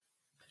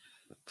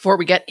Before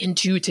we get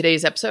into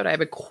today's episode, I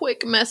have a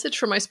quick message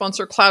from my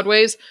sponsor,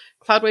 Cloudways.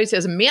 Cloudways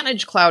is a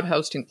managed cloud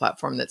hosting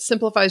platform that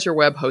simplifies your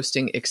web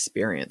hosting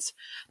experience.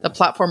 The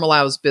platform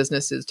allows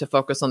businesses to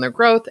focus on their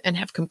growth and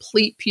have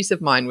complete peace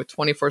of mind with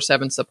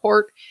 24/7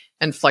 support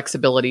and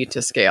flexibility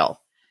to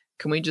scale.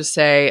 Can we just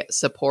say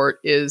support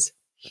is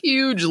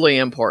hugely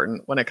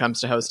important when it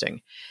comes to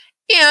hosting?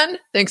 And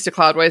thanks to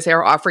Cloudways, they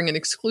are offering an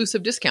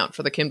exclusive discount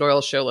for the Kim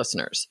Doyle Show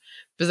listeners.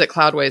 Visit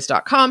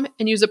cloudways.com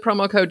and use the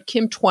promo code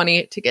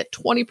KIM20 to get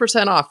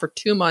 20% off for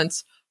 2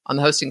 months on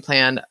the hosting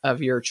plan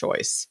of your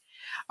choice.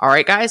 All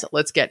right, guys,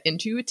 let's get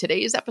into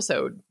today's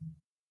episode.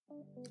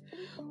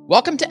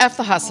 Welcome to F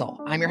the Hustle.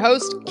 I'm your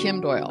host,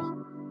 Kim Doyle.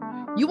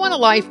 You want a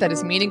life that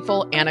is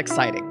meaningful and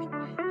exciting.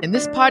 In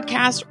this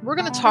podcast, we're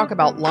going to talk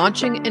about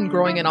launching and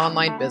growing an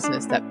online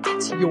business that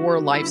fits your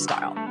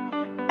lifestyle.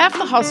 F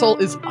the Hustle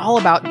is all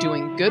about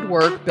doing good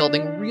work,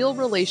 building real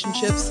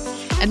relationships,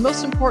 and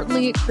most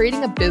importantly,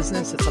 creating a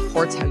business that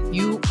supports how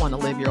you want to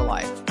live your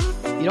life.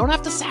 You don't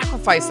have to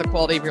sacrifice the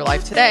quality of your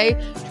life today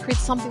to create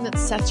something that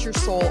sets your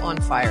soul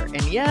on fire.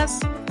 And yes,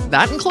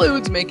 that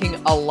includes making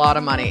a lot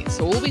of money.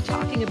 So we'll be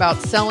talking about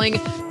selling,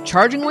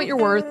 charging what you're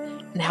worth,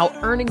 and how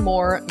earning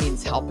more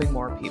means helping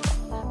more people.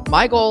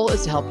 My goal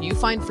is to help you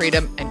find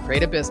freedom and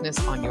create a business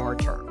on your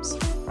terms.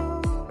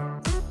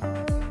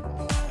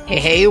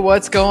 Hey,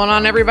 what's going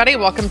on, everybody?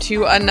 Welcome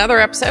to another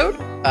episode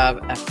of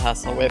F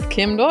Hustle with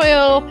Kim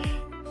Doyle.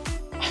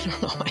 I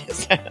don't know why I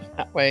said it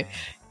that way,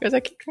 because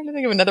I keep trying to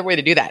think of another way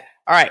to do that.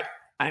 All right,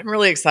 I'm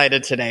really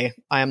excited today.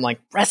 I am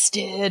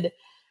rested,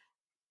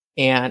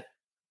 and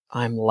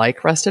I'm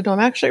rested. No, I'm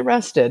actually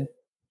rested.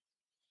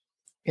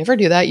 You ever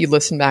do that? You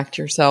listen back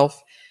to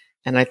yourself,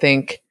 and I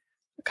think,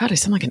 God, I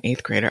sound like an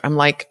 8th grader. I'm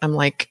like,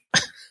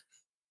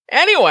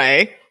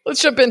 anyway,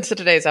 let's jump into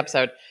today's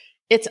episode.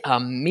 It's a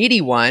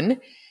meaty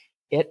one.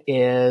 It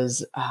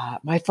is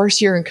my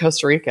first year in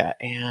Costa Rica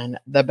and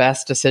the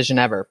best decision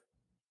ever.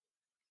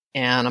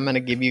 And I'm going to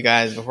give you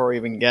guys, before we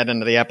even get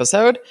into the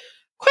episode,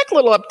 quick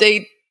little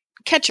update,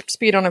 catch up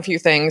speed on a few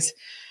things.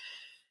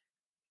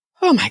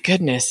 Oh my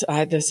goodness.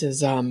 I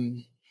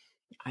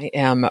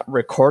am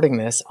recording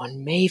this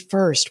on May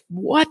 1st.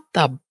 What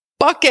the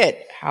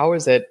bucket? How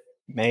is it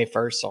May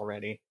 1st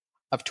already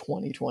of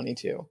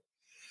 2022?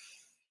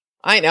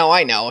 I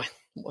know.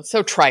 It's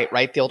so trite,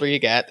 right? The older you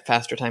get, the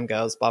faster time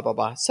goes, blah, blah,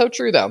 blah. So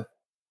true, though.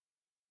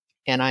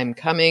 And I'm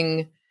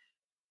coming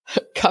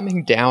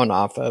down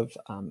off of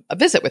a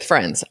visit with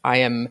friends.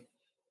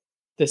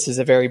 This is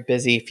a very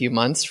busy few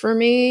months for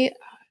me.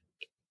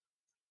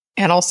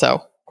 And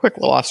also, quick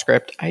little off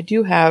script, I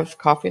do have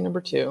coffee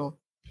number 2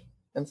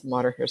 and some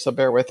water here. So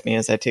bear with me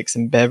as I take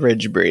some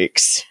beverage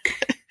breaks.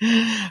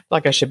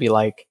 I should be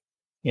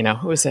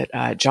who is it?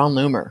 John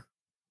Loomer.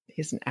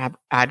 He's an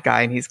ad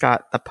guy, and he's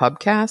got the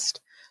Pubcast.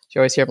 You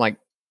always hear him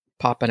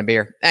popping a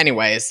beer.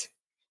 Anyways,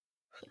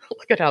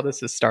 look at how this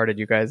has started,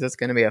 you guys. It's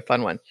going to be a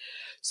fun one.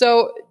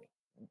 So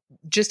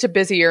just a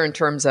busy year in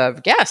terms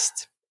of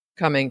guests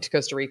coming to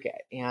Costa Rica.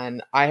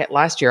 And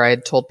last year I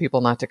had told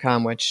people not to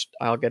come, which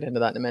I'll get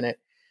into that in a minute,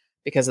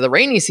 because of the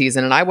rainy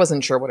season. And I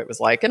wasn't sure what it was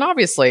like. And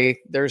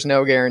obviously there's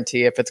no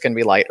guarantee if it's going to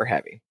be light or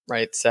heavy,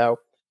 right? So,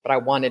 but I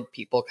wanted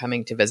people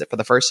coming to visit for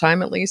the first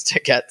time, at least, to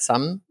get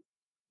some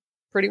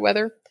pretty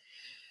weather.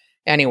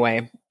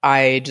 Anyway,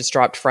 I just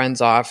dropped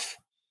friends off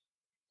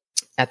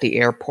at the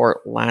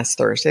airport last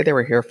Thursday. They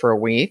were here for a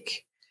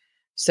week.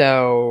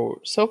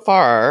 So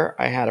far,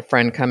 I had a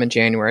friend come in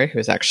January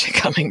who's actually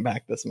coming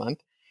back this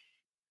month.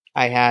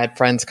 I had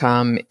friends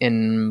come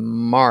in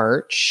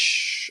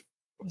March.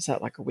 Was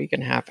that a week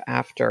and a half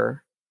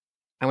after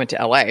I went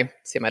to LA to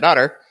see my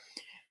daughter?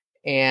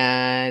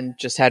 And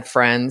just had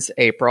friends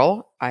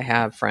April. I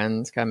have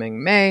friends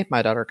coming May.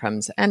 My daughter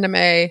comes end of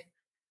May.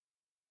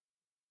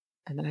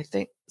 And then I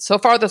think, so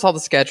far, that's all the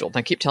scheduled.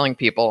 I keep telling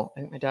people,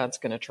 I think my dad's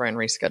going to try and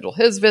reschedule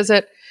his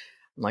visit.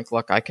 I'm like,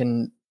 look, I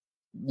can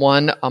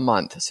one a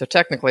month. So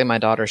technically, my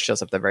daughter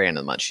shows up at the very end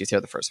of the month. She's here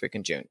the first week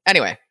in June.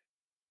 Anyway,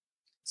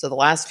 so the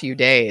last few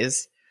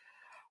days,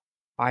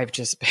 I've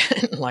just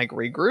been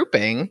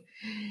regrouping.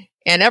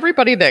 And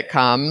everybody that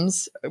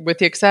comes, with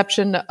the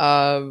exception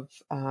of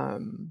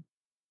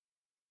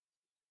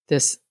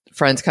this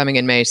friend's coming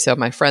in May. So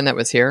my friend that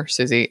was here,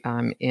 Susie,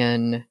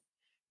 in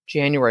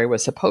January,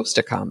 was supposed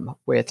to come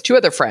with 2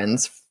 other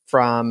friends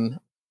from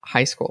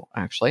high school,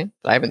 actually,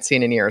 that I haven't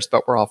seen in years,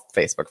 but we're all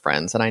Facebook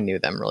friends and I knew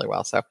them really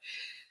well. So,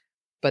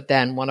 but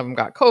then one of them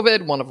got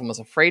COVID. One of them was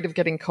afraid of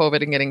getting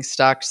COVID and getting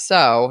stuck.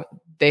 So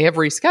they have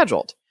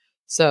rescheduled.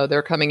 So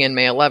they're coming in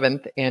May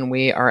 11th, and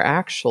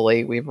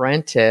we've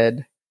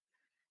rented,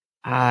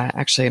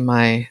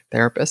 my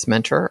therapist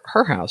mentor,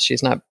 her house.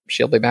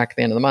 She'll be back at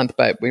the end of the month,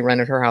 but we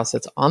rented her house.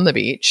 It's on the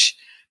beach,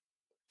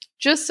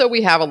 just so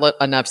we have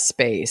enough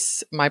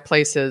space. My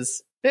place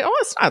it's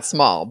not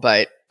small,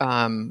 but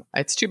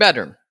it's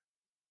 2-bedroom.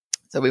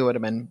 So we would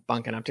have been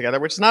bunking up together,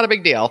 which is not a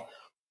big deal.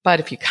 But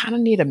if you kind of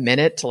need a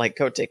minute to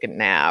go take a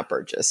nap,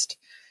 or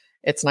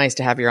it's nice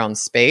to have your own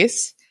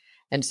space.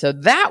 And so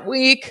that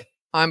week,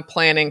 I'm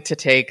planning to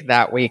take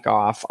that week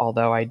off,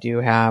 although I do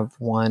have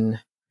one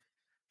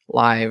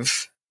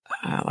live,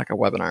 like a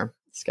webinar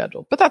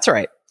scheduled, but that's all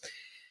right.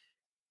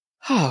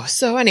 Oh,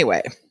 so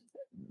anyway,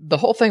 the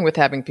whole thing with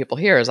having people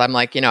here is I'm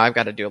like, I've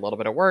got to do a little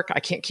bit of work. I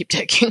can't keep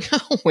taking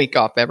a week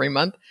off every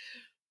month,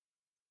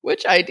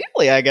 which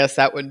ideally, I guess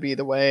that would be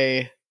the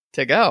way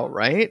to go,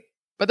 right?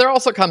 But there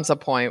also comes a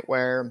point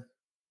where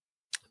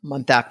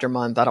month after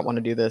month, I don't want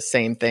to do the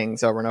same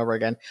things over and over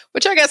again,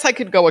 which I guess I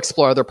could go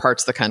explore other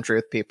parts of the country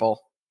with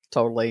people.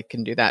 Totally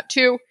can do that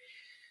too.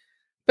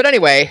 But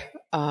anyway,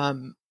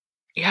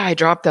 I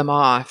dropped them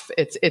off.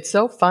 It's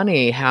so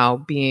funny how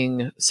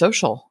being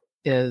social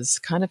is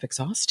kind of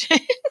exhausting.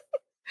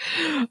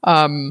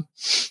 And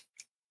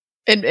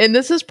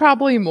this is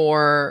probably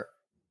more,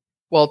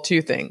 well,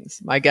 two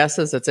things. My guess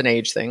is it's an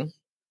age thing.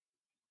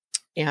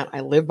 And I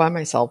live by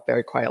myself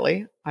very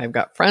quietly. I've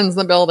got friends in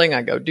the building.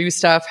 I go do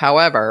stuff.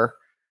 However,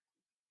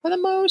 for the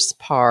most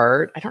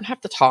part, I don't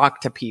have to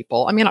talk to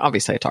people. I mean,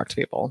 obviously I talk to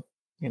people,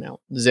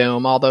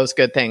 Zoom, all those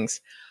good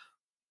things.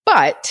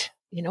 But,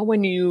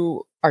 when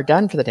you are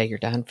done for the day, you're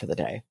done for the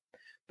day.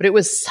 But it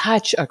was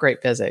such a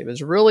great visit. It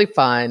was really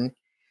fun.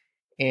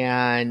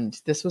 And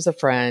this was a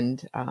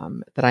friend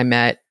that I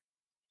met,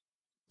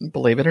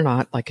 believe it or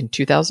not, like in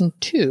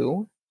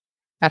 2002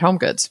 at Home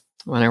Goods.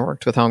 When I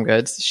worked with Home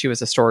Goods, she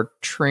was a store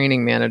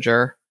training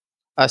manager,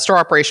 a store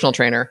operational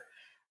trainer.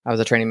 I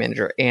was a training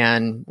manager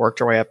and worked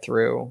her way up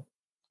through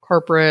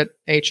corporate,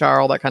 HR,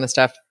 all that kind of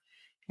stuff.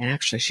 And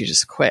actually, she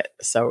just quit.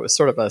 So it was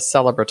sort of a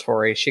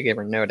celebratory. She gave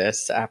her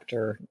notice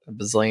after a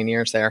bazillion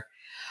years there.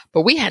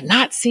 But we had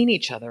not seen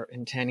each other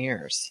in 10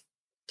 years.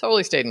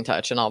 Totally stayed in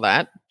touch and all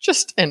that,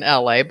 just in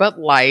LA. But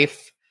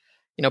life,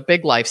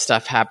 big life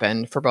stuff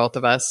happened for both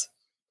of us.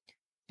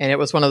 And it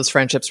was one of those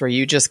friendships where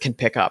you just can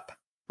pick up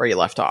where you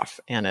left off.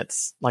 And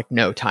it's like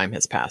no time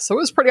has passed. So it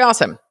was pretty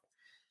awesome.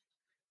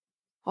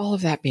 All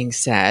of that being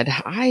said,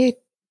 I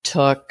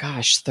took,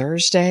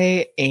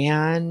 Thursday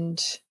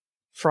and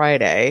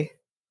Friday.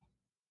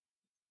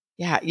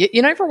 Yeah.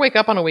 You ever wake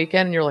up on a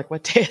weekend and you're like,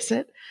 what day is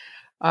it?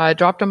 I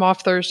dropped them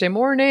off Thursday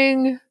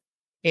morning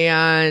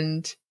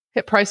and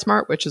hit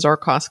PriceSmart, which is our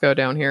Costco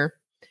down here.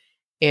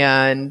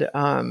 And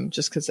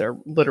just because they're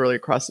literally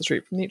across the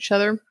street from each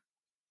other.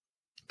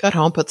 Got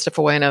home, put stuff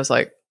away, and I was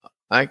like,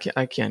 I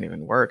can't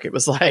even work. It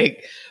was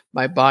like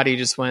my body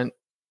just went,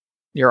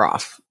 you're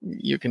off.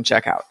 You can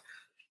check out.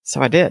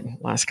 So I did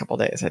last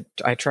couple of days.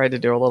 I tried to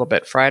do a little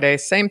bit Friday.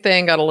 Same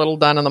thing, got a little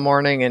done in the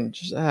morning and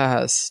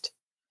just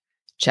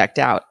checked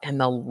out. And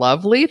the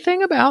lovely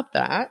thing about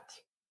that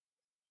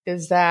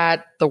is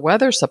that the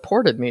weather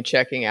supported me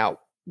checking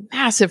out.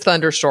 Massive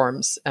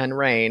thunderstorms and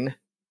rain.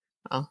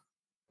 Well,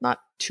 not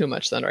too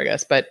much thunder, I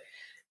guess, but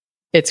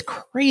it's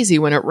crazy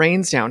when it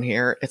rains down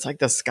here. It's like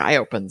the sky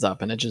opens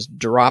up and it just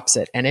drops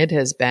it. And it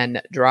has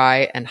been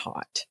dry and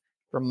hot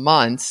for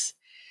months.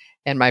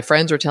 And my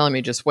friends were telling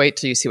me, just wait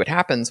till you see what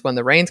happens when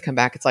the rains come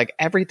back. It's like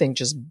everything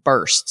just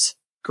bursts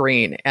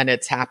green and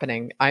it's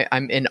happening.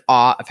 I'm in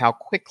awe of how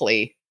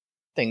quickly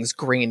things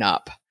green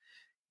up.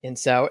 And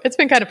so it's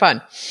been kind of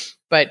fun.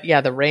 But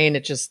yeah, the rain,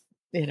 it just,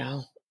 I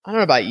don't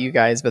know about you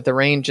guys, but the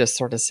rain just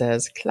sort of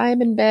says,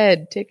 climb in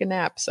bed, take a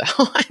nap. So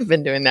I've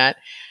been doing that.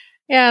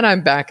 And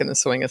I'm back in the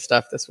swing of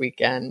stuff this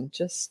weekend,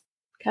 just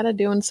kind of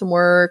doing some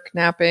work,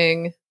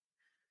 napping.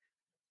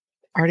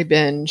 Already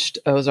binged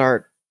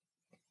Ozark.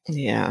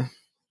 Yeah.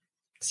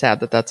 Sad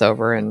that that's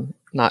over and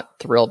not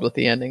thrilled with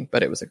the ending,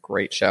 but it was a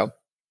great show.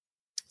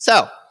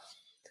 So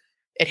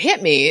it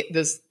hit me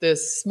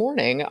this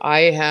morning.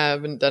 I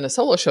haven't done a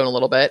solo show in a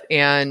little bit,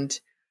 and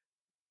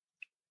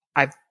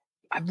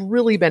I've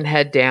really been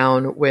head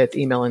down with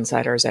Email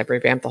Insiders. I've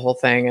revamped the whole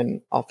thing,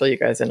 and I'll fill you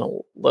guys in a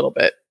little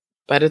bit.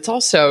 But it's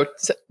also,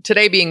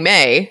 today being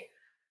May,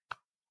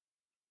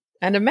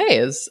 end of May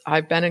is,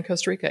 I've been in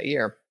Costa Rica a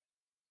year.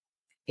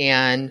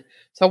 And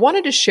so I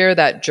wanted to share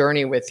that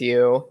journey with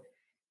you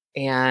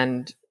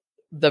and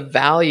the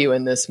value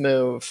in this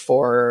move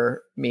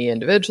for me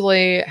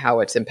individually,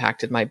 how it's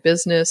impacted my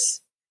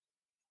business,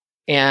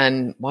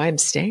 and why I'm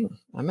staying.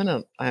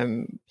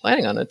 I'm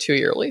planning on a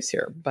 2-year lease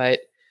here. But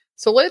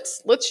so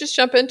let's just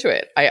jump into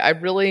it. I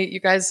really,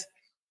 you guys,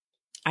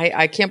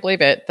 I can't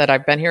believe it that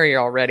I've been here a year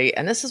already.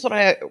 And this is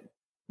what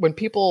when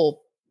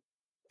people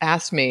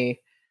ask me,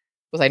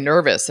 was I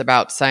nervous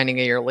about signing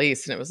a year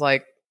lease? And it was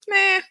like,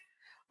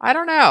 I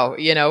don't know.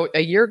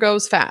 A year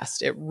goes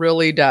fast. It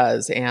really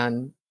does.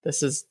 And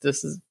this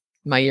is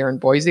my year in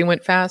Boise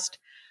went fast.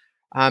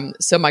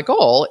 So my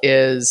goal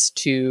is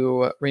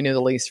to renew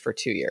the lease for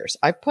 2 years.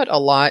 I put a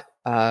lot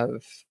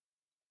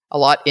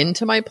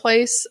into my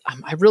place.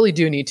 I really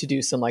do need to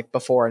do some like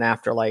before and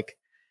after like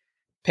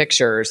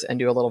pictures and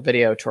do a little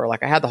video tour.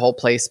 Like I had the whole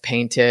place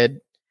painted,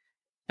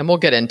 and we'll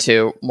get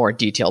into more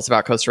details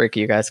about Costa Rica,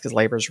 you guys, because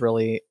labor's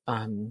really,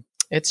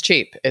 it's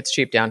cheap. It's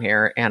cheap down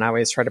here. And I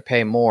always try to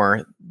pay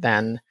more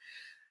than,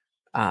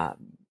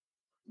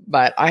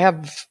 but I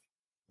have,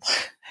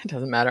 it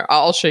doesn't matter.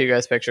 I'll show you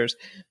guys pictures.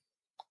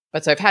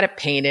 But so I've had it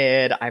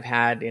painted. I've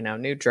had,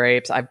 new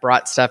drapes. I've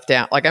brought stuff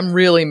down. Like I'm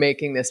really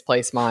making this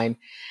place mine.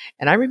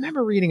 And I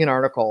remember reading an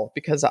article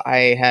because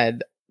I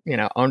had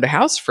owned a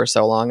house for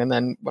so long. And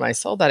then when I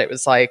sold that, it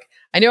was like,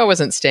 I knew I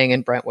wasn't staying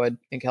in Brentwood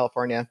in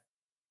California.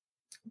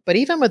 But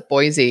even with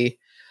Boise,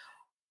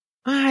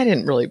 I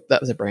didn't really,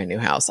 that was a brand new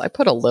house. I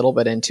put a little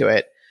bit into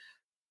it.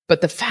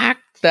 But the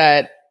fact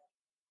that,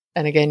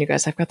 and again, you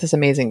guys, I've got this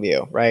amazing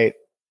view, right?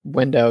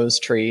 Windows,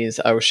 trees,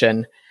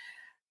 ocean.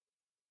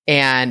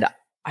 And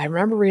I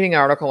remember reading an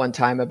article one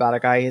time about a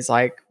guy. He's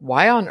like,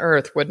 why on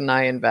earth wouldn't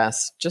I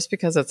invest just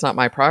because it's not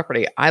my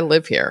property? I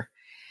live here.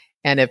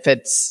 And if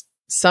it's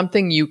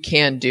something you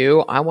can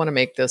do, I want to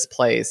make this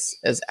place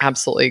as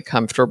absolutely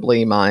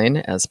comfortably mine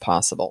as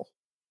possible.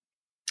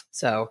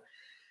 So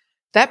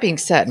that being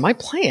said, my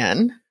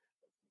plan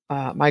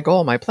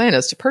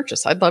is to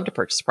purchase. I'd love to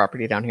purchase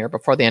property down here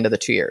before the end of the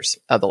 2 years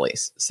of the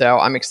lease. So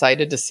I'm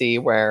excited to see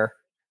where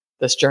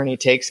this journey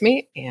takes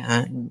me.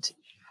 And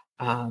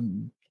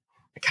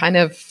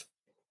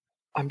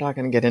I'm not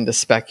going to get into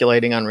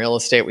speculating on real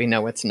estate. We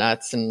know it's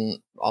nuts and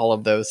all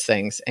of those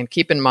things. And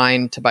keep in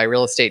mind, to buy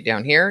real estate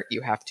down here,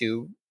 you have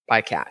to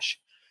buy cash.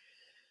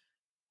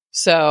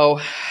 So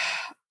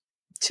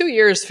 2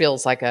 years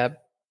feels like a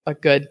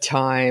good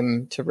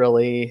time to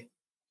really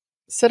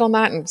sit on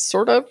that and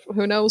sort of,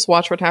 who knows,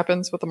 watch what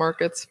happens with the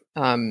markets.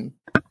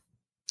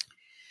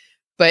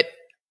 But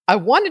I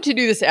wanted to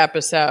do this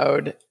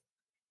episode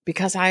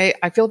because I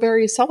feel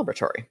very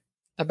celebratory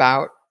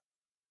about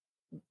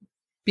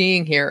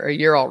being here a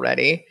year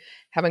already,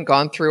 having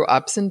gone through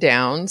ups and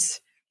downs,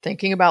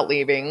 thinking about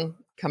leaving,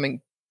 coming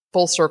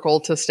full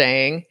circle to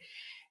staying,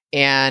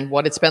 and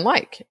what it's been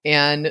like.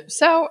 And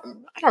so,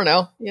 I don't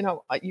know,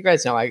 you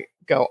guys know I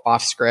go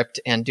off script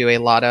and do a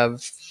lot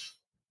of,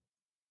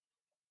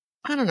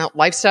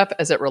 life stuff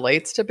as it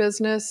relates to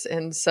business.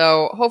 And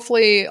so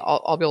hopefully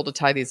I'll be able to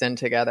tie these in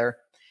together.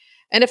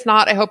 And if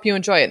not, I hope you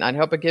enjoy it. And I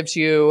hope it gives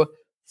you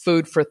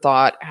food for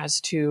thought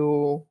as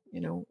to,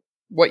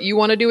 what you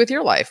want to do with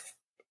your life.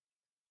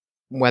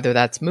 Whether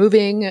that's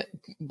moving,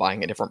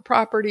 buying a different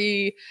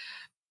property,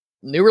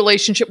 new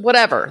relationship,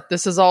 whatever.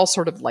 This is all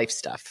sort of life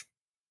stuff.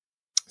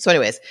 So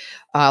anyways,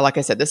 like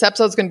I said, this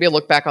episode is going to be a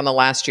look back on the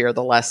last year,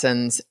 the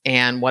lessons,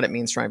 and what it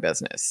means for my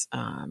business.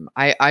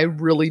 I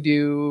really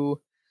do.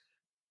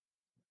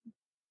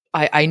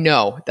 I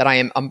know that I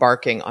am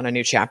embarking on a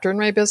new chapter in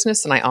my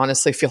business, and I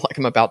honestly feel like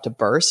I'm about to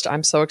burst.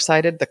 I'm so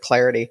excited. The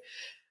clarity.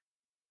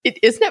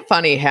 Isn't it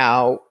funny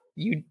how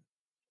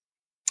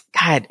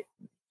God.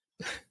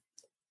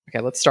 Okay,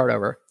 let's start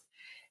over.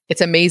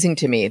 It's amazing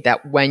to me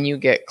that when you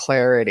get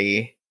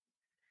clarity,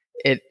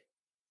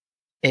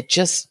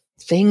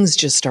 things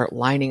just start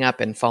lining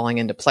up and falling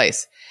into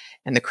place.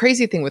 And the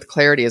crazy thing with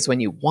clarity is when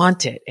you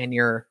want it and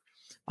you're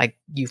like,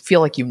 you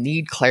feel like you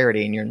need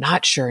clarity and you're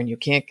not sure and you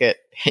can't get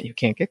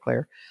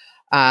clear.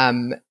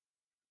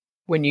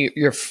 When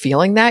you're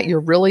feeling that, you're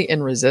really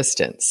in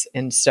resistance.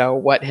 And so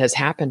what has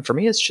happened for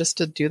me is just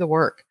to do the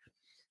work.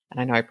 And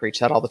I know I preach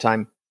that all the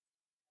time,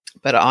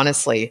 but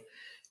honestly,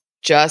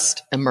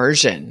 just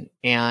immersion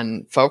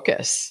and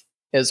focus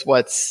is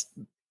what's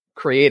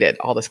created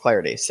all this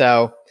clarity.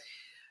 So,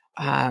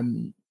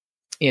 the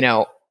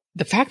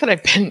fact that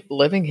I've been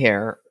living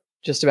here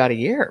just about a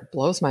year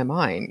blows my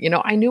mind.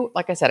 I knew,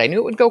 like I said, I knew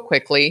it would go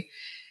quickly.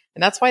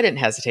 And that's why I didn't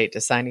hesitate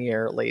to sign a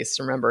year lease.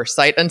 Remember,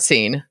 sight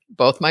unseen,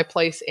 both my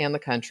place and the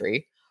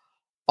country.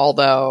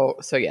 Although,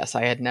 so yes,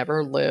 I had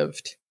never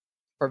lived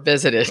or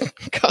visited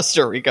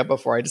Costa Rica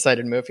before I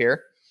decided to move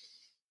here.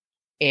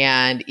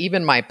 And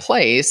even my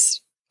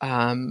place,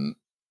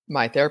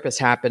 my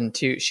therapist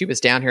she was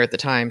down here at the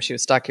time. She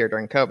was stuck here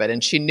during COVID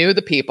and she knew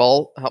the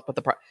people, helped with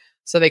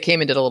so they came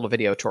and did a little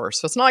video tour.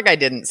 So it's not like I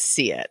didn't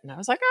see it. And I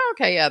was like, oh,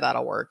 okay, yeah,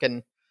 that'll work.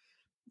 And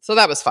so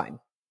that was fine.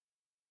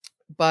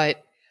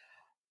 But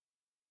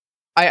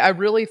I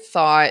really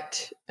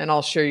thought, and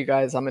I'll show you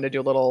guys, I'm going to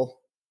do a little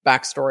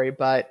backstory,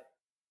 but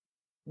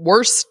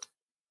worst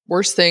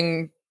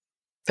thing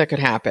that could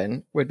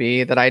happen would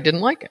be that I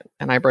didn't like it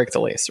and I break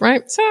the lease,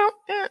 right? So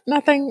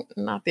not the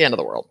end of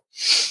the world.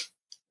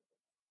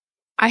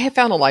 I have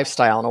found a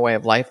lifestyle and a way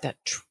of life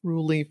that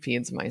truly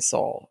feeds my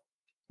soul.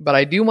 But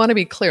I do want to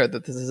be clear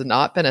that this has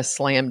not been a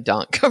slam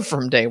dunk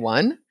from day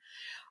one.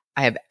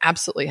 I have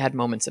absolutely had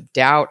moments of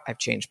doubt. I've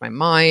changed my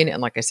mind.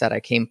 And like I said, I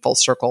came full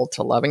circle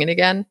to loving it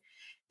again.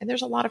 And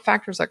there's a lot of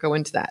factors that go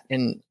into that.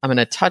 And I'm going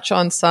to touch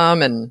on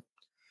some and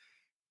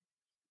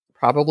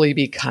probably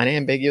be kind of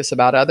ambiguous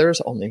about others,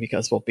 only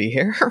because we'll be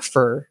here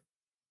for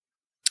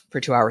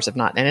 2 hours, if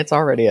not. And it's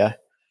already a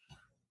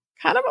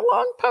kind of a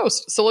long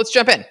post. So let's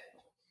jump in.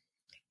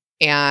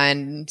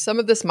 And some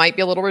of this might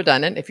be a little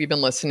redundant if you've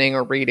been listening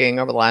or reading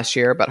over the last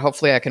year, but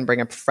hopefully I can bring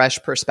a fresh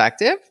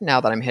perspective now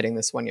that I'm hitting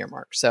this 1 year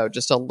mark. So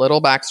just a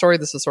little backstory.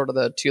 This is sort of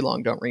the too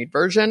long, don't read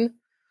version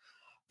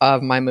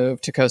of my move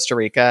to Costa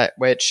Rica,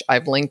 which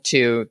I've linked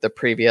to the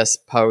previous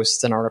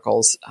posts and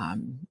articles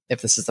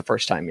if this is the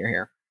first time you're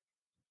here.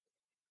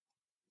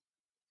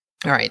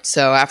 All right.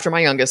 So after my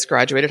youngest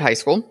graduated high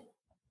school,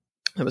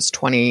 it was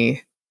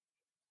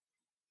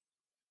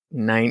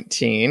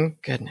 2019.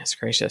 Goodness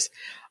gracious.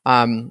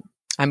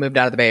 I moved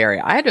out of the Bay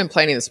Area. I had been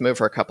planning this move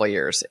for a couple of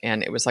years.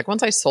 And it was like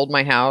once I sold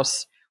my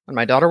house, when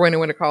my daughter went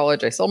to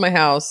college, I sold my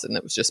house and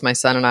it was just my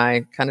son and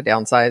I, kind of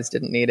downsized,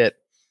 didn't need it.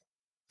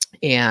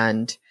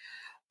 And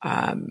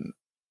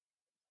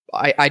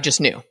I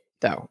just knew,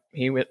 though.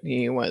 He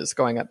was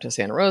going up to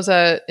Santa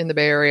Rosa in the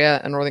Bay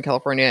Area in Northern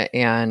California,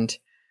 and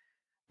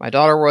my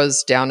daughter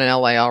was down in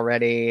LA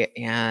already,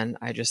 and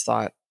I just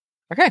thought,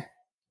 okay.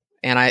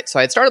 And I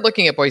had started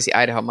looking at Boise,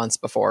 Idaho months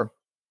before.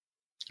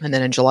 And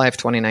then in July of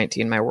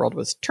 2019, my world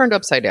was turned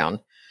upside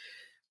down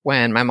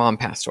when my mom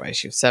passed away.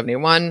 She was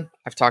 71.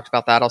 I've talked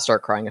about that. I'll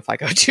start crying if I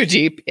go too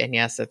deep. And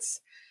yes,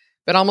 it's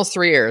been almost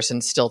 3 years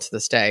and still to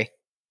this day.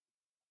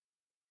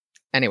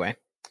 Anyway,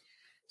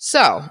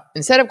 so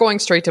instead of going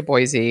straight to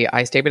Boise,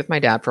 I stayed with my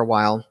dad for a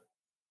while.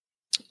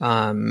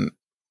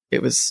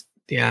 It was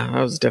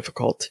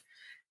difficult.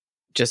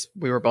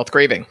 We were both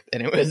grieving,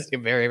 and it was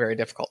very, very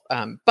difficult.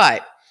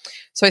 But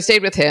so I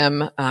stayed with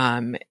him,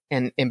 and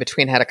in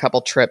between had a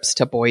couple trips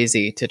to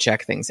Boise to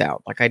check things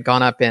out. Like I'd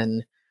gone up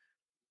in,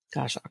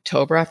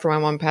 October after my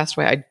mom passed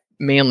away. I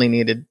mainly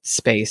needed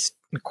space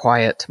and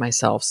quiet to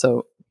myself.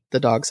 So the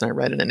dogs and I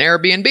rented an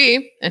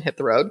Airbnb and hit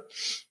the road.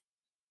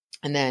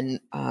 And then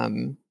I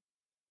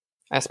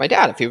asked my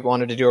dad if he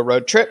wanted to do a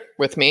road trip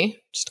with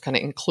me, just to kind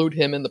of include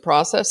him in the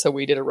process. So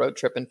we did a road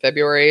trip in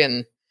February,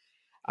 and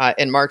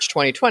in March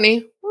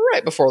 2020,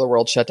 right before the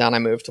world shut down, I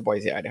moved to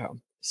Boise, Idaho.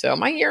 So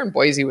my year in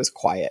Boise was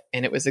quiet,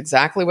 and it was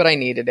exactly what I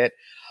needed it.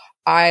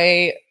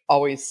 I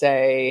always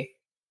say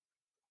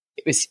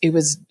it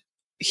was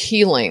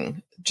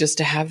healing just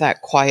to have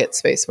that quiet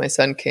space. My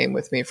son came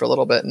with me for a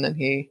little bit, and then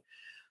he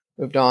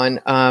moved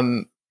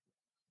on.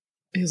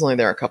 He was only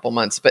there a couple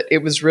months, but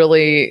it was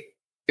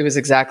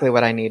exactly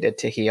what I needed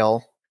to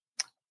heal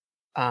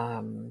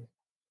from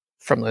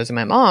losing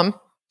my mom.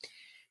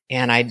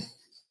 And I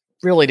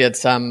really did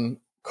some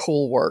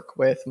cool work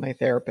with my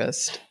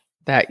therapist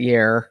that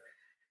year.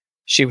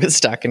 She was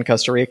stuck in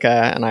Costa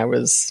Rica, and I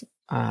was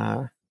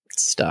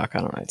stuck. I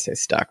don't know how to say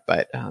stuck,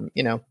 but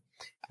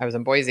I was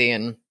in Boise,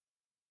 and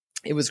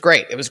it was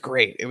great. It was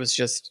great. It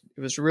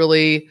was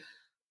really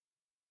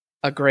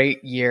a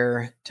great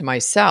year to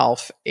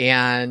myself.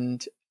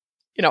 And,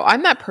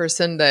 I'm that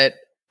person that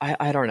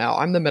I don't know.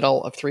 I'm the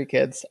middle of 3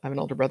 kids. I have an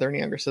older brother and a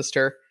younger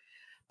sister,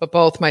 but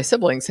both my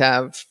siblings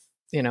have,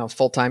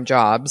 full-time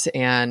jobs.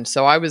 And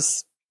so I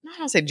was, I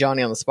don't say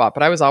Johnny on the spot,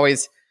 but I was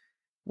always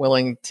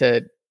willing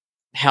to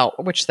help,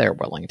 which they're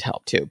willing to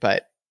help too.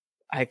 But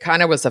I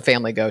kind of was a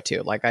family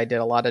go-to. Like I did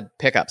a lot of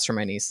pickups for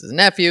my nieces and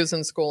nephews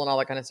in school and all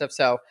that kind of stuff.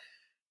 So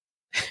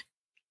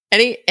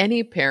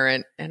any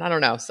parent, and I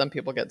don't know, some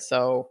people get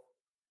so,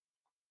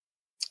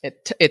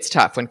 it's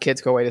tough when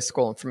kids go away to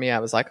school. And for me, I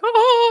was like,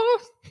 oh,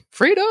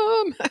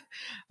 freedom.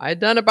 I had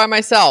done it by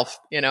myself.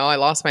 I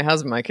lost my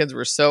husband. My kids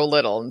were so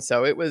little. And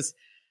so it was,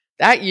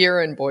 that year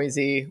in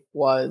Boise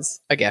was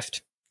a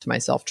gift to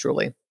myself,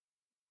 truly.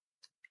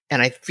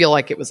 And I feel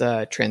like it was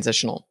a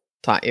transitional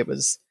time. It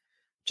was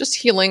just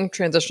healing,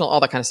 transitional, all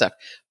that kind of stuff.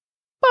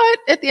 But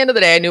at the end of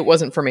the day, I knew it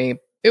wasn't for me.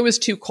 It was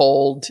too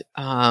cold.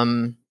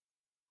 I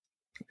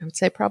would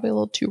say probably a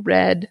little too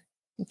red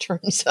in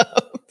terms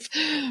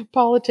of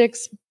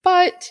politics,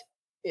 but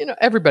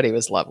everybody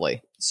was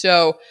lovely.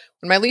 So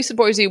when my lease in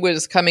Boise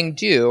was coming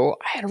due,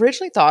 I had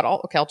originally thought,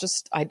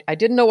 I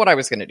didn't know what I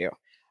was going to do.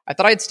 I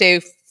thought I'd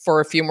stay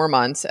for a few more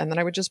months and then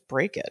I would just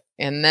break it.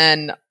 And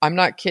then I'm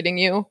not kidding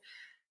you.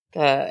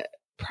 The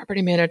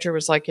property manager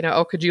was like,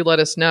 could you let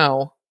us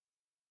know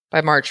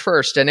by March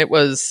 1st?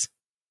 And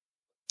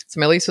so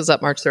my lease was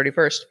up March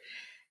 31st.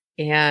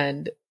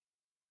 And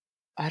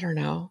I don't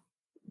know,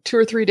 2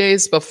 or 3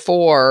 days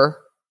before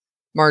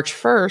March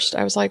 1st,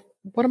 I was like,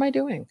 what am I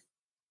doing?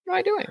 What am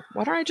I doing?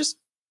 Why don't I just,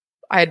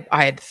 I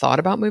had thought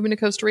about moving to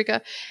Costa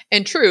Rica.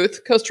 In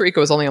truth, Costa Rica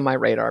was only on my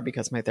radar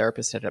because my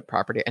therapist had a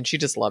property and she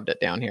just loved it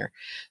down here.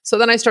 So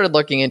then I started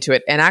looking into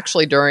it. And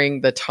actually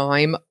during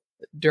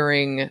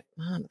the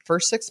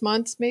first 6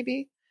 months,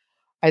 maybe,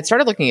 I had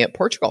started looking at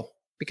Portugal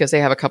because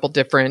they have a couple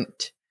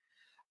different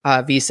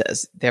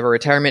visas. They have a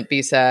retirement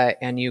visa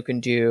and you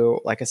can do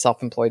like a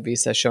self-employed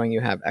visa showing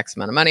you have X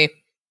amount of money.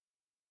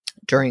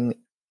 During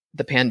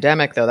the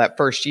pandemic, though, that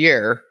first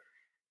year,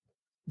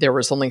 there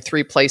was only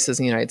 3 places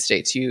in the United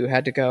States. You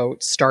had to go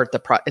start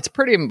it's a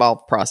pretty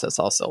involved process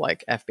also,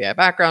 like FBI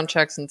background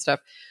checks and stuff.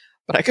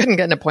 But I couldn't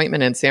get an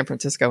appointment in San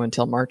Francisco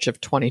until March of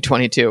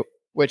 2022,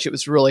 which it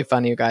was really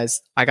funny, you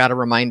guys. I got a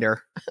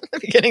reminder at the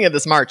beginning of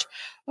this March.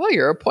 Oh,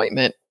 your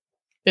appointment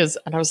is,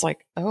 and I was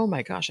like, oh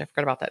my gosh, I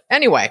forgot about that.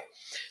 Anyway,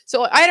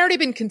 so I had already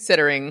been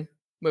considering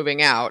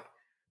moving out,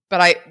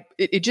 but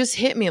it just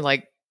hit me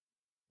like,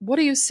 what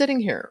are you sitting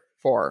here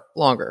for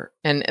longer?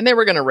 And they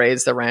were going to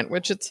raise the rent,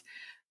 which it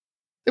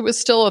was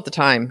still at the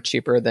time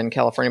cheaper than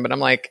California, but I'm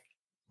like,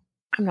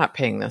 I'm not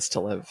paying this to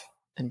live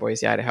in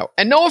Boise, Idaho.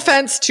 And no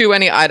offense to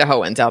any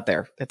Idahoans out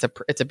there.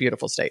 It's a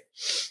beautiful state.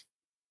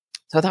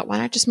 So I thought, why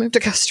not just move to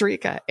Costa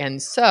Rica?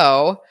 And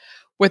so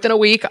within a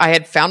week, I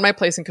had found my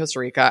place in Costa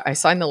Rica. I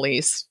signed the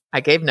lease. I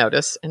gave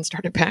notice and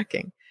started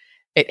packing.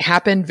 It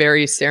happened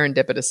very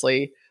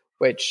serendipitously,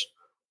 which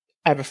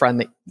I have a friend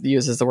that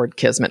uses the word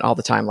kismet all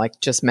the time, like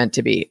just meant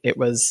to be. It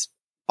was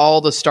all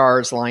the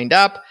stars lined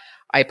up.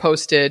 I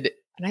posted,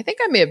 and I think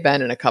I may have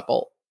been in a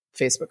couple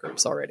Facebook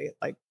groups already,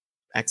 like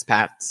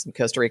expats in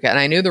Costa Rica. And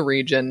I knew the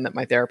region that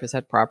my therapist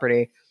had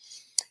property.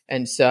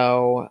 And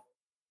so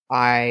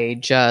I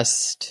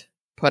just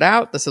put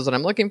out, this is what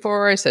I'm looking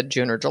for. I said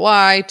June or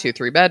July, 2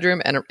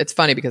 3-bedroom. And it's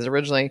funny because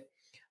originally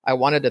I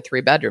wanted a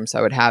 3-bedroom so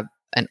I would have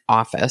an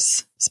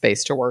office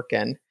space to work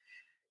in.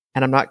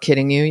 And I'm not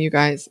kidding you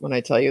guys, when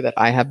I tell you that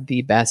I have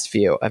the best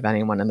view of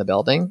anyone in the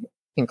building,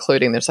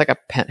 including there's like a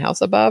penthouse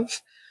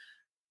above,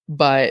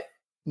 but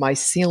my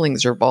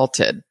ceilings are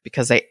vaulted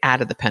because they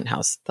added the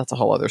penthouse. That's a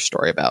whole other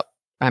story about,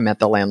 I met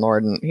the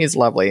landlord and he's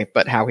lovely,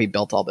 but how he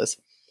built all this.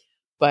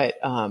 But,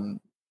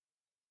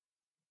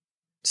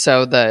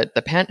 so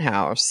the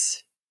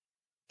penthouse,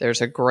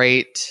 there's a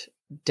great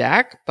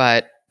deck,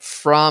 but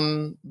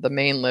from the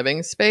main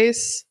living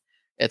space,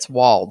 it's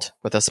walled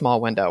with a small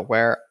window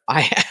where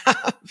I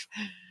have,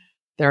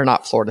 they're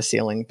not floor to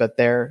ceiling, but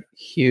they're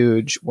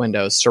huge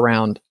windows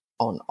surround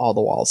on all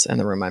the walls in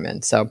the room I'm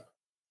in. So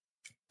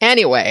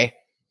anyway,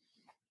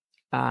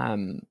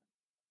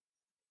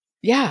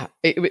 yeah,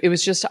 it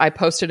was just, I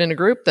posted in a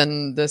group,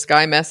 then this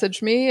guy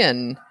messaged me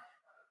and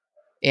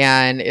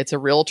it's a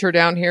realtor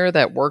down here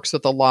that works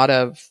with a lot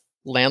of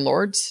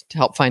landlords to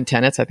help find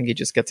tenants. I think he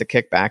just gets a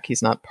kickback.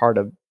 He's not part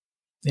of,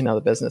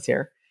 the business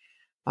here.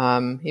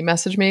 He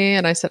messaged me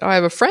and I said, oh, I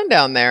have a friend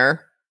down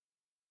there.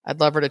 I'd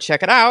love her to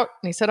check it out.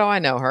 And he said, oh, I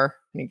know her.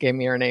 And he gave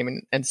me her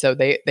name. And so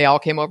they all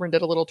came over and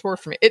did a little tour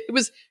for me. It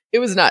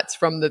was nuts.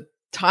 From the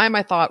time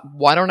I thought,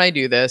 why don't I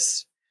do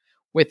this?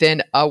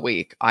 Within a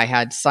week, I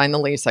had signed the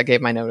lease. I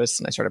gave my notice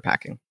and I started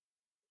packing.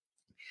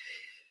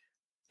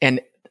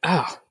 And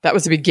that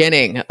was the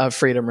beginning of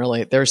freedom,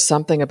 really. There's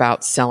something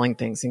about selling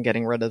things and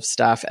getting rid of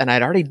stuff. And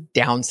I'd already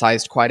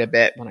downsized quite a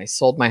bit when I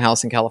sold my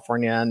house in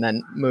California and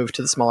then moved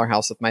to the smaller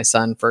house with my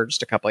son for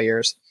just a couple of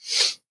years.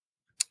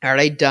 I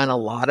already done a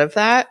lot of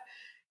that.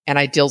 And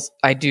I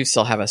do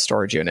still have a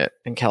storage unit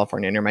in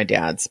California near my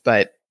dad's.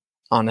 But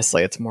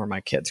honestly, it's more my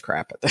kids'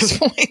 crap at this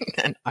point.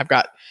 And I've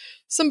got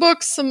some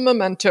books, some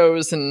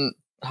mementos, and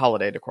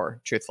holiday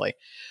decor, truthfully.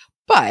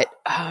 But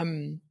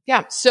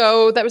yeah,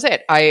 so that was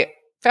it. I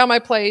found my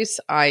place.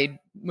 I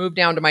moved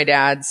down to my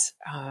dad's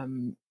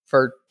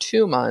for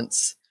 2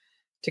 months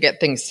to get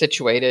things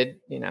situated,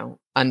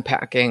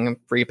 unpacking,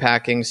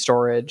 repacking,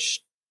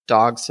 storage,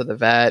 dogs to the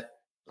vet,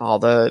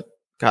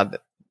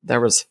 that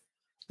was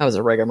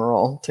a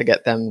rigmarole to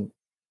get them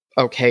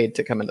okayed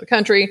to come into the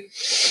country.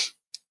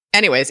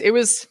 Anyways, it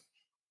was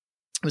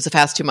a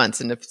fast 2 months.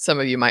 And if some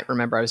of you might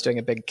remember, I was doing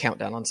a big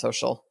countdown on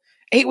social.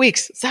 8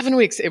 weeks, 7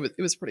 weeks. It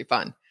was pretty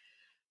fun.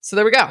 So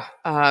there we go.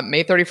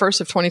 May 31st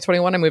of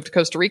 2021, I moved to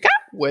Costa Rica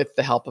with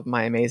the help of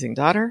my amazing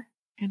daughter.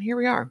 And here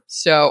we are.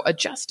 So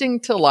adjusting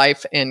to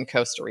life in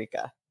Costa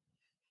Rica.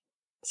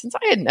 Since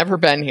I had never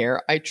been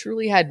here, I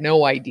truly had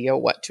no idea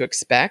what to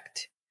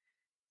expect.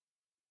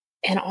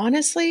 And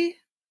honestly,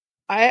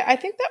 I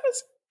think that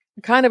was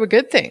kind of a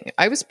good thing.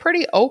 I was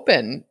pretty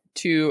open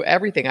to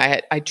everything.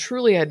 I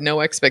truly had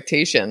no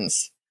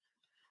expectations.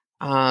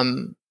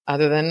 Other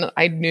than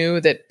I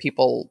knew that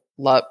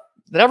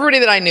that everybody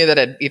that I knew that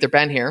had either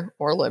been here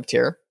or lived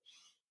here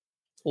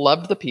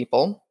loved the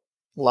people,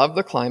 loved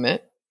the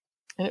climate,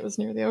 and it was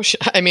near the ocean.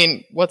 I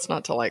mean, what's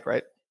not to like,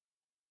 right?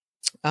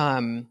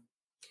 And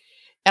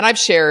I've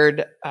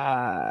shared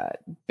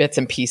bits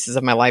and pieces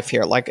of my life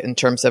here, like in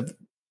terms of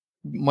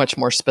much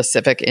more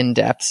specific, in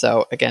depth.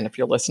 So again, if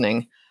you're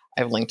listening,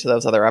 I've linked to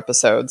those other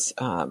episodes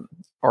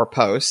or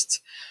posts.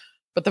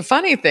 But the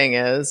funny thing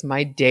is,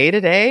 my day to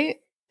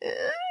day,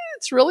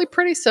 it's really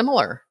pretty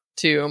similar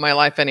to my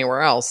life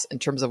anywhere else in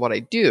terms of what I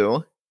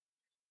do.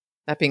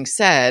 That being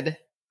said,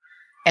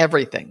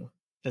 everything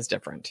is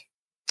different.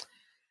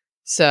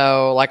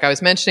 So like I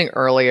was mentioning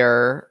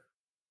earlier,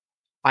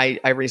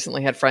 I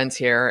recently had friends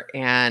here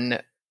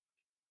and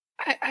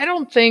I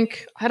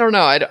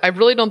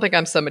really don't think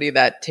I'm somebody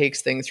that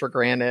takes things for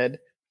granted,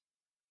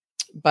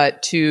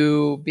 but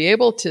to be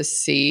able to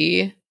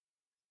see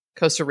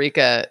Costa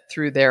Rica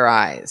through their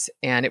eyes.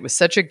 And it was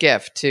such a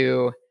gift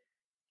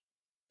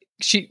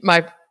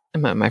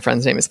my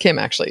friend's name is Kim,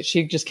 actually.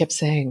 She just kept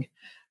saying,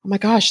 oh my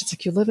gosh, it's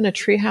like you live in a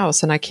tree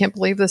house and I can't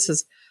believe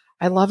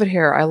I love it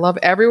here. I love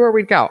everywhere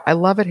we go. I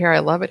love it here. I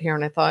love it here.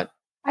 And I thought,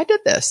 I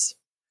did this.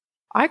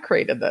 I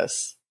created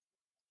this.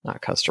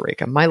 Not Costa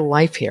Rica, my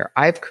life here.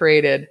 I've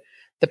created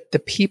the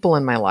people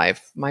in my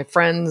life, my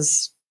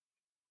friends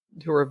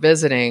who were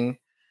visiting.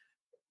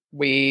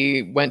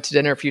 We went to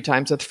dinner a few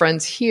times with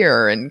friends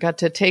here and got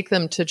to take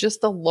them to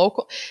just the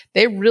local.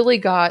 They really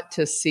got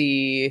to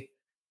see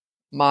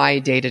my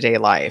day-to-day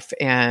life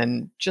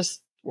and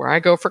just where I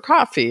go for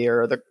coffee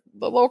or the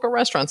local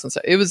restaurants and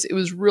stuff. It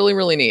was really,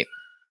 really neat.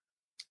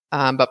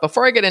 But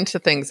before I get into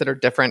things that are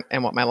different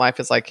and what my life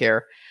is like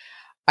here,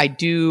 I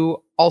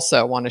do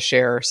also want to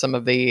share some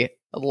of the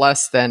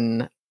less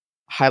than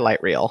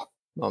highlight reel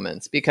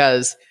moments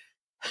because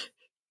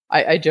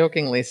I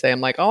jokingly say,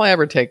 I'm like, all I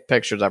ever take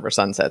pictures of are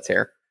sunsets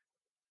here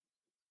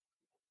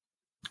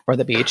or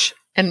the beach.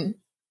 And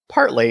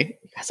partly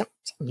because I'm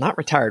not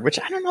retired, which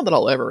I don't know that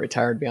I'll ever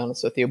retire, to be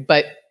honest with you,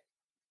 but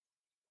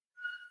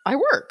I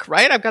work,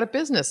 right? I've got a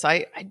business.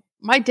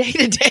 My day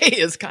to day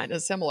is kind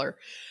of similar.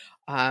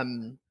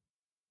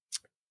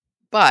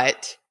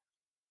 But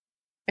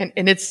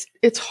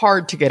it's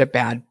hard to get a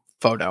bad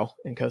photo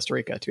in Costa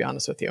Rica, to be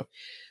honest with you.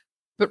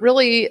 But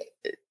really,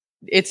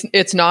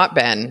 it's not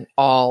been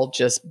all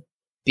just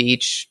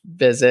beach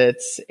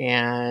visits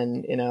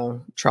and,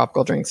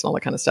 tropical drinks and all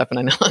that kind of stuff. And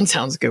I know it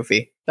sounds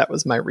goofy. That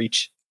was my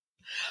reach.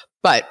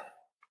 But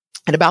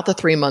at about the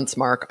 3 months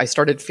mark, I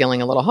started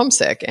feeling a little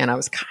homesick, and I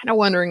was kind of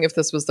wondering if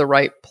this was the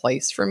right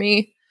place for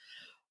me.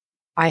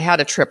 I had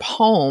a trip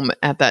home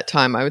at that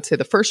time. I would say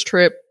the first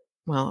trip,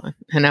 well,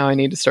 and now I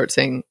need to start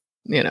saying,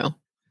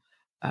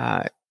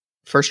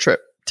 first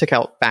trip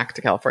back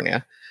to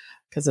California,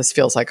 because this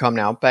feels like home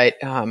now. But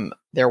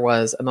there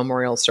was a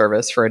memorial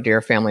service for a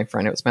dear family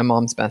friend. It was my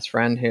mom's best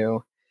friend,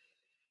 who,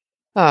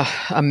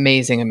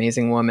 amazing,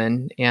 amazing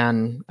woman.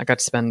 And I got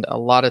to spend a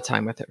lot of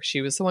time with her.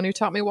 She was the one who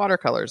taught me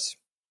watercolors.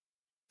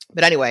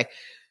 But anyway,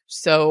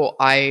 so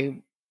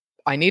I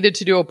needed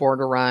to do a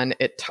border run.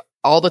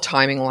 All the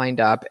timing lined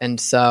up. And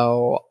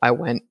so I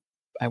went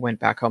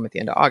back home at the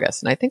end of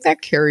August. And I think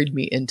that carried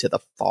me into the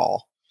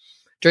fall.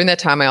 During that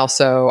time, I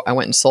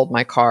went and sold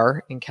my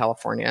car in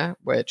California,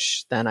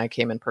 which then I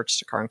came and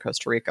purchased a car in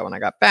Costa Rica when I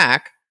got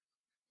back,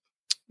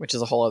 which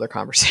is a whole other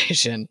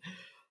conversation.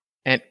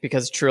 And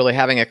because truly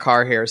having a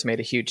car here has made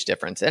a huge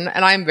difference. And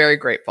I'm very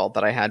grateful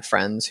that I had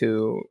friends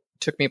who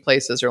took me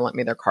places or lent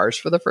me their cars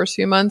for the first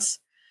few months.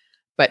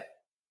 But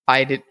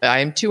I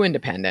am too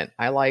independent.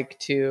 I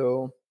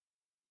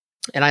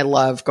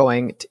love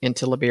going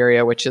into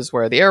Liberia, which is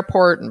where the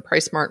airport and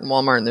PriceSmart and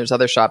Walmart and there's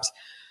other shops.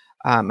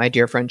 My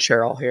dear friend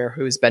Cheryl here,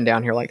 who's been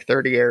down here like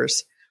 30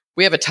 years.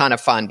 We have a ton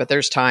of fun, but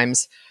there's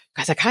times,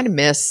 guys, I kind of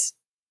miss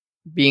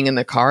being in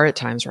the car at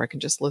times where I can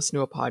just listen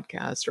to a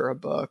podcast or a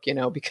book,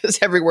 because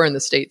everywhere in the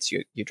States,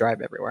 you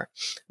drive everywhere,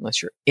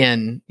 unless you're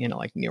in,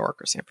 like New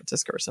York or San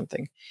Francisco or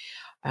something.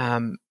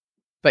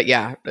 But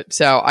yeah,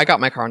 so I got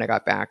my car and I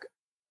got back.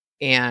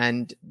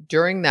 And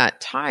during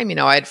that time,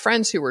 I had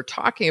friends who were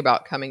talking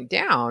about coming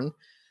down,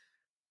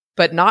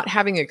 but not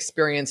having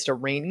experienced a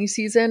rainy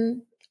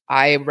season.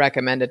 I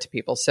recommend it to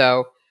people.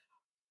 So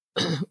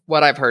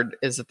what I've heard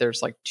is that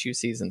there's like 2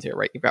 seasons here,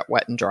 right? You've got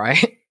wet and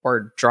dry,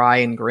 or dry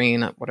and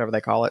green, whatever they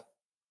call it.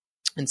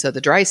 And so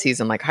the dry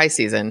season, like high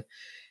season,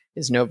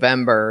 is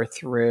November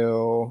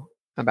through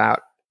about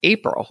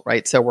April,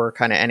 right? So we're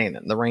kind of ending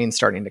it. The rain's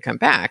starting to come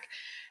back.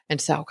 And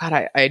so, God,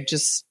 I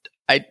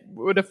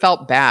would have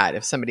felt bad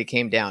if somebody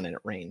came down and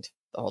it rained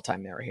the whole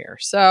time they were here.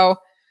 So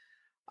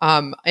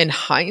in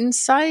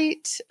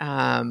hindsight,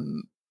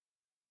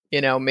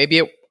 maybe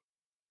it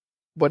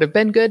would have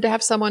been good to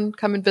have someone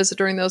come and visit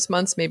during those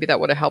months. Maybe that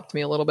would have helped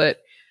me a little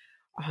bit.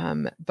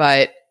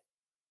 But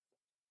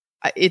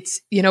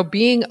it's,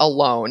 being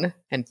alone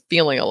and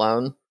feeling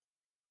alone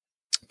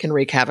can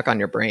wreak havoc on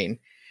your brain.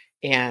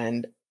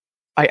 And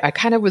I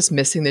kind of was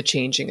missing the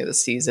changing of the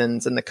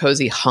seasons and the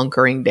cozy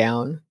hunkering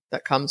down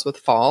that comes with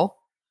fall.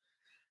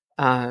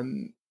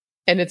 And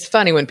it's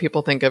funny when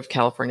people think of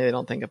California, they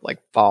don't think of like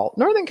fall.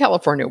 Northern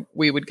California,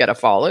 we would get a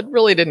fall. It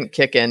really didn't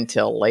kick in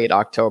till late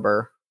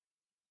October,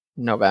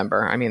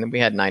 November. I mean, we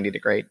had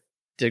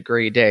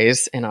 90-degree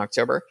days in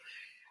October.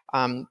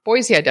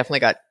 Boise, I definitely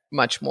got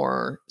much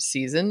more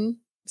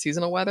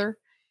seasonal weather,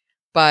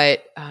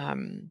 but,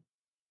 and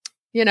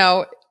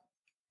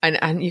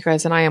you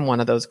guys, and I am one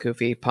of those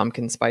goofy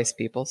pumpkin spice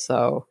people.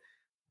 So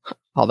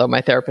although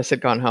my therapist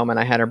had gone home and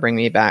I had her bring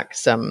me back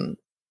some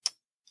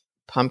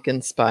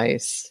pumpkin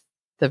spice,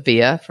 the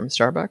Via from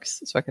Starbucks,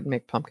 so I could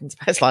make pumpkin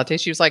spice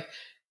lattes. She was like,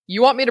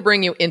 "You want me to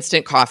bring you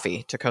instant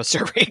coffee to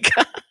Costa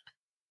Rica?"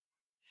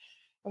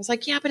 I was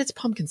like, "Yeah, but it's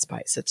pumpkin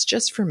spice. It's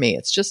just for me.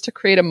 It's just to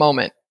create a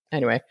moment."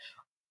 Anyway,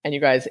 and you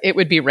guys, it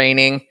would be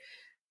raining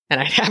and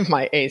I'd have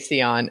my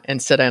AC on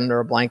and sit under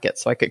a blanket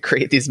so I could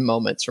create these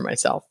moments for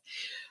myself.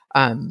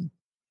 I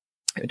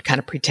would kind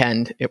of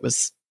pretend it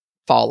was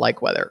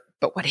fall-like weather.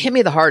 But what hit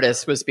me the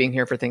hardest was being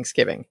here for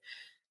Thanksgiving.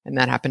 And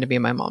that happened to be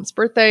my mom's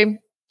birthday. And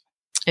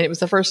it was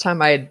the first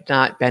time I had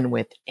not been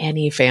with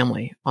any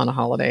family on a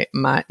holiday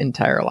my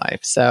entire life.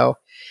 So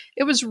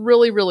it was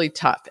really, really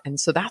tough. And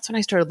so that's when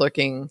I started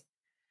looking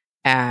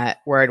at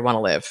where I'd want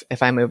to live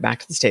if I moved back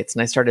to the States.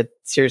 And I started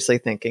seriously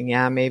thinking,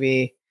 yeah,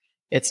 maybe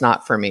it's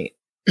not for me.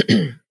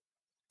 And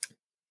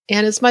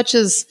as much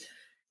as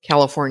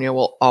California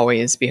will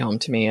always be home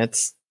to me,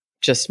 it's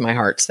just my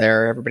heart's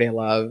there. Everybody I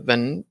love.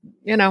 And,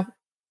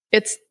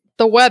 it's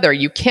the weather.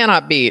 You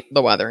cannot beat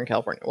the weather in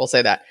California. We'll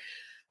say that.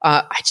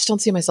 I just don't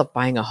see myself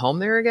buying a home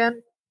there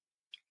again,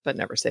 but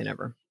never say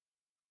never.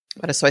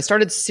 But so I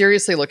started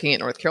seriously looking at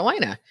North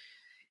Carolina,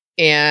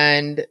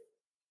 and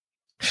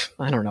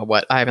I don't know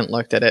what, I haven't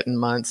looked at it in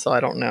months, so I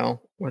don't know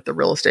what the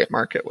real estate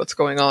market, what's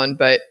going on,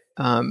 but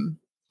I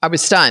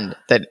was stunned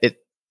that at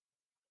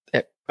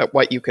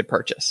what you could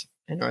purchase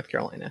in North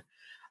Carolina.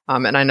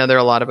 And I know there are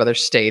a lot of other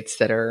states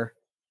that are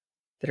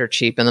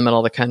cheap in the middle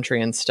of the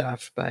country and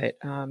stuff, but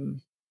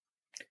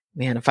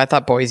Man, if I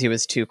thought Boise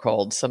was too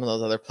cold, some of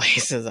those other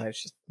places, I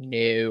was just,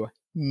 no.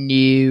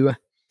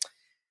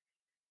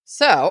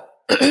 So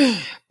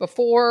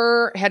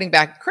before heading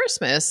back at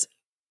Christmas,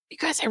 you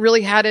guys, I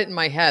really had it in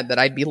my head that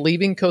I'd be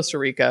leaving Costa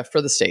Rica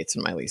for the States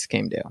when my lease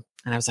came due.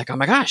 And I was like, oh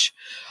my gosh,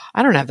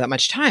 I don't have that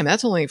much time.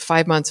 That's only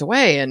 5 months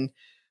away. And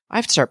I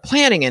have to start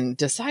planning and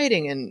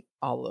deciding and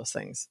all those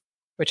things,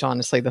 which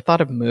honestly, the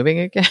thought of moving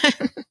again,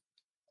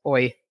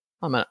 boy,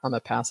 I'm a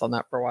pass on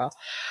that for a while.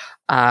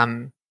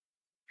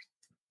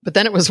 But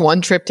then it was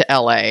one trip to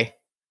LA,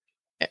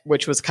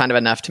 which was kind of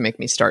enough to make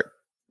me start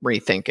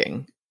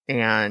rethinking.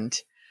 And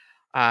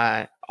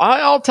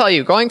I'll tell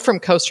you, going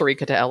from Costa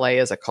Rica to LA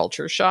is a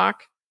culture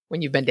shock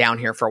when you've been down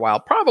here for a while.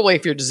 Probably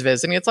if you're just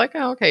visiting, it's like,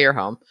 oh, okay, you're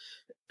home.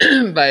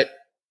 But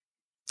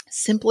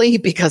simply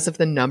because of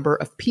the number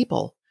of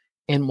people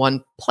in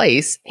one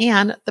place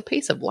and the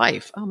pace of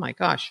life. Oh my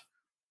gosh.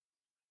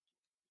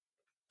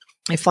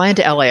 I fly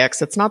into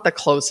LAX. It's not the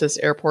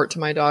closest airport to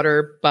my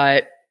daughter,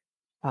 but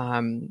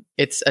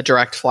it's a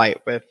direct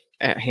flight with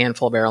a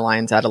handful of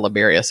airlines out of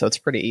Liberia. So it's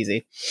pretty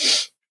easy.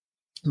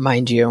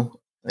 Mind you,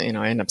 I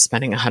end up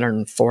spending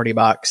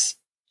 $140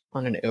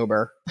 on an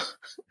Uber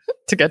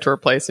to get to her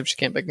place if she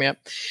can't pick me up.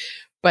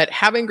 But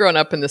having grown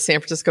up in the San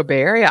Francisco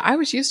Bay Area, I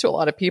was used to a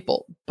lot of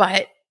people.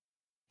 But,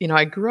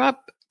 I grew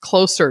up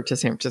closer to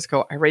San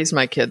Francisco. I raised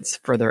my kids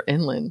further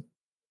inland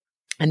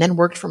and then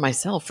worked for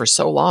myself for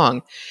so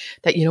long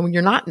that, when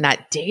you're not in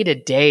that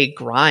day-to-day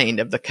grind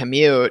of the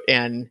commute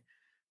and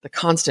the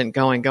constant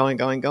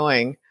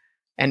going,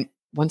 and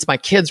once my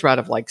kids were out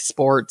of like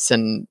sports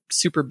and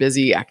super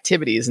busy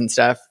activities and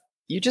stuff,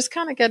 you just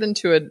kind of get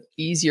into an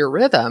easier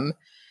rhythm.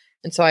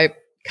 And so I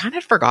kind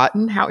of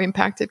forgotten how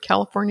impacted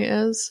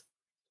California is,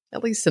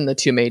 at least in the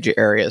two major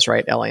areas,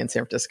 right? LA and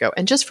San Francisco.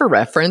 And just for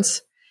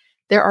reference,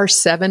 there are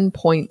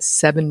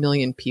 7.7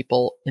 million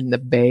people in the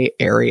Bay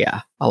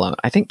Area alone.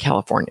 I think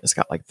California's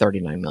got like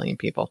 39 million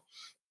people.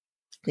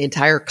 The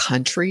entire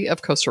country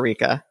of Costa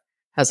Rica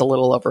has a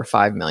little over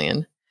 5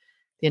 million.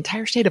 The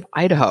entire state of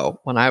Idaho,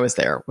 when I was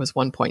there, was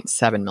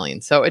 1.7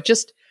 million. So it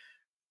just,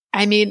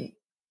 it's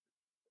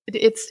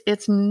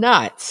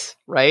nuts,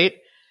 right?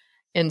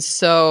 And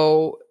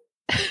so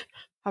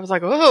I was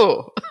like,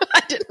 oh,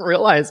 I didn't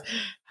realize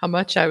how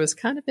much I was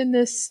kind of in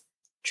this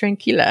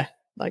tranquila,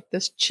 like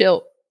this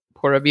chill,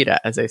 pura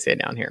vida, as they say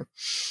down here.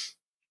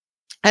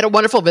 I had a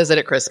wonderful visit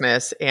at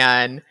Christmas,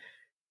 and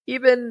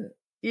even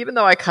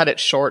though I cut it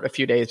short a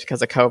few days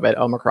because of COVID,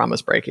 Omicron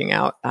was breaking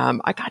out,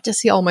 I got to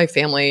see all my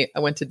family.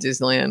 I went to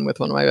Disneyland with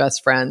one of my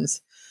best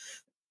friends,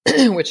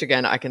 which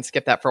again, I can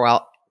skip that for a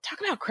while. Talk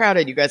about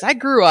crowded, you guys. I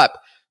grew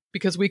up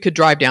because we could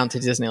drive down to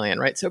Disneyland,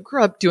 right? So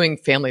grew up doing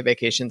family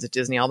vacations at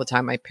Disney all the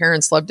time. My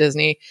parents loved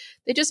Disney.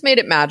 They just made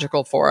it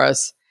magical for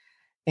us.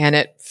 And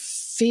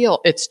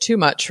it's too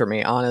much for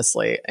me,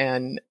 honestly.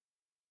 And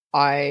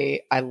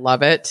I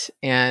love it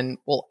and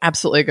will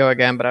absolutely go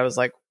again. But I was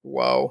like,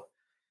 whoa,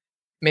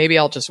 maybe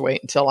I'll just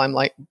wait until I'm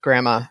like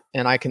grandma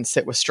and I can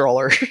sit with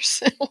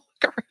strollers and walk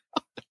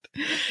around.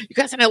 You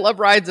guys, and I love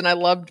rides and I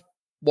loved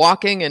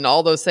walking and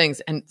all those things.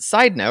 And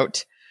side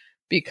note,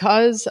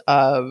 because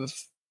of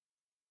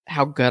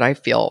how good I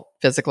feel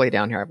physically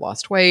down here, I've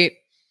lost weight.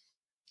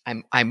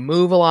 I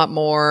move a lot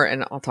more,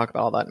 and I'll talk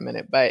about all that in a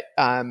minute. But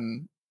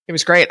it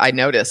was great. I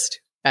noticed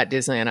at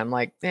Disneyland, I'm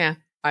like, yeah,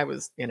 I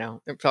was,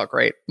 it felt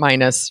great.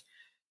 Minus,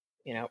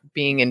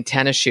 being in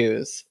tennis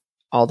shoes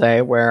all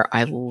day, where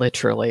I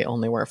literally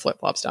only wear flip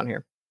flops down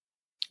here.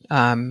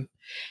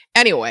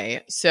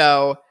 Anyway,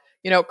 so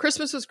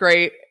Christmas was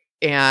great,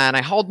 and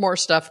I hauled more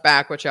stuff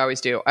back, which I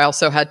always do. I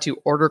also had to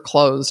order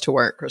clothes to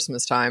wear at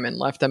Christmas time and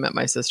left them at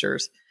my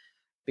sister's,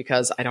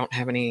 because I don't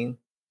have any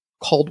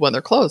cold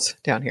weather clothes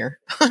down here.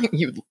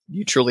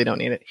 You truly don't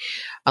need it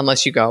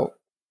unless you go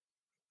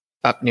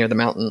up near the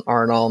mountain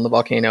Arenal and the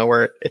volcano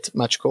where it's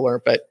much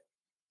cooler. But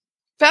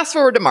fast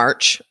forward to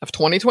March of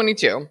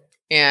 2022,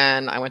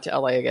 and I went to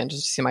LA again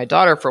just to see my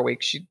daughter for a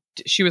week.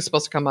 She was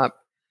supposed to come up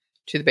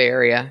to the Bay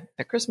Area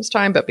at Christmas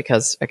time, but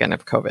because again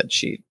of COVID,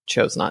 she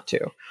chose not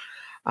to.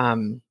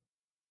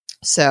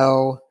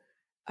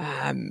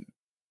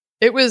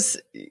 It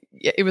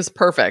was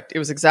perfect. It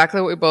was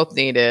exactly what we both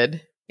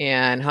needed,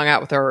 and hung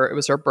out with her. It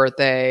was her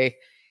birthday,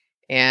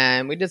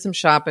 and we did some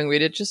shopping. We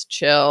did just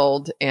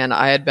chilled, and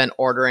I had been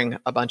ordering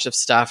a bunch of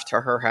stuff to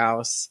her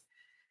house,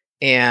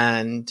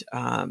 and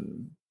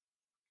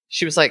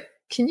she was like,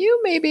 "Can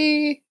you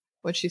maybe?"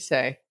 What'd she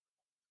say?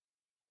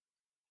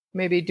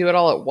 Maybe do it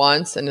all at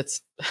once, and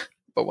it's.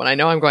 But when I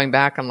know I'm going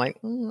back, I'm like,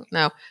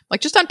 no,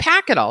 like just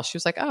unpack it all. She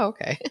was like, "Oh,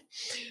 okay,"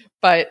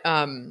 but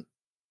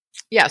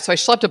yeah, so I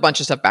schlepped a bunch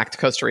of stuff back to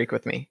Costa Rica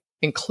with me,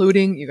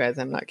 including, you guys,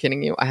 I'm not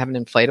kidding you, I have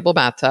an inflatable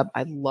bathtub.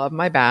 I love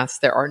my baths.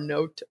 There are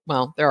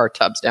there are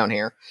tubs down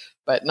here,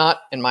 but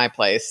not in my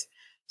place.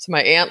 So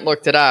my aunt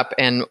looked it up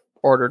and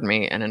ordered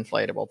me an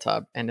inflatable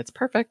tub, and it's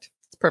perfect.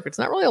 It's perfect. It's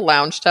not really a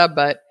lounge tub,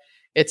 but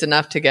it's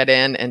enough to get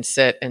in and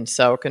sit and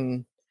soak.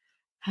 And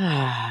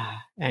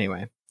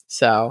anyway,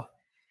 so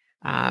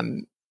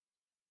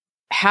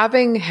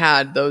having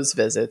had those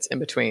visits in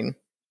between,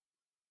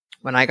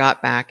 when I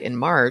got back in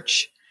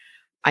March,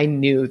 I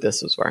knew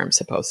this was where I'm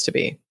supposed to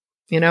be,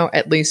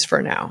 at least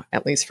for now,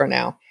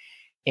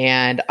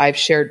 And I've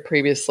shared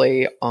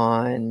previously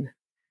on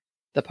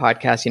the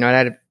podcast,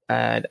 I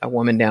had a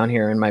woman down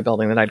here in my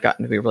building that I'd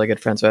gotten to be really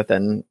good friends with,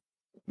 and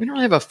we don't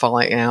really have a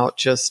falling out,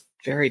 just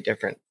very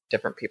different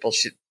people.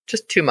 She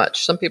just too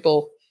much. Some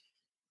people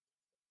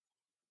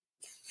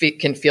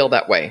can feel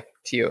that way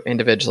to you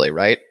individually,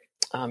 right?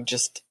 And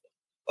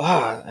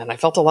I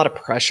felt a lot of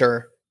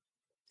pressure.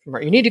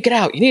 You need to get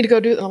out. You need to go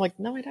do it. And I'm like,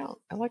 no, I don't.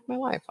 I like my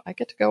life. I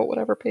get to go at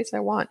whatever pace I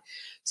want.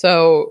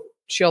 So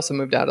she also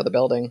moved out of the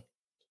building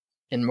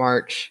in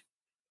March,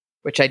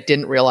 which I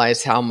didn't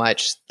realize how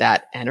much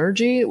that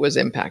energy was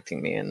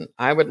impacting me. And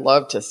I would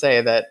love to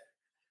say that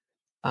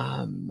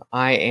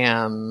I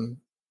am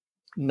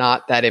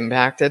not that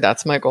impacted.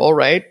 That's my goal,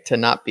 right? To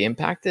not be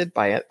impacted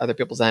by other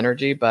people's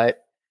energy.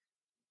 But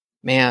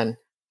man,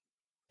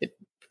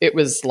 it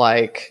was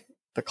like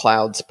the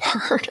clouds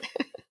part.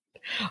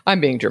 I'm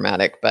being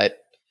dramatic, but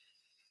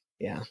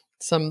yeah,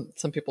 some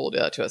people will do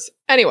that to us.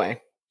 Anyway,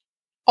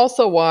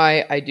 also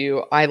why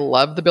I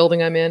love the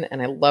building I'm in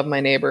and I love my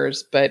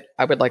neighbors, but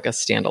I would like a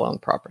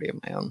standalone property of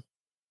my own.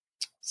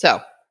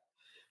 So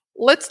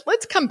let's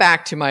come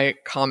back to my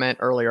comment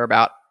earlier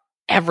about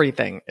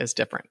everything is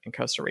different in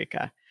Costa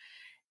Rica.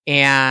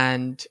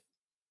 And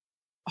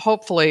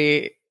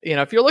hopefully,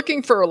 if you're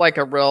looking for like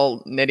a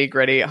real nitty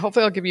gritty,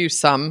 hopefully I'll give you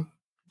some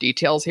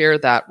details here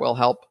that will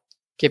help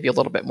give you a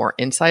little bit more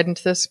insight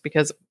into this,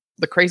 because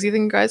the crazy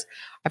thing, guys,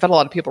 I've had a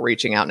lot of people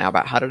reaching out now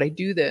about how did I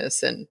do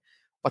this and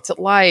what's it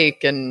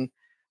like? And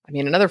I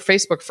mean, another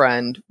Facebook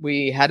friend,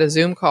 we had a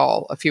Zoom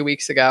call a few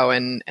weeks ago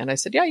and I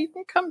said, yeah, you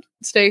can come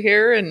stay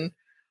here. And,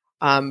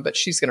 but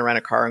she's going to rent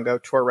a car and go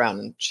tour around.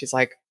 And she's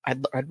like,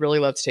 I'd really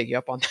love to take you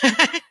up on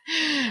that.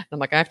 And I'm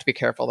like, I have to be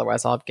careful.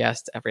 Otherwise I'll have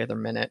guests every other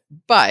minute,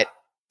 but,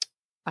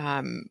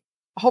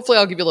 hopefully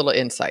I'll give you a little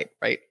insight.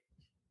 Right.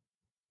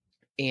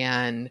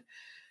 And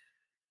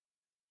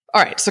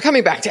all right. So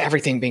coming back to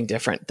everything being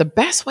different, the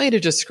best way to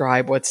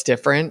describe what's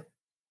different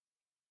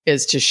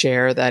is to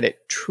share that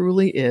it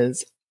truly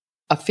is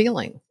a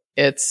feeling.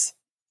 It's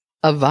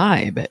a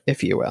vibe,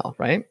 if you will,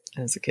 right?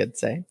 As the kids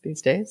say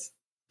these days.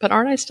 But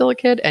aren't I still a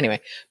kid?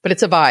 Anyway, but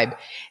it's a vibe.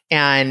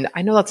 And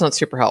I know that's not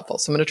super helpful.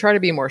 So I'm going to try to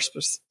be more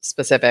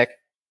specific.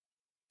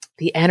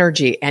 The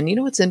energy. And you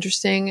know what's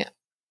interesting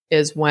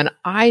is when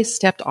I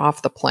stepped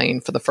off the plane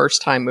for the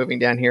first time moving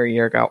down here a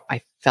year ago,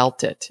 I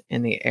felt it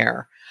in the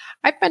air.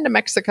 I've been to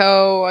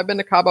Mexico. I've been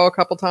to Cabo a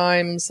couple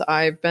times.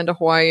 I've been to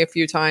Hawaii a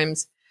few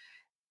times.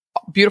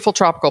 Beautiful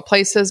tropical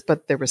places,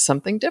 but there was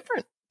something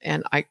different.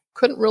 And I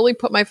couldn't really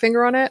put my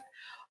finger on it.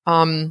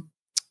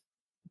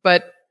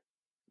 But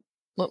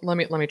let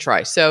me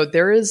try. So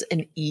there is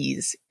an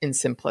ease in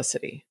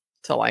simplicity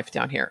to life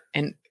down here.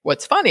 And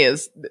what's funny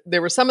is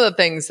there were some of the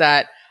things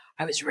that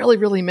I was really,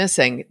 really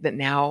missing that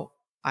now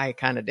I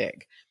kind of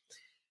dig.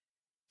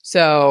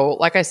 So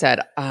like I said,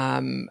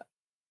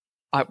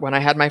 when I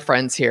had my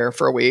friends here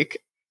for a week,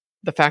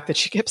 the fact that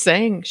she kept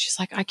saying, she's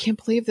like, I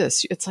can't believe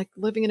this. It's like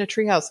living in a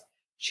treehouse.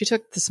 She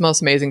took this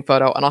most amazing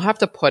photo, and I'll have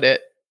to put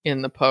it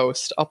in the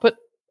post. I'll put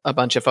a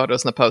bunch of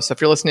photos in the post. So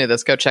if you're listening to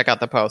this, go check out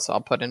the post.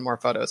 I'll put in more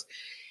photos.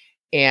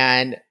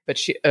 But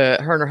she, her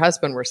and her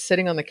husband were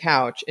sitting on the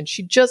couch, and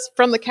she just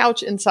from the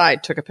couch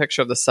inside took a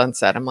picture of the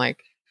sunset. I'm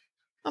like,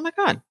 oh my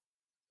God,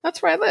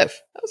 that's where I live.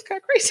 That was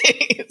kind of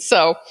crazy.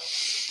 So,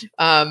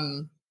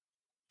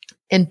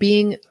 and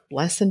being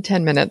less than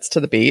 10 minutes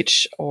to the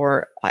beach,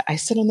 or I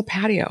sit on the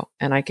patio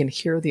and I can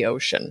hear the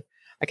ocean.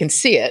 I can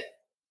see it,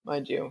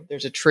 mind you.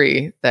 There's a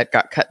tree that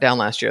got cut down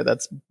last year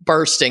that's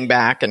bursting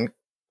back and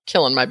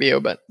killing my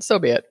view, but so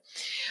be it.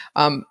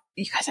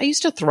 You guys, I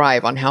used to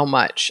thrive on how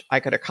much I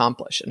could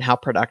accomplish and how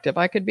productive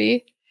I could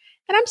be.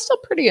 And I'm still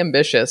pretty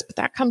ambitious, but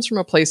that comes from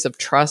a place of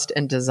trust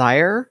and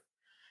desire,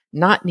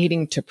 not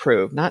needing to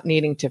prove, not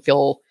needing to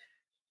feel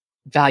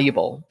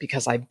valuable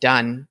because I've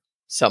done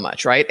so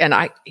much, right? And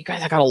you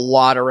guys, I got a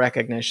lot of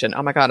recognition.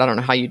 Oh my God, I don't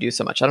know how you do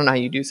so much. I don't know how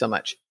you do so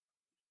much.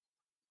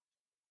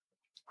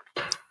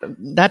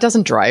 That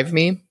doesn't drive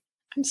me.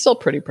 I'm still a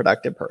pretty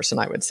productive person,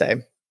 I would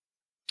say.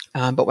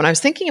 But when I was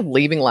thinking of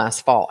leaving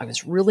last fall, I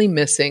was really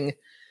missing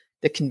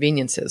the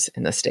conveniences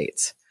in the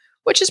States,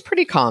 which is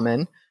pretty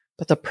common.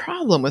 But the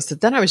problem was that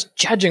then I was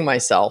judging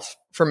myself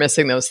for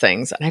missing those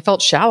things, and I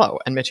felt shallow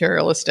and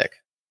materialistic.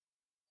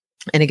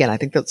 And again, I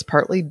think that's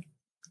partly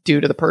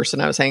due to the person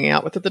I was hanging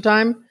out with at the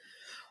time.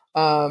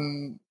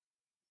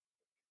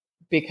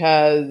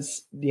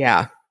 Because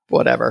yeah,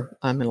 whatever,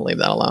 I'm going to leave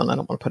that alone. I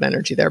don't want to put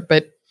energy there,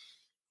 but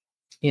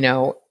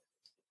you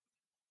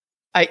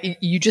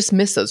just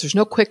miss those. There's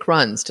no quick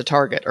runs to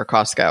Target or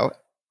Costco,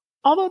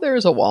 although there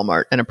is a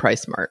Walmart and a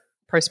Price Mart.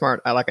 Price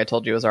Mart, like I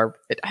told you, is I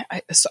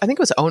think it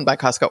was owned by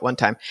Costco at one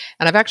time,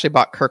 and I've actually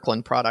bought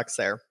Kirkland products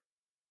there.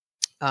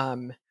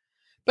 But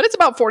it's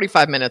about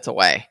 45 minutes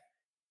away.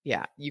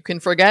 Yeah, you can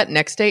forget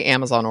next day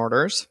Amazon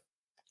orders.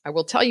 I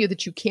will tell you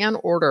that you can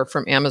order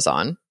from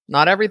Amazon.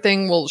 Not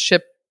everything will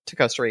ship to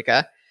Costa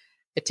Rica.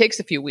 It takes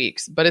a few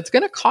weeks, but it's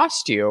going to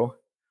cost you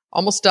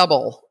almost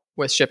double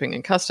with shipping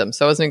and customs.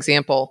 So as an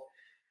example,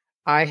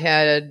 I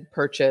had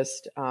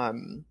purchased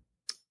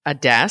a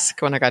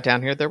desk when I got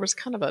down here. There was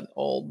kind of an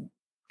old,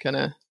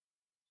 it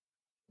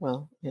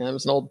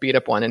was an old beat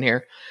up one in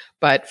here,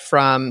 but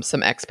from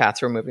some expats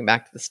who were moving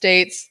back to the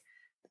States.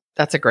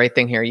 That's a great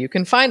thing here. You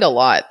can find a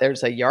lot.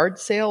 There's a yard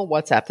sale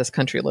WhatsApp. This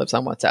country lives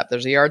on WhatsApp.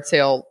 There's a yard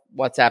sale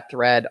WhatsApp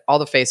thread, all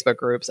the Facebook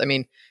groups. I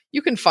mean,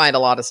 you can find a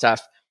lot of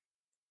stuff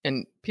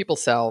and people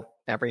sell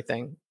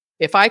everything.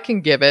 If I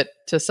can give it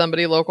to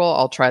somebody local,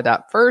 I'll try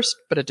that first,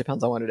 but it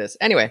depends on what it is.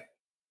 Anyway,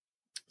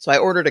 so I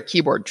ordered a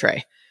keyboard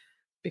tray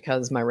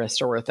because my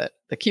wrists are worth it.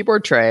 The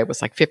keyboard tray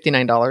was like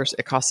 $59.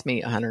 It cost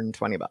me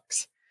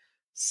 $120.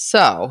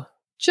 So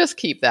just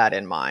keep that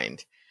in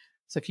mind.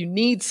 So if you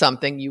need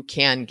something, you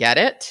can get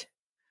it.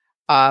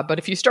 But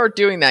if you start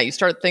doing that, you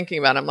start thinking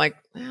about it, I'm like,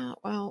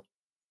 well,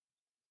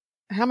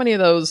 how many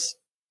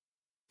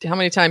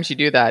times you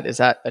do that? Is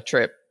that a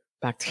trip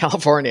back to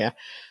California?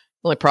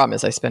 The only problem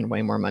is I spend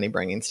way more money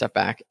bringing stuff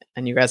back.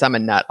 And you guys, I'm a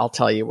nut. I'll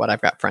tell you what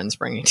I've got friends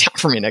bringing down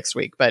for me next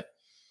week. But,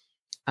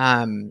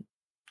 I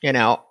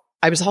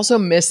was also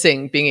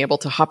missing being able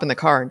to hop in the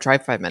car and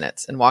drive 5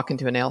 minutes and walk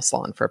into a nail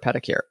salon for a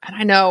pedicure. And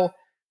I know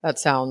that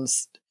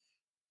sounds...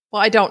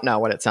 Well, I don't know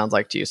what it sounds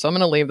like to you, so I'm going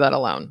to leave that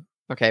alone.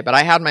 Okay, but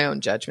I had my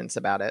own judgments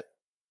about it.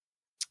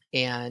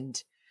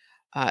 And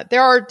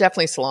there are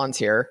definitely salons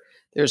here.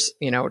 There's,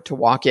 to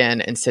walk in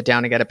and sit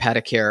down and get a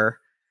pedicure,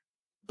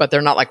 but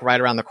they're not like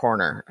right around the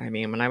corner. I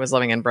mean, when I was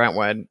living in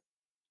Brentwood,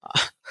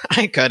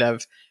 I could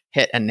have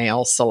hit a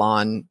nail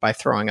salon by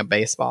throwing a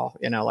baseball,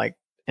 like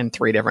in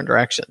 3 different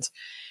directions.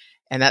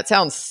 And that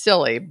sounds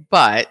silly,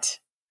 but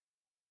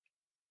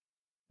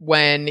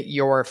when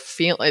you're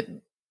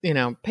feeling...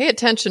 pay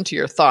attention to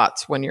your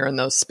thoughts when you're in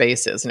those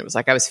spaces. And it was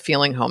like I was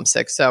feeling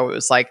homesick. So it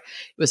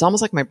was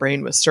almost like my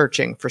brain was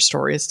searching for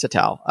stories to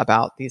tell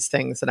about these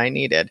things that I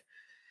needed.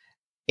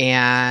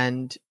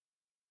 And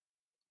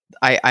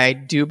I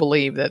do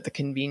believe that the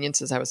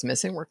conveniences I was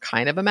missing were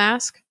kind of a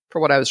mask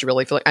for what I was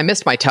really feeling. I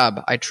missed my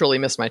tub. I truly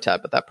missed my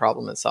tub, but that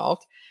problem is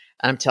solved.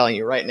 And I'm telling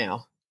you right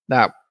now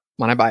that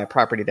when I buy a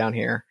property down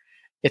here,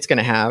 it's going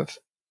to have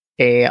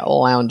a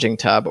lounging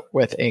tub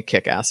with a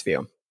kick-ass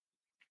view.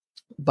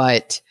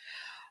 But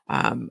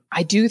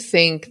I do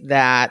think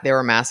that they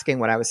were masking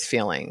what I was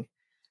feeling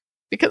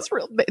because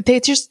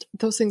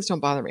those things don't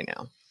bother me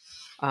now.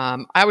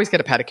 I always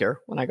get a pedicure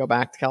when I go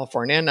back to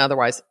California and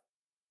otherwise,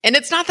 and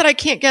it's not that I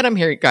can't get them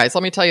here, guys.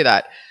 Let me tell you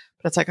that.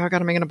 But it's like, I got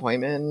to make an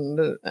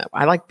appointment.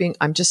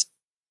 I'm just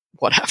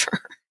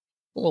whatever.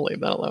 We'll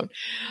leave that alone.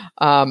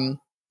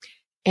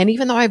 And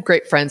even though I have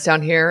great friends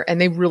down here and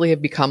they really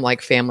have become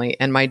like family,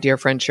 and my dear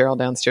friend Cheryl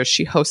downstairs,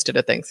 she hosted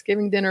a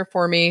Thanksgiving dinner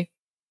for me.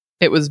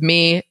 It was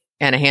me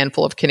and a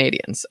handful of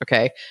Canadians,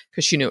 okay?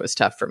 Because she knew it was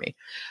tough for me.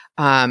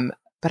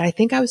 But I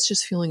think I was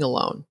just feeling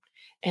alone.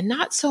 And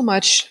not so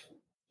much,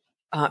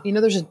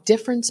 there's a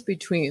difference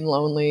between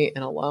lonely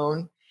and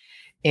alone.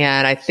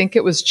 And I think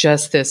it was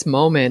just this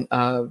moment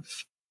of,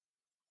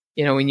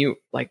 when you,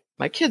 like,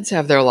 my kids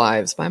have their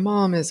lives, my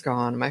mom is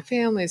gone, my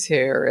family's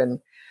here,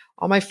 and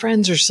all my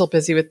friends are still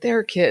busy with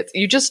their kids.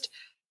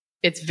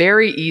 It's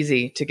very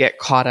easy to get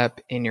caught up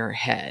in your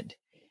head.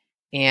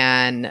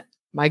 And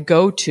my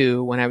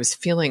go-to when I was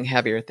feeling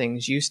heavier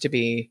things used to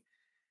be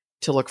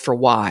to look for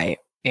why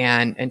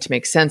and to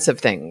make sense of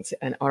things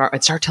and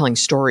start telling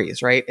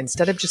stories, right?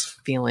 Instead of just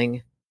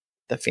feeling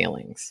the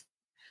feelings.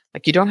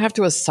 Like, you don't have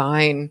to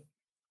assign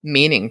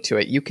meaning to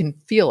it. You can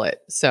feel it.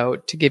 So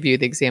to give you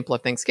the example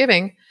of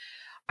Thanksgiving,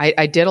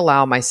 I did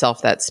allow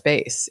myself that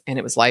space, and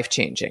it was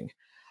life-changing.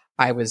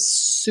 I was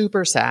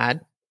super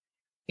sad,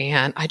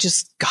 and I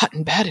just got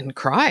in bed and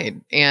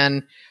cried.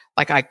 And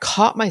like, I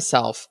caught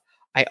myself.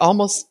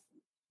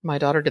 My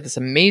daughter did this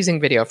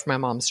amazing video for my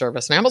mom's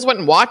service, and I almost went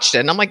and watched it.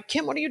 And I'm like,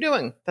 Kim, what are you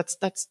doing?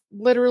 That's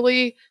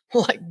literally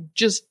like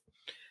just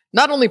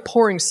not only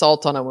pouring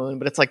salt on a wound,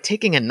 but it's like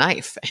taking a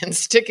knife and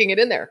sticking it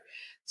in there.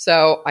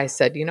 So I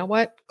said, you know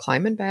what?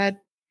 Climb in bed,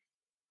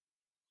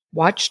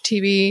 watch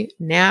TV,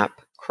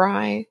 nap,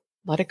 cry,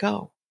 let it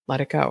go.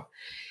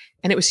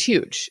 And it was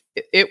huge.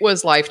 It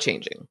was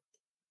life-changing.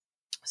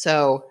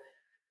 So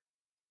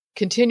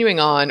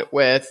continuing on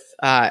with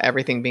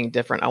everything being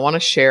different, I want to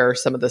share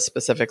some of the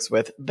specifics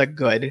with the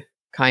good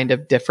kind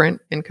of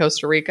different in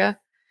Costa Rica.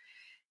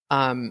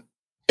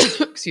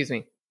 Excuse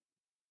me.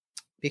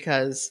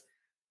 Because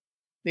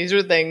these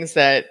are things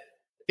that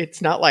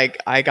it's not like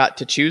I got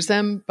to choose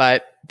them,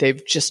 but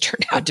they've just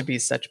turned out to be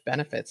such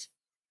benefits.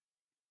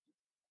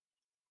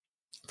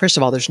 First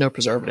of all, there's no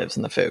preservatives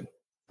in the food.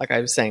 Like I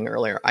was saying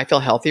earlier, I feel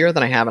healthier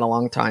than I have in a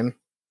long time.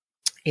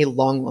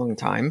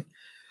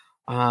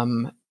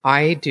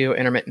 I do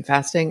intermittent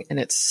fasting, and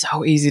it's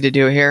so easy to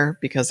do here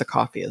because the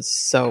coffee is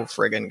so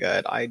friggin'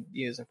 good. I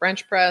use a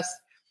French press,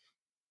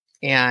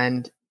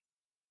 and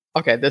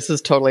okay, this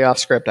is totally off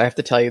script. I have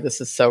to tell you,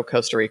 this is so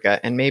Costa Rica,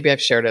 and maybe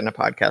I've shared it in a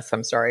podcast.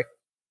 I'm sorry.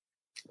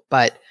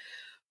 But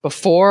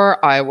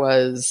before I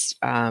was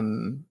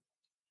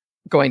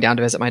going down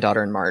to visit my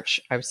daughter in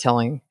March, I was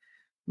telling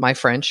my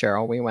friend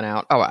Cheryl, we went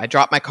out. Oh, I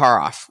dropped my car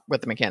off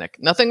with the mechanic.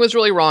 Nothing was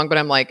really wrong, but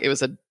I'm like, it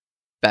was a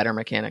better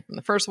mechanic than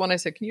the first one. I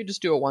said, can you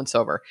just do a once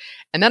over?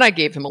 And then I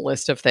gave him a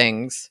list of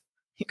things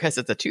because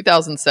it's a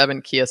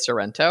 2007 Kia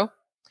Sorento.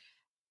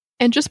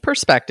 And just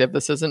perspective,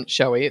 this isn't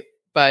showy,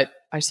 but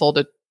I sold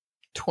a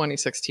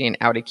 2016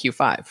 Audi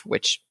Q5,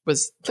 which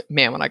was,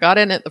 man, when I got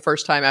in it the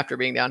first time after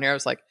being down here, I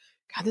was like,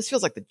 God, this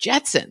feels like the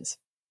Jetsons.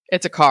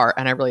 It's a car,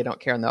 and I really don't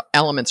care, and the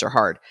elements are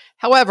hard.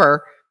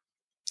 However,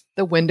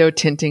 the window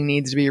tinting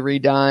needs to be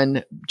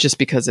redone just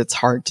because it's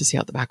hard to see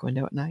out the back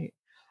window at night.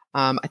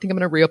 I think I'm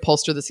going to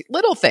reupholster the seat.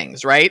 Little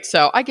things, right?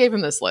 So I gave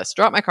him this list,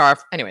 dropped my car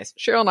off. Anyways,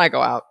 Cheryl and I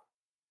go out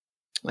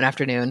one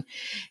afternoon,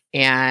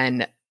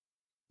 and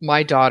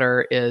my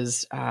daughter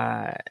is,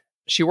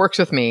 she works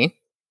with me,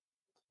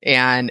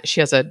 and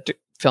she has a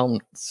film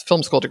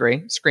school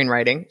degree,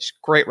 screenwriting. She's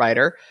a great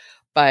writer,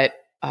 but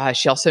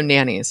she also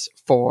nannies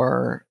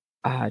for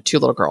 2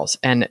 little girls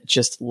and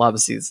just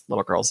loves these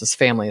little girls. This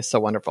family is so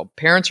wonderful.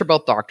 Parents are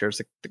both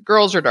doctors. The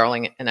girls are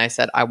darling. And I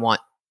said, I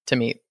want to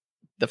meet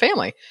the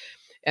family.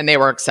 And they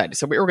were excited.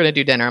 So we were going to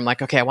do dinner. I'm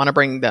like, okay, I want to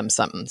bring them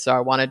something. So I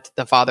wanted,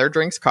 the father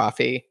drinks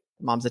coffee.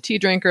 Mom's a tea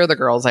drinker. The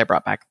girls, I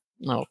brought back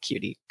little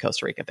cutie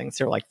Costa Rica things.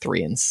 They're like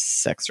 3 and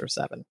 6 or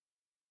 7.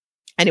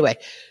 Anyway,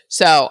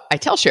 so I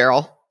tell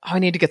Cheryl, oh, I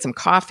need to get some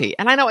coffee.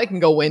 And I know I can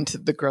go into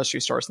the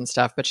grocery stores and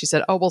stuff, but she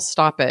said, oh, we'll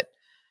stop at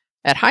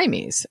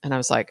Jaime's. And I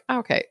was like, oh,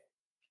 okay.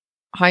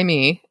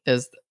 Jaime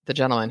is the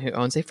gentleman who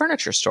owns a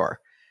furniture store.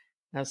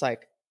 And I was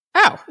like,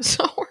 oh,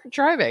 so we're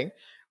driving.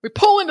 We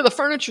pull into the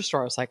furniture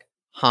store. I was like,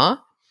 huh?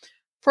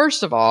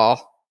 First of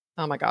all,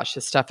 oh my gosh,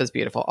 this stuff is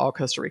beautiful. All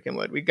Costa Rican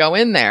wood. We go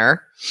in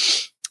there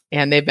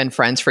and they've been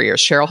friends for years.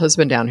 Cheryl has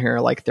been down here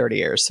like 30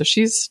 years. So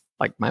she's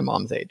like my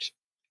mom's age.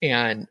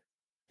 And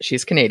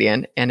she's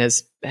Canadian and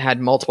has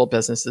had multiple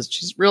businesses.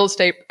 She's real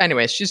estate.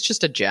 Anyway, she's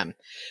just a gem.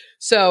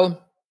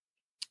 So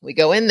we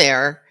go in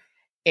there,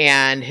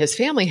 and his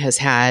family has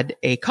had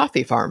a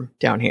coffee farm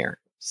down here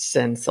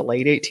since the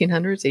late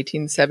 1800s,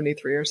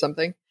 1873 or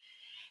something.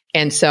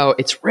 And so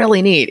it's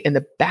really neat. In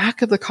the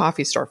back of the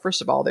coffee store,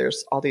 first of all,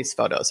 there's all these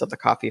photos of the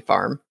coffee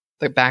farm,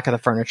 the back of the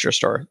furniture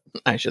store,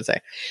 I should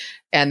say.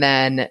 And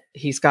then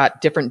he's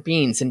got different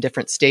beans in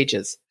different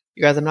stages.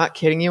 You guys, I'm not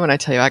kidding you when I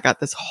tell you I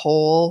got this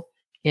whole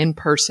in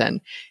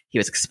person. He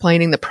was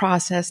explaining the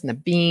process and the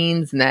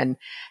beans and then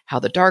how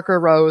the darker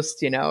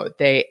roasts, you know,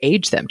 they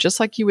age them just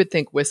like you would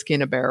think whiskey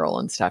in a barrel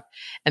and stuff.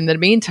 And in the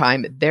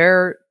meantime,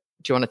 do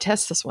you want to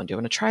test this one? Do you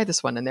want to try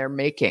this one? And they're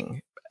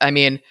making,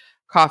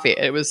 coffee.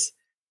 I was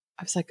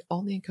like,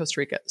 only in Costa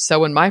Rica. So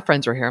when my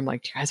friends were here, I'm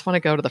like, do you guys want to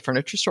go to the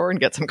furniture store and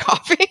get some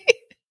coffee?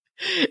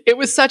 It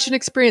was such an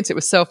experience. It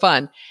was so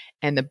fun.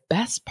 And the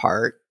best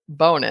part,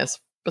 bonus,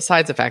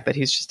 besides the fact that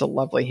he's just a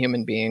lovely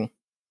human being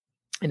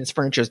and his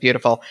furniture is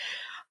beautiful,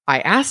 I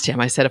asked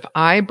him, I said, if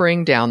I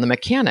bring down the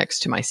mechanics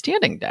to my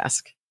standing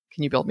desk,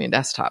 can you build me a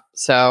desktop?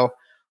 So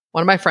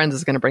one of my friends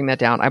is going to bring that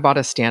down. I bought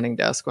a standing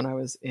desk when I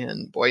was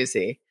in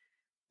Boise.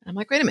 I'm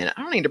like, wait a minute,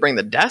 I don't need to bring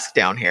the desk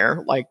down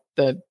here, like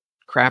the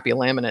crappy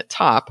laminate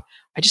top.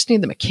 I just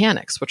need the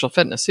mechanics, which will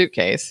fit in a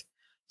suitcase.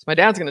 So my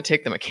dad's going to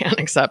take the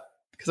mechanics up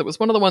because it was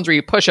one of the ones where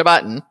you push a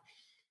button.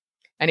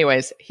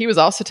 Anyways, he was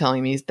also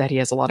telling me that he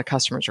has a lot of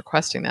customers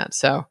requesting that.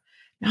 So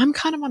now I'm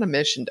kind of on a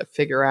mission to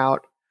figure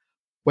out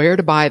where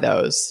to buy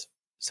those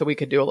so we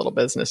could do a little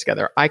business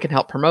together. I can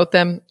help promote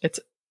them.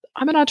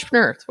 I'm an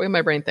entrepreneur. It's the way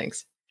my brain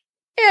thinks.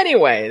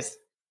 Anyways,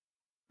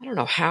 I don't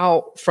know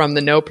how from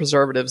the no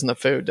preservatives in the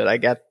food did I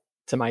get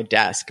to my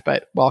desk,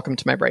 but welcome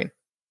to my brain.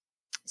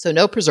 So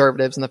no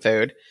preservatives in the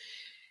food.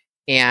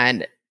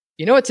 And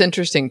you know, what's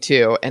interesting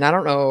too, and I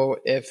don't know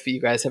if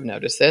you guys have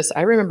noticed this.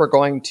 I remember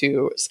going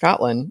to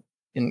Scotland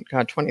in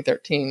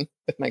 2013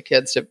 with my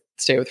kids to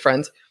stay with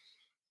friends.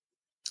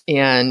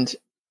 And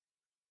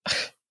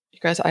you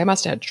guys, I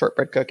must have had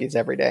shortbread cookies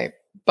every day,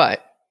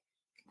 but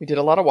we did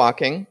a lot of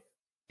walking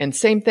and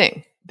same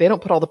thing. They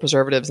don't put all the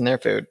preservatives in their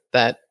food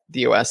that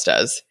the US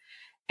does.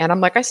 And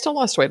I'm like, I still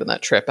lost weight on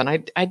that trip. And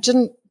I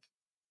didn't,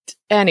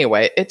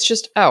 anyway, it's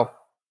just,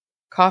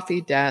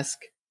 coffee, desk,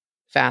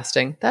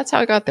 fasting. That's how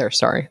I got there.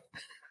 Sorry.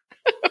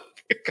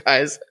 You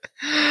guys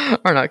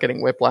are not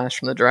getting whiplash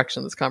from the direction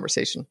of this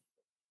conversation.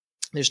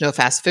 There's no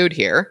fast food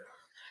here.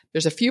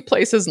 There's a few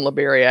places in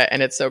Liberia,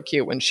 and it's so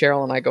cute. When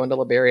Cheryl and I go into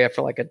Liberia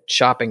for like a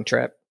shopping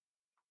trip,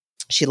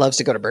 she loves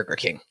to go to Burger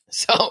King.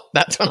 So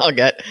that's when I'll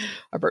get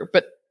a burger.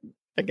 But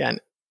again,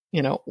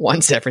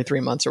 once every 3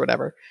 months or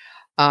whatever.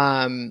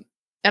 And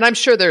I'm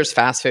sure there's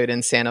fast food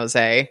in San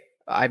Jose.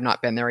 I've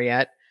not been there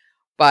yet.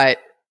 But,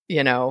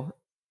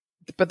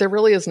 but there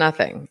really is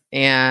nothing.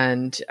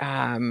 And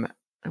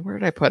where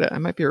did I put it? I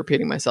might be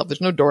repeating myself.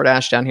 There's no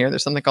DoorDash down here.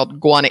 There's something called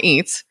Guana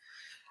Eats.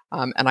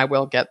 And I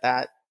will get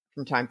that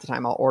from time to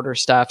time. I'll order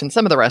stuff, and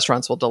some of the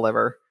restaurants will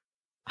deliver.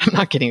 I'm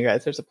not kidding you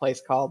guys. There's a place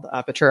called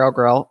Potrero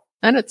Grill,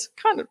 and it's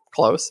kind of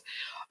close.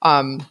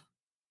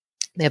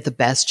 They have the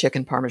best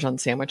chicken Parmesan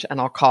sandwich,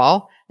 and I'll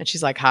call, and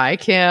she's like, "Hi,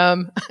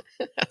 Kim."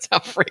 That's how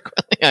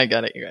frequently I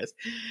get it, you guys.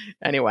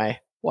 Anyway,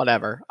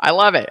 whatever. I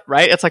love it,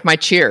 right? It's like my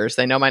Cheers.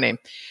 They know my name.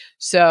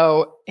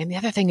 So, and the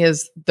other thing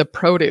is the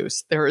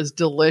produce. There is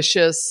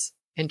delicious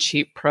and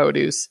cheap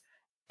produce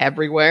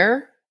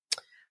everywhere.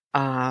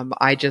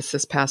 I just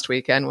this past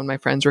weekend when my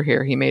friends were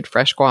here, he made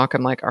fresh guac.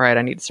 I'm like, all right,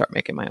 I need to start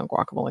making my own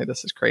guacamole.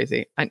 This is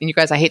crazy. And you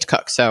guys, I hate to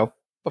cook. So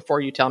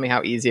before you tell me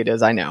how easy it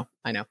is, I know.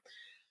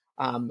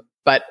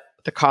 But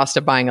the cost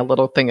of buying a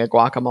little thing of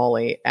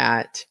guacamole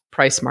at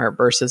Price Mart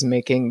versus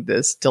making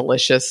this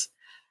delicious.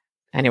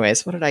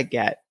 Anyways, what did I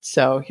get?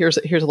 So here's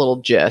a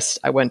little gist.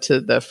 I went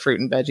to the fruit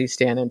and veggie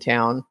stand in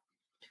town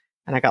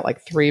and I got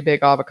like 3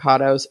 big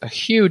avocados, a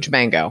huge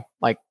mango,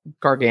 like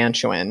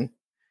gargantuan,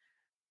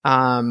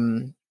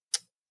 a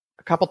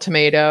couple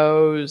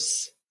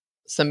tomatoes,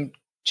 some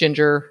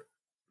ginger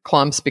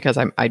clumps because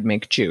I'd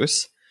make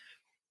juice.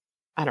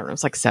 I don't know.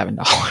 It's like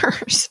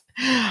 $7.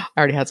 I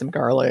already had some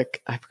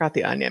garlic. I forgot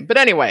the onion. But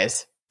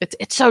anyways,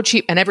 it's so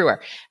cheap and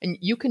everywhere. And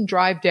you can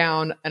drive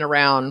down and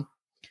around.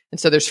 And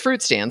so there's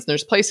fruit stands and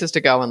there's places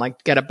to go and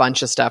like get a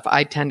bunch of stuff.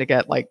 I tend to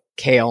get like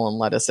kale and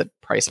lettuce at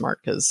Price Mart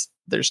because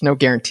there's no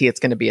guarantee it's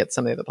going to be at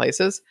some of the other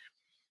places.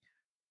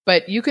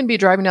 But you can be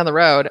driving down the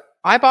road.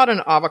 I bought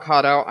an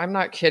avocado. I'm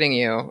not kidding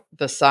you.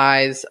 The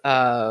size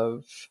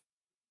of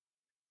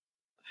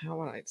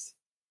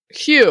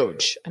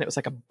huge. And it was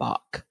like $1,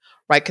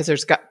 right? Because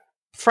there's got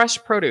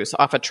fresh produce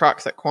off of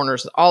trucks at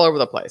corners all over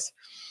the place.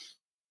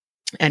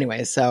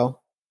 Anyway, so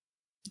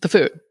the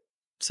food.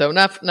 So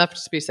enough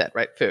to be said,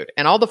 right? Food.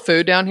 And all the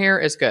food down here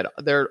is good.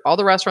 All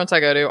the restaurants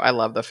I go to, I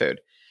love the food.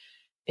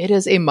 It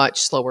is a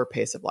much slower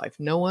pace of life.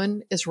 No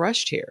one is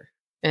rushed here.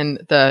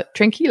 And the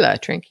tranquila,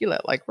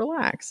 like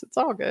relax. It's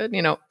all good.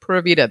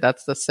 Pura vida,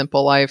 that's the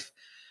simple life.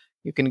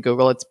 You can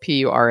Google it's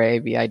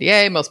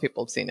Puravida. Most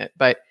people have seen it.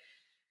 But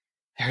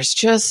there's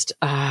just,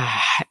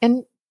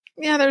 and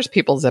yeah, there's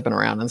people zipping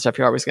around and stuff.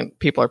 You're always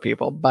people are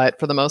people. But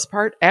for the most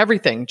part,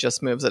 everything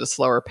just moves at a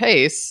slower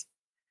pace.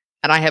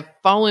 And I have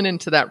fallen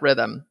into that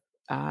rhythm.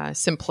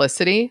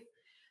 Simplicity.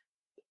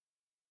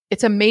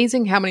 It's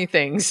amazing how many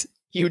things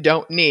you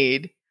don't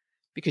need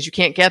because you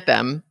can't get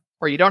them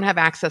or you don't have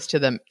access to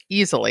them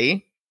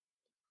easily.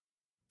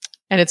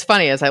 And it's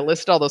funny, as I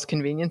listed all those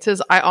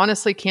conveniences, I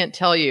honestly can't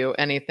tell you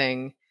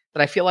anything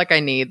that I feel like I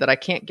need that I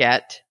can't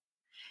get.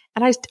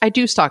 And I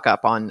do stock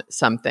up on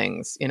some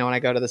things, when I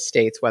go to the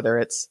States, whether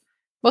it's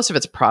most of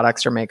it's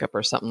products or makeup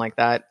or something like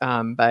that.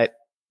 But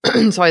so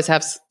I always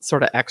have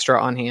sort of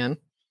extra on hand.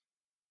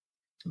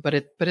 But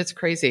it's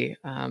crazy.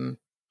 I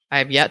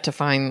have yet to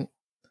find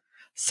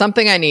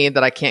something I need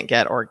that I can't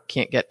get or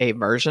can't get a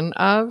version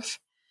of.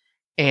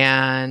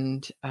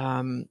 And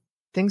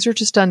things are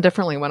just done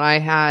differently. When I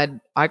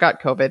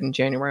got COVID in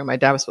January, my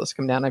dad was supposed to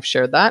come down. I've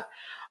shared that.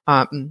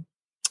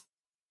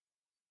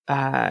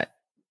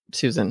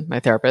 Susan, my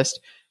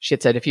therapist, she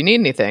had said, if you need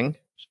anything,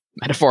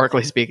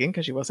 metaphorically speaking,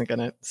 because she wasn't going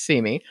to see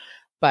me,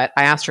 but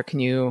I asked her,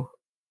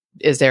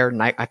 is there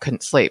I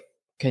couldn't sleep.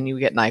 Can you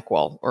get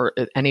NyQuil or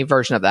any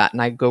version of that?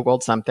 And I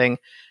Googled something.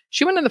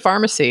 She went in the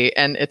pharmacy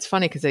and it's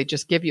funny because they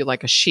just give you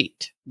like a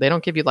sheet. They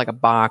don't give you like a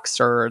box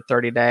or a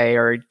 30-day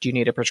or do you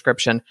need a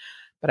prescription?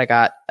 But I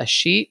got a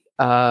sheet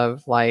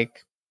of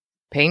like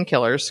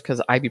painkillers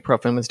because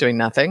ibuprofen was doing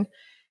nothing.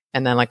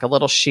 And then like a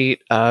little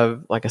sheet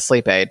of like a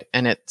sleep aid.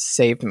 And it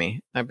saved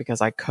me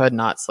because I could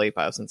not sleep.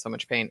 I was in so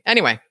much pain.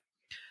 Anyway,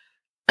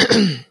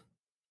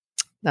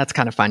 that's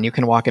kind of fun. You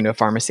can walk into a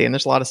pharmacy and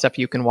there's a lot of stuff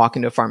you can walk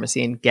into a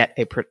pharmacy and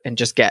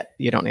just get.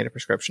 You don't need a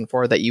prescription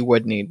for that you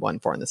would need one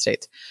for in the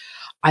States.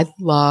 I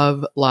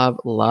love, love,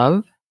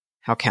 love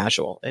how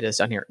casual it is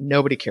down here.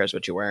 Nobody cares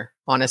what you wear.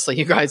 Honestly,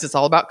 you guys, it's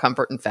all about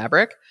comfort and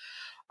fabric.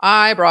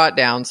 I brought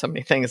down so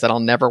many things that I'll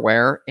never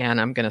wear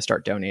and I'm going to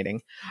start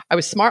donating. I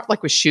was smart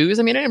like with shoes.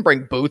 I mean, I didn't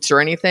bring boots or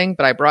anything,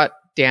 but I brought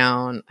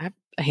down I have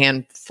a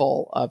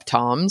handful of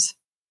Tom's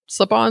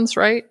slip-ons,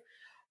 right?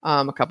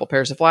 A couple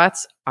pairs of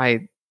flats.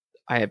 I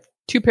have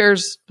 2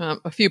 pairs,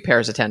 a few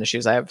pairs of tennis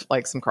shoes. I have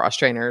like some cross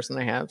trainers and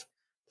I have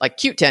like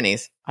cute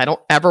tennies. I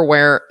don't ever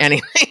wear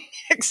anything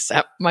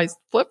except my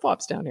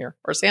flip-flops down here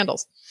or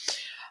sandals.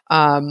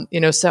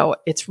 So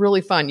it's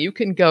really fun. You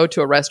can go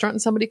to a restaurant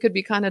and somebody could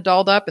be kind of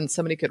dolled up and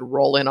somebody could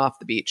roll in off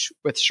the beach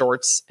with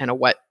shorts and a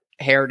wet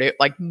hairdo.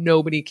 Like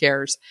nobody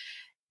cares.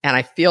 And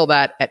I feel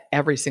that at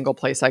every single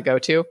place I go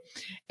to.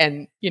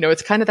 And,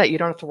 it's kind of that you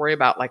don't have to worry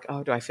about like,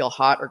 oh, do I feel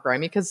hot or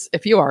grimy? Because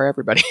if you are,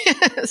 everybody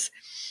is.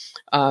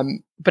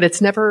 But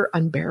it's never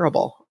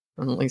unbearable.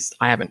 At least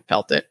I haven't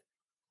felt it.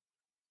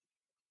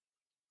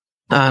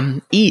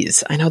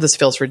 Ease. I know this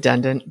feels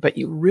redundant, but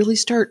you really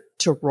start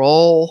to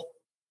roll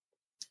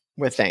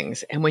with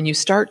things. And when you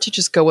start to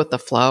just go with the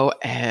flow,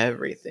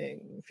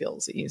 everything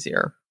feels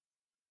easier.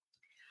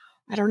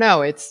 I don't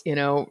know. It's,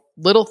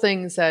 little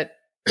things that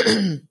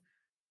the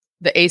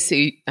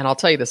AC, and I'll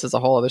tell you, this is a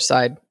whole other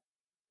side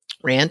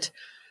rant,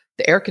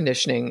 the air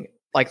conditioning,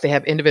 like they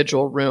have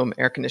individual room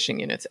air conditioning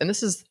units. And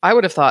this is, I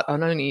would have thought,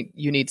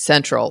 you need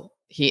central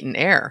heat and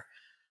air,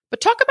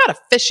 but talk about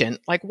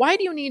efficient. Like, why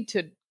do you need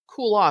to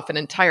cool off an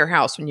entire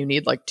house when you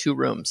need like 2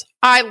 rooms?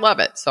 I love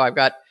it. So I've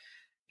got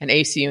an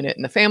AC unit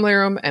in the family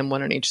room and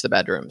one in each of the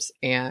bedrooms.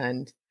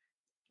 And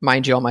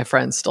mind you, all my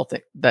friends still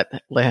think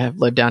that have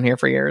lived down here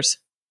for years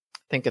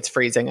think it's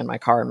freezing in my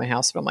car in my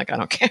house, but I'm like, I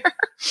don't care.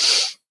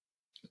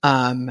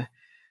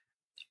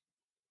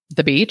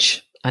 The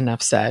beach.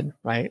 enough said,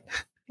 right?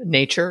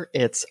 Nature,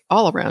 it's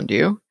all around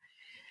you.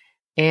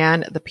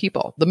 And the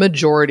people, the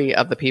majority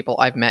of the people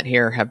I've met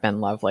here have been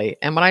lovely.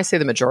 And when I say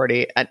the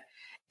majority,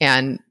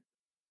 and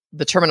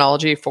the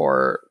terminology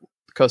for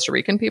Costa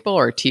Rican people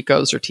are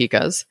ticos or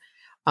ticas.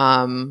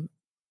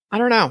 I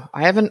don't know.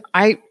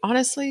 I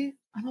honestly,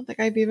 I don't think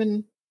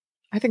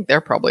I think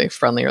they're probably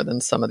friendlier than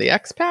some of the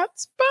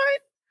expats, but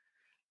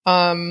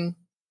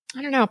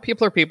I don't know.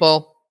 People are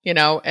people,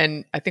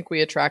 and I think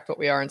we attract what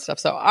we are and stuff.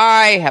 So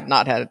I have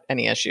not had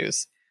any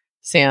issues,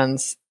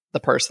 sans the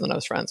person that I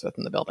was friends with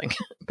in the building.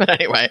 But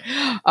anyway,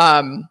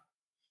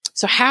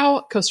 so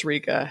how Costa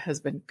Rica has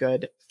been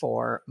good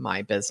for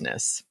my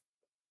business.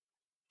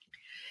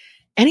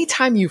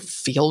 Anytime you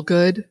feel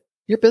good,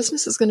 your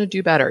business is going to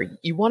do better.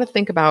 You want to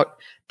think about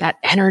that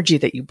energy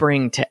that you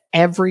bring to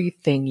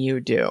everything you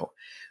do.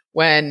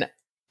 When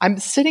I'm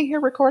sitting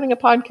here recording a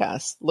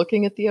podcast,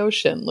 looking at the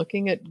ocean,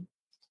 looking at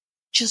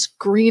just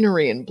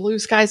greenery and blue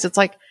skies, it's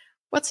like,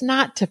 what's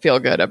not to feel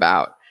good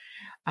about?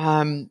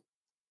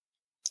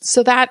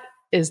 So that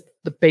is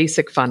the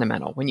basic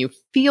fundamental. When you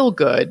feel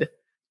good,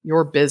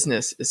 your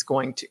business is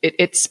going to,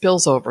 it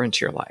spills over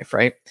into your life,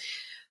 right?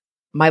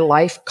 My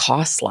life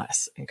costs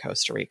less in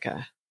Costa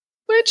Rica,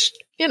 which,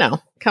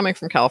 coming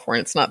from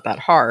California, it's not that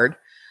hard.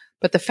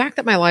 But the fact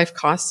that my life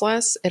costs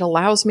less, it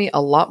allows me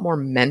a lot more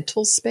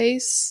mental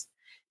space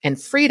and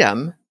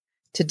freedom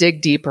to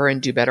dig deeper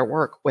and do better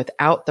work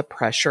without the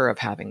pressure of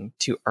having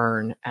to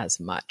earn as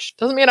much.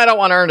 Doesn't mean I don't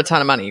want to earn a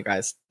ton of money, you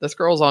guys. This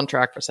girl's on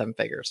track for 7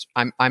 figures.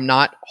 I'm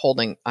not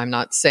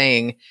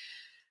saying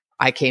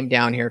I came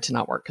down here to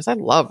not work, because I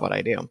love what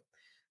I do.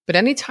 But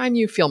anytime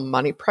you feel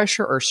money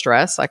pressure or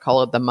stress, I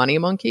call it the money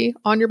monkey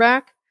on your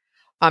back,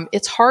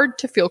 it's hard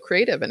to feel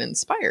creative and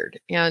inspired.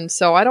 And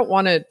so I don't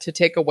want to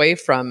take away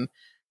from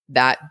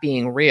that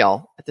being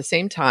real. At the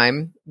same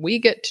time, we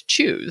get to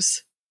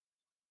choose,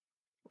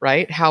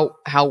 right?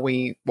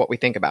 What we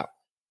think about.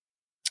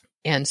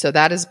 And so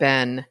that has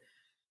been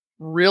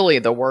really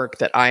the work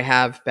that I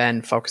have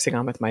been focusing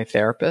on with my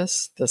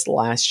therapist this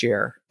last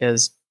year,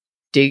 is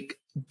dig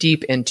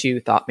deep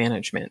into thought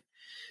management.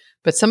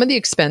 But some of the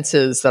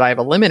expenses that I've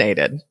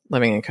eliminated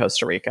living in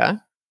Costa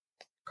Rica: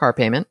 car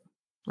payment,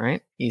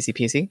 right? Easy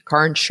peasy.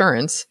 Car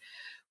insurance.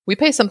 We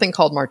pay something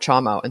called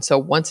marchamo. And so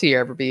once a year,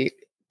 everybody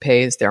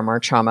pays their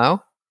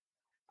marchamo.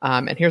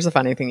 And here's the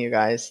funny thing, you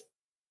guys,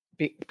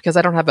 because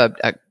I don't have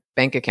a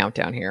bank account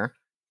down here.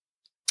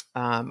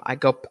 I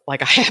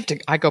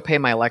go pay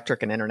my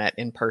electric and internet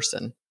in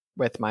person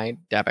with my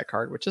debit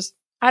card, which is,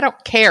 I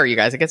don't care, you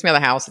guys. It gets me out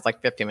of the house. It's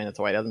like 50 minutes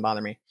away. It doesn't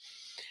bother me.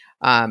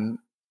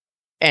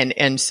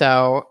 And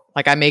so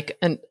like I make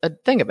a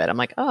thing of it. I'm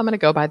like, oh, I'm going to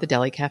go by the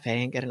deli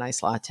cafe and get a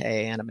nice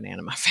latte and a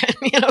banana muffin,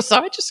 so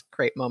I just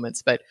create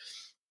moments. But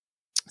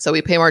so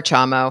we pay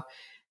Marchamo.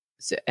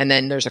 And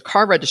then there's a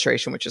car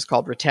registration, which is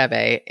called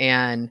Reteve.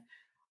 And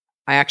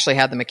I actually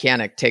had the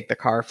mechanic take the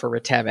car for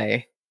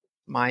Reteve.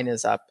 Mine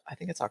is up, I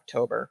think it's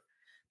October,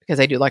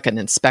 because I do like an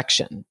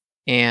inspection.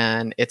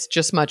 And it's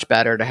just much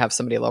better to have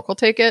somebody local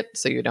take it,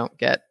 so you don't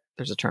get,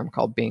 there's a term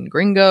called being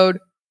gringoed.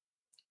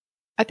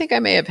 I think I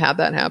may have had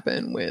that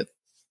happen with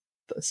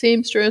the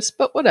seamstress,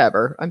 but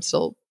whatever. It's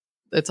all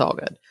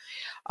good.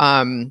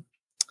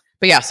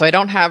 But yeah, so I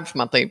don't have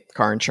monthly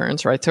car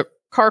insurance, right? So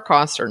car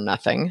costs are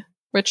nothing,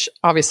 which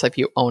obviously if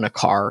you own a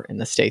car in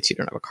the States, you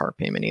don't have a car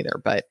payment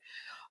either. But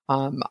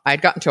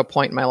I'd gotten to a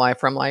point in my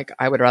life where I'm like,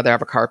 I would rather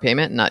have a car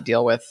payment and not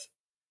deal with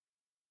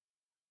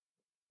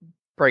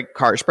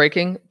cars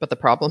breaking. But the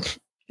problem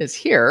is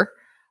here,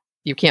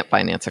 you can't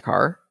finance a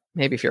car.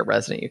 Maybe if you're a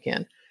resident, you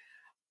can.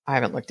 I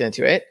haven't looked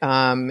into it.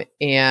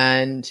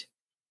 And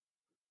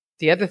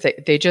the other thing,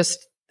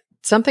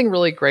 something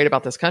really great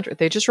about this country,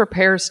 they just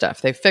repair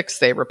stuff. They fix,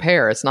 they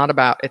repair. It's not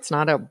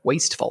a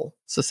wasteful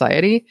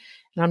society.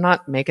 And I'm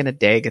not making a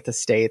dig at the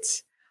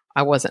States.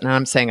 I wasn't, and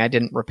I'm saying I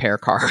didn't repair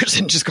cars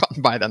and just go out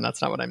and buy them.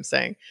 That's not what I'm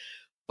saying.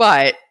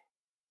 But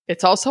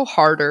it's also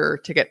harder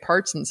to get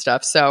parts and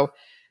stuff. So,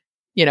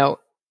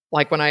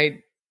 like when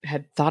I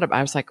had thought about,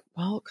 I was like,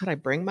 well, could I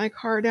bring my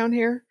car down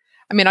here?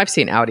 I mean, I've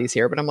seen Audis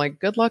here, but I'm like,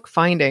 good luck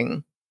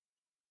finding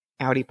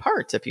Audi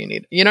parts if you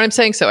need, you know what I'm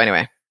saying? So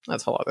anyway,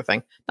 that's a whole other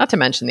thing. Not to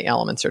mention the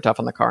elements are tough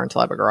on the car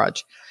until I have a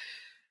garage.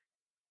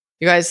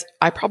 You guys,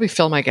 I probably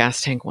fill my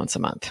gas tank once a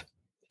month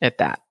at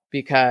that,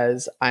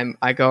 because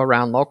I go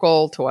around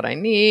local to what I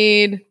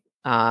need.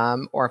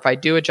 Or if I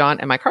do a jaunt,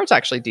 and my car's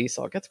actually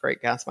diesel, it gets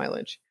great gas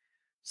mileage.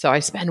 So I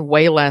spend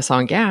way less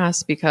on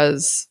gas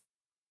because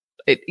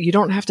you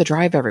don't have to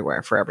drive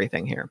everywhere for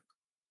everything here.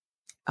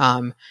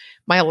 My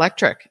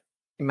electric,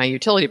 my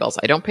utility bills,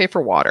 I don't pay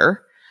for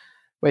water,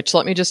 which,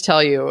 let me just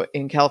tell you,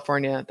 in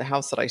California, the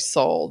house that I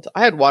sold,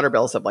 I had water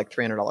bills of like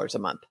 $300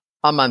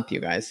 a month,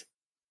 you guys.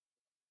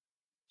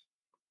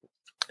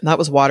 And that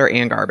was water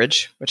and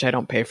garbage, which I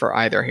don't pay for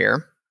either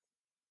here.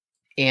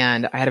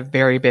 And I had a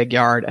very big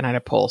yard and I had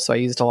a pool, so I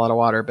used a lot of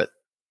water, but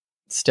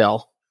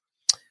still.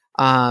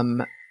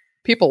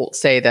 People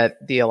say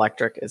that the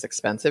electric is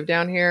expensive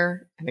down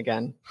here. And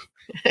again,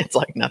 it's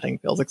like nothing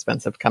feels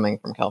expensive coming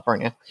from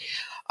California.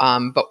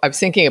 But I was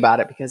thinking about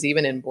it because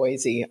even in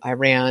Boise,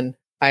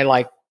 I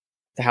like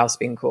the house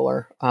being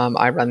cooler.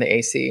 I run the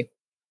AC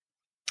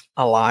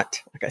a lot.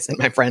 Like I said,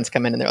 my friends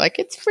come in and they're like,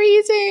 it's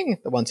freezing.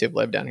 The ones who've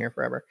lived down here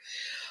forever.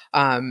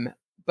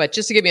 But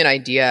just to give you an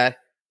idea,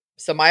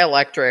 so my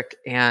electric,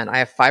 and I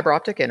have fiber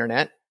optic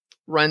internet,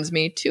 runs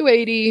me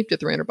 $280 to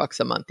 $300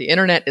 a month. The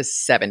internet is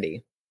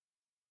 $70.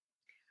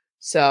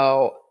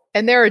 So,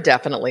 and there are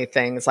definitely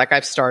things like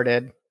I've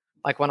started,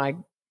 like when I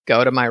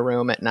go to my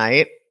room at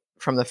night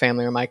from the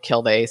family room, I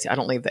kill the AC. I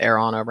don't leave the air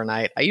on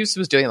overnight. I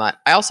was doing that.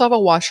 I also have a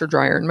washer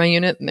dryer in my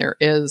unit, and there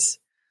is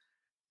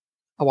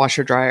a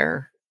washer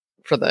dryer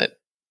for the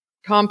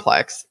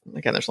complex.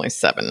 Again, there's only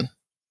 7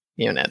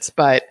 units,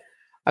 but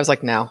I was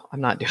like, no,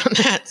 I'm not doing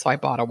that. So I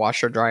bought a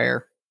washer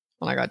dryer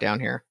when I got down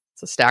here.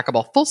 It's a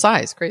stackable, full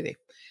size, crazy.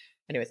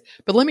 Anyways,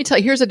 but let me tell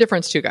you, here's a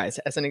difference too, guys,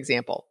 as an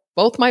example.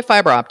 Both my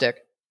fiber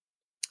optic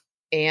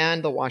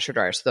and the washer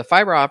dryer. So the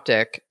fiber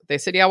optic, they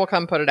said, yeah, we'll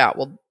come put it out.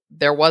 Well,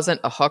 there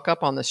wasn't a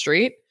hookup on the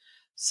street.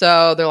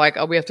 So they're like,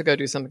 oh, we have to go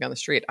do something on the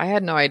street. I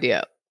had no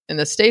idea. In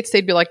the States,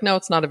 they'd be like, no,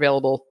 it's not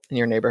available in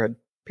your neighborhood,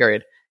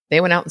 period.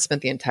 They went out and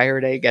spent the entire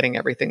day getting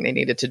everything they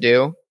needed to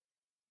do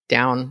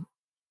down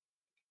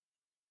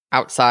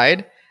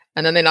outside.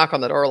 And then they knock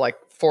on the door like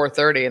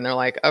 4:30 and they're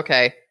like,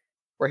 okay,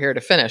 we're here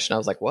to finish. And I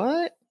was like,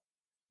 what?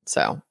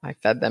 So I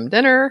fed them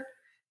dinner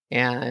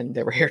and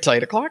they were here till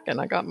 8 o'clock and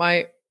I got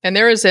and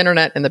there is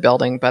internet in the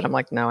building, but I'm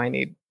like, no, I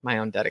need my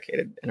own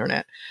dedicated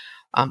internet,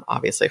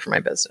 obviously for my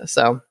business.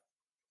 So,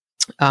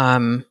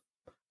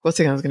 what's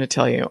the thing I was going to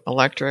tell you?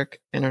 Electric,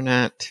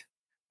 internet.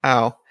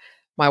 Oh,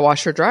 my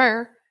washer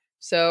dryer.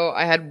 So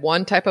I had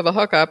one type of a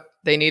hookup.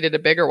 They needed a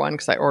bigger one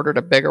because I ordered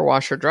a bigger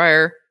washer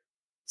dryer.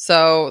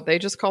 So they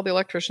just called the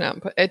electrician out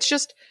and it's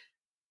just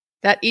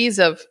that ease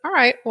of, all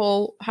right,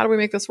 well, how do we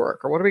make this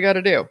work? Or what do we got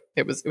to do?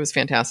 It was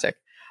fantastic.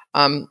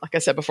 Like I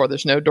said before,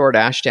 there's no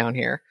DoorDash down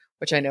here,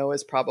 which I know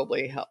is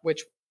probably,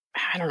 which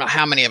I don't know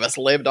how many of us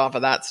lived off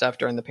of that stuff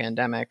during the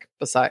pandemic,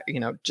 besides,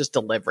 just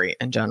delivery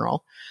in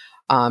general.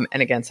 And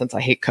again, since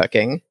I hate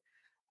cooking,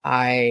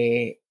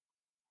 I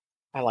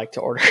like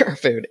to order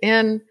food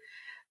in,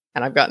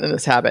 and I've gotten in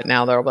this habit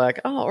now that I'll be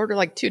like, oh, I'll order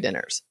like 2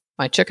 dinners.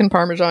 My chicken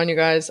Parmesan, you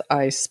guys,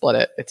 I split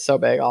it. It's so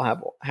big. I'll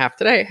have half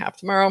today, half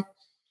tomorrow.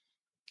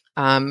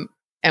 And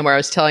where I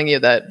was telling you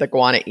that the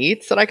Guana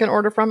Eats that I can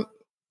order from,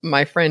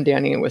 my friend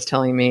Danny was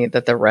telling me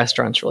that the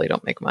restaurants really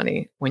don't make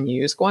money when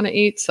you use Guana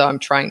Eats. So I'm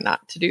trying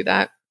not to do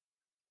that.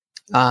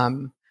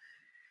 And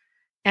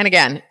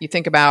again, you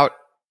think about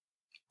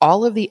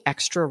all of the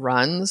extra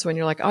runs when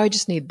you're like, oh, I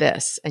just need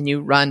this. And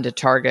you run to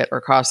Target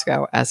or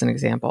Costco as an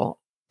example.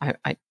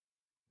 I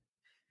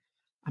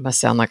must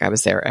sound like I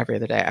was there every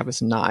other day. I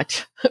was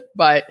not.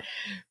 But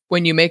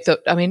when you make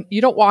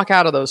you don't walk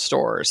out of those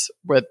stores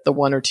with the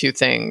 1 or 2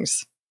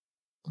 things,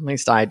 at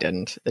least I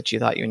didn't, that you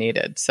thought you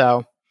needed.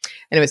 So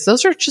anyways,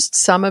 those are just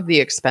some of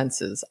the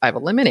expenses I've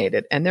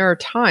eliminated. And there are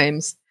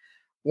times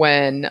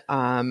when,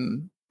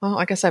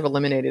 I guess I've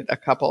eliminated a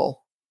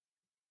couple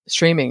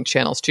streaming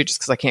channels too, just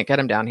because I can't get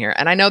them down here.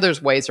 And I know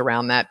there's ways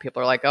around that.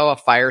 People are like, oh, a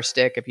Fire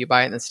Stick if you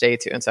buy it in the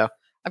States. And so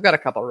I've got a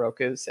couple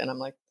Rokus and I'm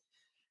like,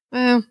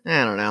 I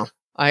don't know.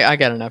 I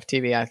get enough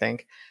TV, I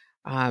think.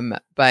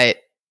 But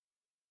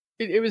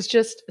it was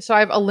just, so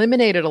I've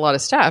eliminated a lot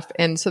of stuff.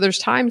 And so there's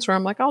times where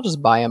I'm like, I'll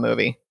just buy a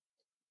movie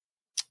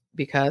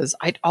because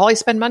all I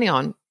spend money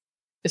on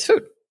is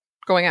food,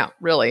 going out,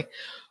 really.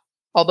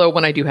 Although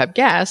when I do have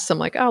guests, I'm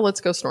like, oh,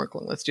 let's go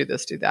snorkeling. Let's do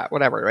this, do that,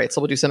 whatever, right?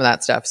 So we'll do some of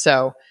that stuff.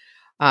 So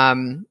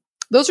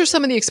those are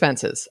some of the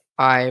expenses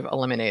I've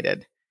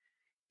eliminated.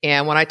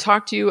 And when I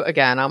talk to you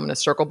again, I'm going to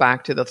circle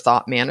back to the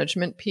thought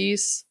management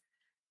piece.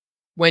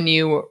 When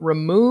you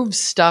remove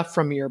stuff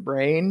from your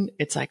brain,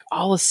 it's like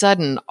all of a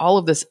sudden, all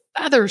of this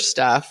other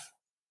stuff,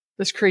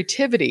 this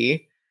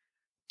creativity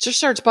just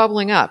starts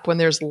bubbling up when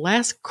there's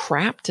less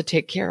crap to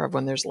take care of,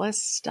 when there's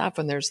less stuff,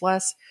 when there's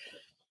less,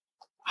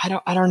 I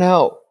don't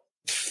know,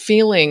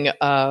 feeling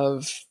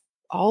of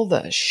all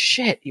the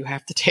shit you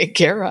have to take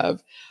care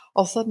of.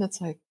 All of a sudden it's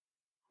like,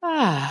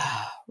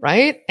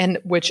 right? And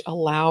which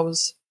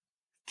allows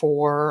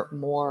for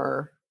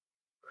more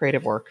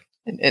creative work.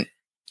 And at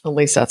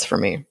least that's for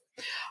me.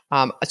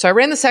 So I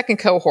ran the second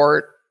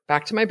cohort,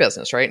 back to my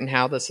business, right? And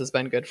how this has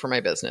been good for my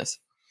business.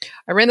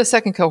 I ran the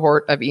second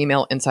cohort of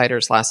Email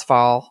Insiders last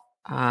fall.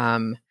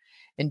 And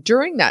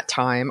during that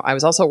time, I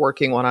was also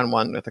working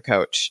one-on-one with a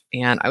coach,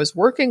 and I was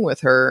working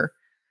with her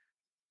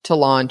to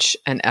launch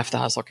an F the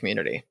Hustle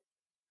community.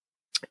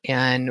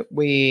 And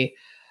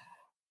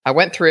I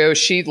went through,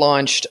 she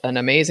launched an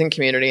amazing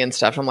community and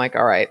stuff. I'm like,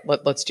 all right,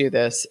 let's do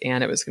this.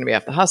 And it was going to be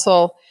F the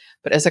Hustle.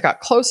 But as I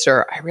got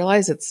closer, I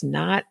realized it's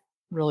not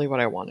really what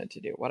I wanted to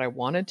do. What I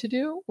wanted to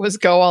do was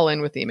go all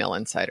in with Email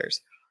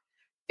Insiders.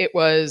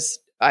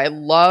 I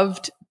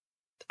loved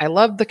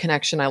the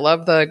connection. I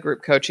love the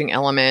group coaching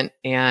element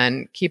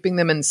and keeping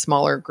them in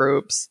smaller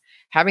groups,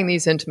 having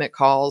these intimate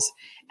calls.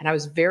 And I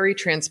was very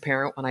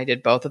transparent when I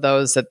did both of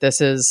those that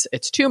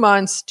it's 2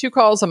 months, 2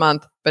 calls a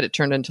month, but it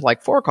turned into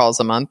like 4 calls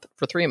a month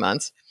for 3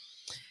 months.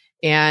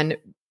 And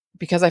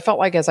because I felt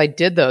like as I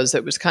did those,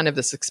 it was kind of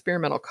this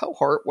experimental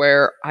cohort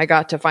where I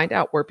got to find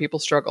out where people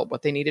struggled,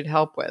 what they needed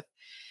help with.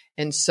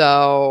 And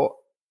so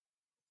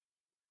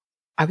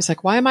I was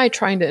like, why am I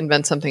trying to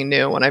invent something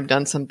new when I've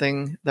done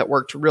something that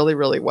worked really,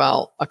 really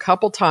well a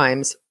couple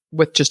times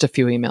with just a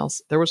few emails?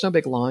 There was no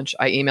big launch.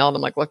 I emailed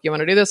them like, look, you want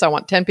to do this? I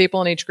want 10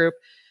 people in each group.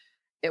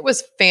 It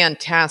was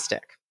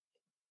fantastic.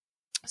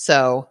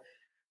 So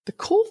the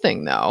cool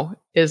thing, though,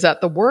 is that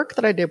the work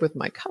that I did with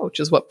my coach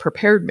is what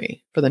prepared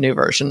me for the new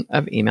version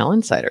of Email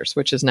Insiders,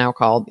 which is now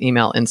called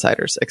Email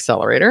Insiders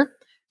Accelerator.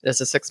 It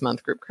is a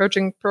 6-month group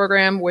coaching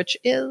program, which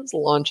is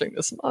launching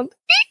this month.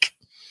 Eek!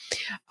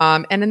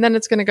 And then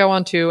it's going to go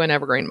on to an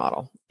evergreen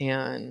model.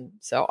 And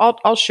so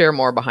I'll share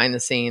more behind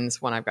the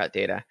scenes when I've got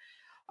data.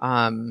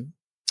 But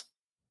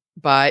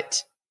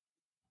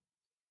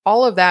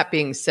all of that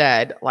being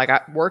said,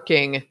 like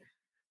working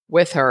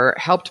with her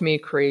helped me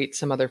create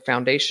some other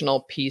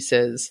foundational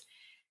pieces.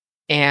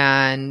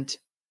 And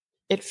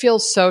it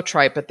feels so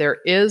trite, but there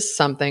is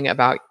something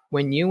about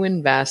when you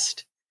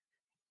invest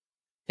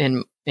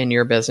in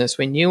your business,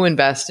 when you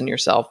invest in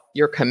yourself,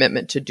 your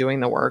commitment to doing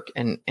the work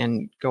and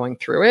going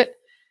through it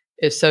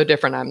is so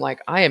different. I'm like,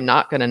 I am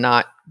not going to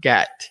not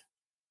get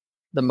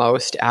the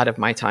most out of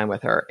my time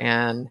with her.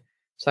 And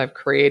so I've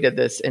created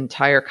this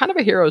entire kind of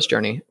a hero's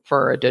journey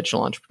for a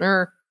digital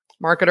entrepreneur,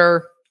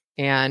 marketer.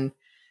 And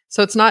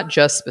so it's not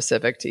just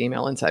specific to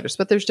Email Insiders,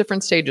 but there's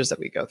different stages that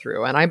we go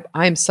through. And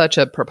I'm such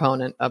a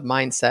proponent of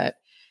mindset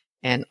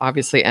and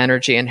obviously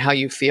energy and how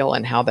you feel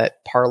and how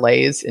that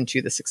parlays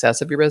into the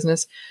success of your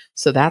business.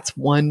 So that's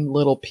one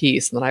little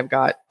piece. And then I've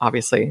got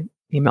obviously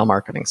email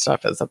marketing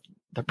stuff as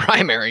the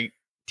primary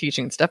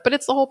teaching stuff, but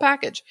it's the whole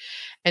package.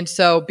 And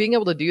so being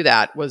able to do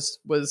that was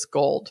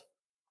gold.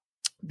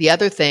 The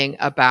other thing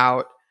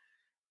about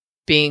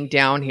being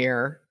down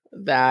here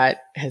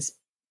that has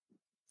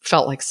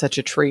felt like such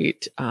a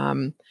treat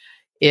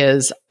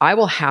is I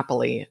will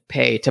happily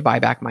pay to buy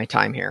back my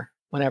time here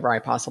whenever I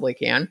possibly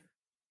can.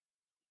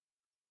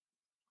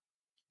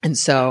 And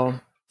so,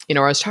 I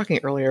was talking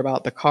earlier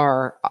about the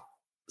car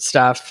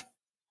stuff.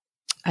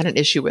 I had an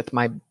issue with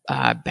my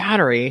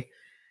battery.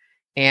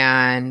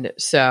 And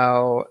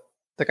so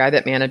the guy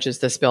that manages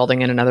this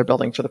building and another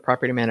building for the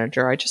property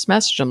manager, I just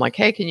messaged him like,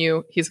 hey,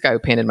 he's the guy who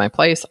painted my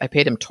place. I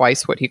paid him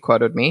twice what he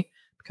quoted me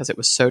because it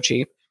was so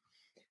cheap.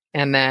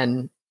 And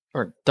then,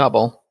 or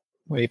double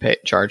what he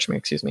charged me,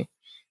 excuse me.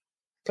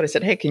 But I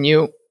said, hey, can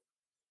you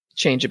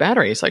change a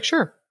battery? He's like,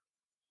 sure.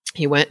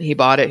 He went, he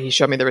bought it. He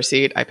showed me the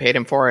receipt. I paid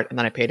him for it. And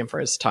then I paid him for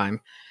his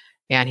time.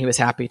 And he was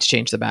happy to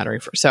change the battery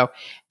so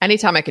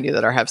anytime I can do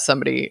that or have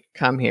somebody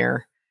come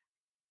here,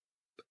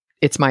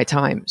 it's my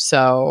time.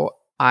 So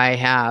I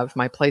have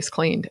my place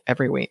cleaned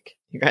every week.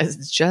 You guys,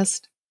 it's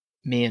just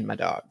me and my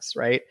dogs,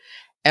 right?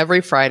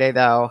 Every Friday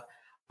though,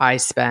 I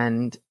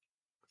spend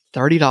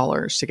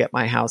 $30 to get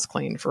my house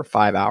cleaned for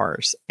 5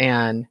 hours.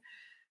 And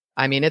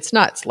I mean, it's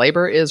nuts.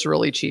 Labor is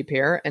really cheap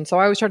here. And so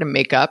I always try to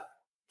make up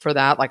for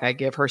that. Like I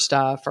give her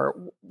stuff or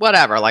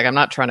whatever. Like I'm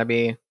not trying to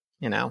be,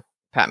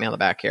 pat me on the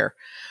back here.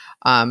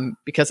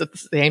 Because at the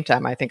same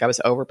time, I think I was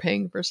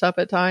overpaying for stuff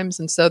at times.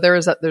 And so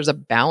there's a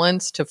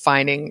balance to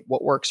finding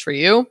what works for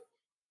you.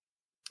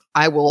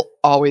 I will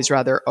always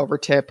rather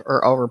overtip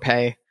or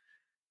overpay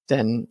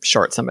than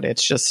short somebody.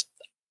 It's just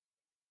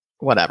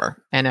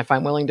whatever. And if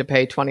I'm willing to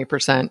pay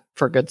 20%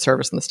 for good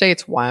service in the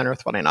States, why on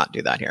earth would I not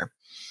do that here?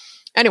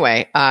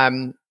 Anyway,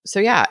 so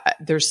yeah,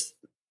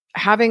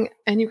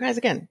 and you guys,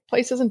 again,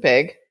 place isn't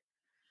big.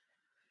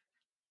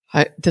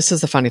 This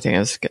is the funny thing.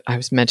 I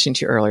was mentioning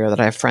to you earlier that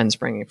I have friends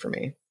bringing for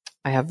me.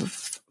 I have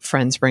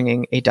friends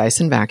bringing a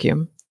Dyson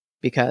vacuum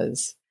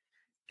because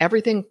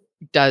everything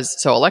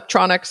does. So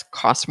electronics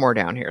costs more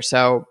down here.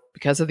 So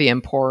because of the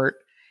import,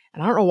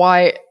 and I don't know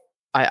why,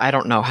 I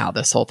don't know how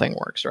this whole thing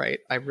works, right?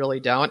 I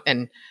really don't.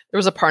 And there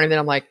was a part of it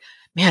I'm like,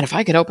 man, if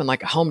I could open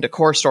like a home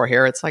decor store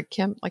here, it's like,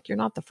 Kim, like you're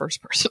not the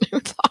first person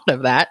who thought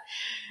of that.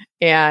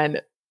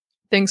 And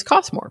things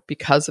cost more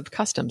because of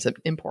customs and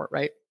import,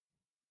 right?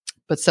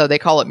 But so they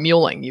call it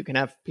muling. You can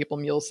have people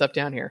mule stuff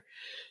down here.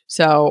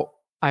 So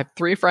I have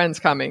 3 friends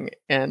coming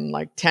in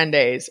like 10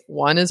 days.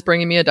 One is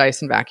bringing me a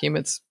Dyson vacuum.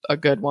 It's a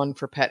good one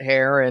for pet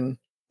hair and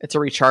it's a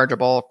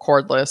rechargeable,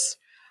 cordless.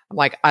 I'm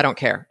like, I don't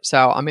care.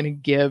 So I'm going to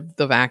give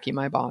the vacuum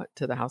I bought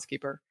to the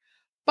housekeeper.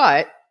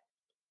 But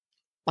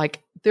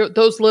like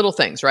those little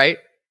things, right?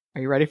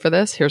 Are you ready for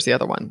this? Here's the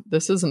other one.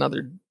 This is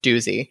another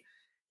doozy.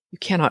 You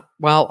cannot,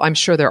 well, I'm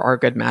sure there are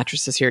good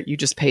mattresses here. You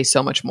just pay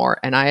so much more.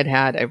 And I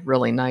had a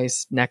really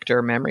nice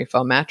Nectar memory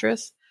foam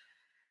mattress.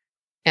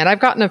 And I've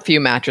gotten a few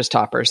mattress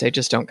toppers. They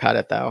just don't cut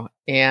it though.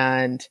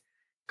 And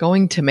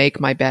going to make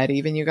my bed,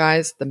 even you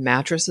guys, the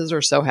mattresses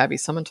are so heavy.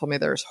 Someone told me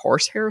there's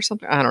horsehair or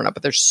something. I don't know,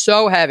 but they're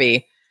so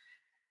heavy.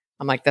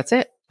 I'm like, that's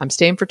it. I'm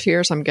staying for 2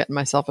 years. I'm getting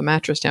myself a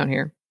mattress down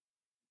here.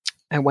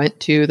 I went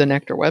to the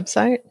Nectar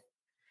website.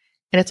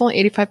 And it's only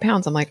 85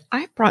 pounds. I'm like,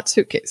 I brought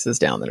suitcases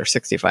down that are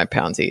 65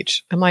 pounds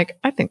each. I'm like,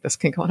 I think this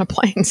can go on a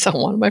plane. So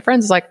one of my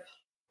friends is like,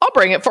 I'll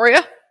bring it for you.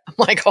 I'm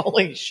like,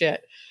 holy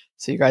shit.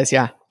 So you guys,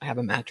 yeah, I have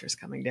a mattress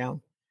coming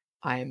down.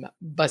 I'm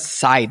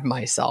beside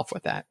myself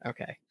with that.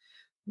 Okay.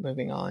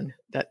 Moving on.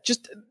 That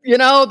just,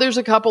 there's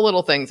a couple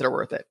little things that are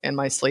worth it. And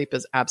my sleep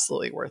is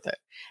absolutely worth it.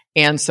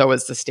 And so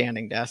is the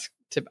standing desk.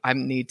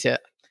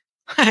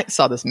 I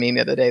saw this meme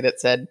the other day that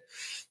said,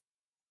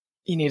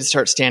 you need to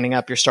start standing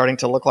up. You're starting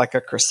to look like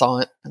a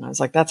croissant. And I was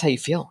like, that's how you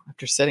feel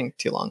after sitting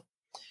too long.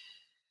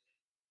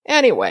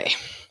 Anyway,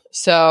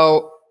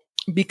 so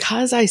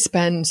because I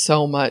spend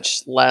so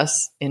much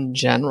less in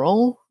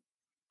general,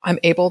 I'm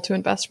able to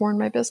invest more in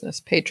my business,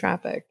 paid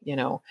traffic,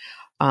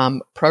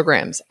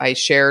 programs. I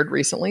shared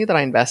recently that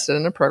I invested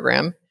in a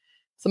program.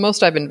 It's the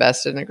most I've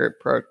invested in a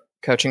group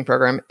coaching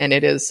program, and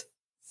it is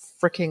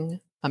freaking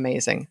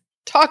amazing.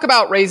 Talk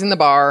about raising the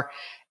bar,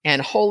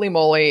 and holy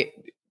moly,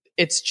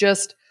 it's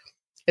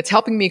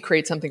helping me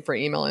create something for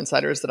email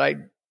insiders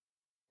that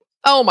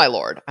oh my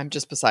Lord, I'm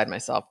just beside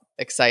myself,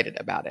 excited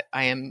about it.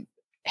 I am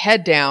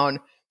head down,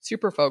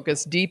 super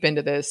focused, deep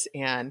into this,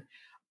 and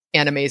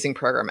an amazing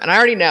program. And I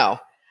already know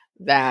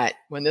that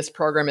when this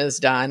program is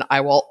done,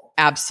 I will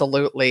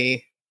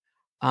absolutely,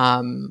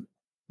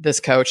 this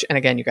coach, and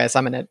again, you guys,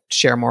 I'm going to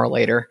share more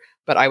later,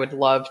 but I would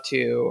love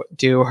to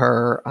do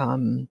her,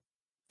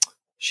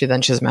 she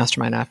has a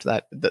mastermind after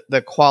that.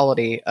 The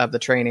quality of the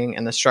training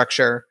and the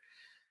structure,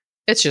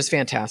 it's just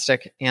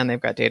fantastic. And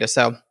they've got data.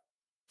 So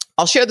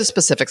I'll share the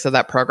specifics of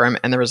that program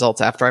and the results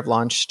after I've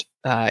launched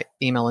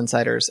Email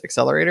Insiders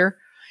Accelerator,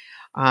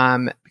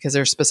 because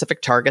there's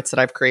specific targets that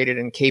I've created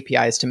and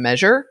KPIs to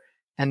measure,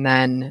 and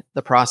then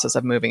the process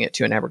of moving it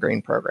to an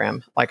evergreen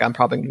program. Like, I'm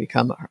probably going to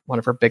become one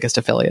of her biggest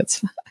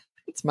affiliates.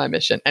 It's my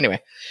mission.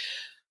 Anyway,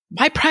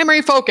 my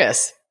primary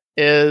focus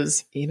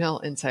is Email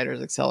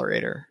Insiders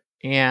Accelerator.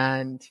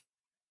 And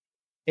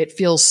it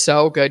feels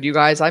so good, you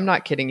guys. I'm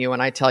not kidding you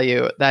when I tell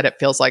you that it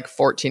feels like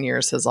 14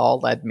 years has all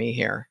led me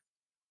here.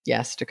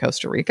 Yes, to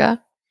Costa Rica,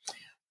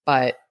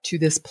 but to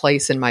this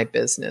place in my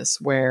business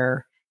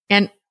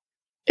and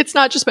it's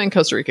not just been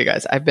Costa Rica,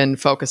 guys. I've been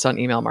focused on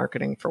email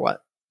marketing for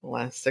the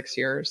last 6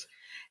 years,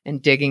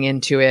 and digging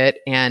into it,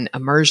 and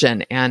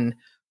immersion, and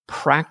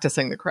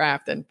practicing the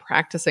craft, and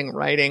practicing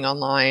writing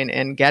online,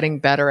 and getting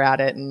better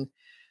at it. And,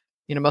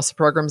 most of the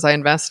programs I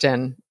invest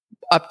in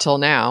up till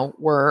now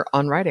were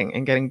on writing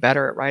and getting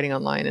better at writing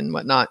online and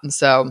whatnot. And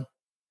so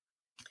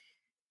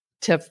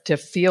to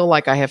feel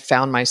like I have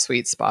found my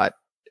sweet spot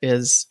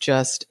is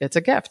it's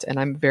a gift. And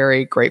I'm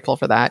very grateful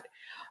for that.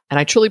 And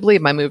I truly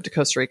believe my move to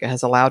Costa Rica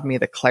has allowed me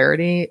the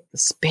clarity, the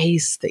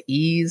space, the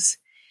ease,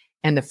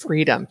 and the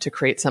freedom to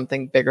create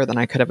something bigger than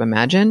I could have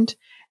imagined.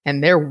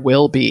 And there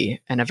will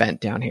be an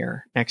event down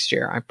here next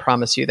year. I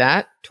promise you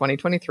that.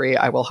 2023,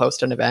 I will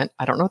host an event.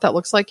 I don't know what that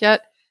looks like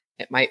yet.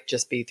 It might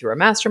just be through a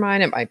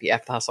mastermind. It might be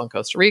F the Hustle in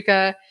Costa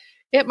Rica.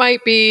 It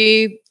might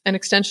be an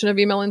extension of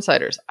Email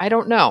Insiders. I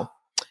don't know.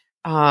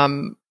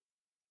 But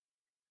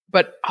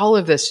all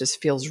of this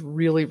just feels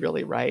really,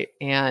 really right.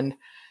 And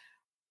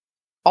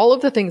all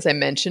of the things I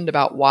mentioned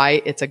about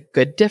why it's a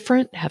good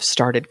different have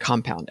started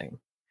compounding.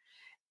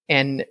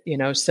 And,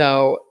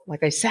 so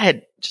like I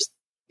said, just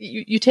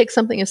you take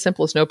something as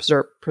simple as no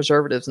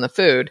preservatives in the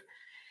food,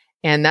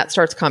 and that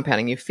starts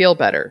compounding. You feel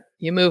better.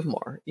 You move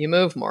more. You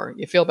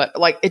feel better.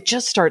 Like, it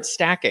just starts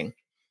stacking.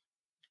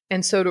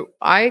 And so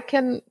I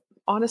can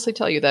honestly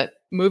tell you that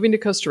moving to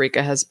Costa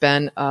Rica has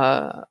been,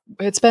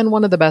 it's been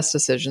one of the best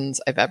decisions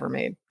I've ever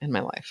made in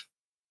my life.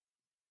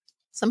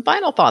 Some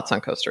final thoughts on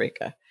Costa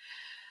Rica,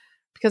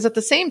 because at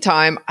the same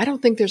time, I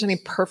don't think there's any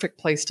perfect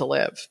place to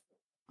live.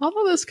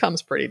 Although this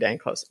comes pretty dang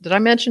close. Did I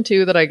mention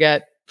too that I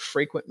get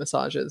frequent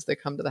massages? They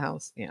come to the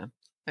house. Yeah.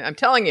 I'm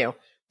telling you,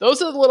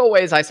 those are the little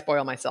ways I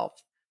spoil myself.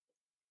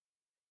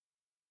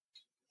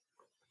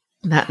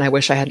 That, and I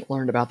wish I hadn't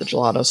learned about the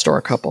gelato store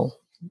a couple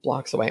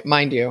blocks away.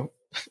 Mind you,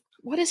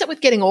 what is it with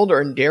getting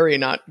older and dairy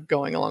not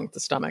going along with the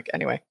stomach?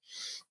 Anyway,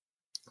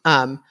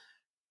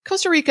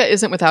 Costa Rica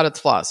isn't without its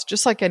flaws,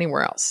 just like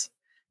anywhere else.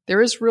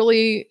 There is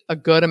really a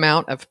good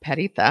amount of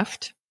petty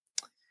theft.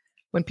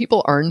 When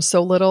people earn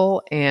so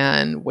little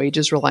and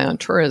wages rely on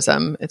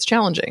tourism, it's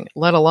challenging,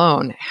 let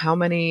alone how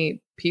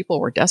many people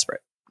were desperate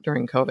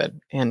during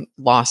COVID and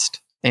lost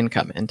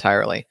income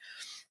entirely.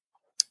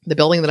 The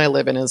building that I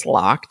live in is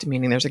locked,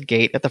 meaning there's a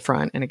gate at the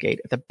front and a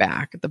gate at the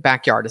back. The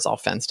backyard is all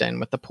fenced in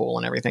with the pool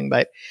and everything.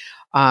 But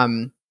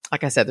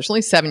like I said, there's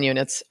only 7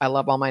 units. I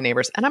love all my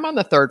neighbors, and I'm on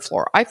the 3rd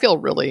floor. I feel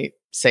really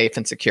safe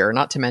and secure,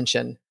 not to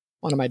mention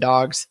one of my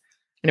dogs.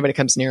 Anybody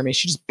comes near me,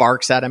 she just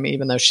barks at him,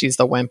 even though she's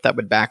the wimp that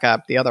would back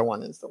up. The other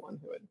one is the one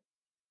who would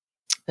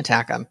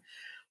attack him.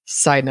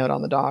 Side note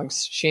on the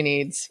dogs.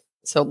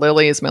 So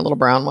Lily is my little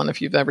brown one.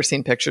 If you've ever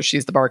seen pictures,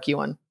 she's the barky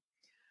one.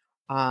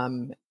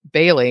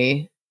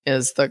 Bailey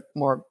is the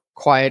more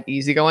quiet,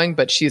 easygoing,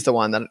 but she's the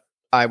one that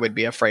I would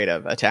be afraid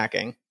of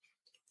attacking.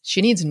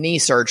 She needs knee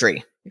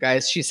surgery. You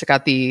guys, she's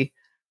got the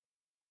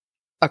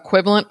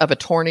equivalent of a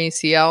torn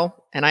ACL.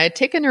 And I had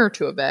taken her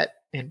to a vet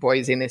in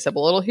Boise, and they said,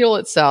 well, it'll heal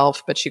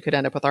itself, but she could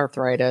end up with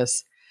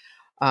arthritis.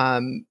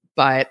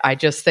 But I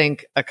just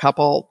think a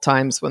couple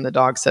times when the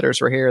dog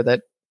sitters were here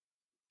that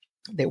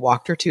they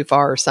walked her too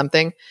far or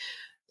something.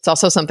 It's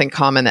also something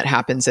common that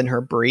happens in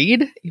her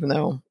breed, even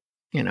though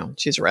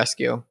she's a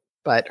rescue,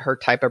 but her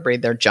type of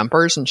breed, they're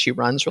jumpers and she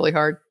runs really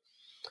hard.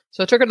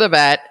 So I took her to the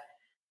vet,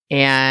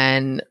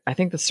 and I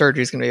think the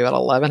surgery is going to be about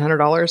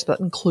 $1,100. That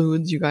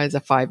includes, you guys, a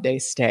 5-day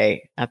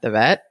stay at the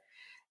vet.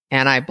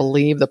 And I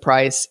believe the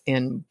price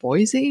in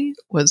Boise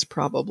was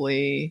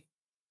probably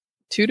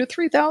 $2,000 to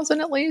 $3,000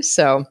 at least.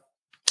 So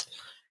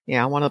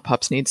yeah, one of the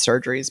pups needs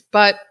surgery.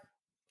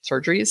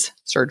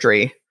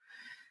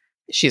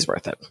 She's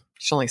worth it.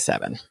 She's only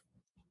 7.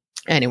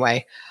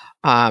 Anyway,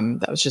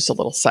 that was just a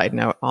little side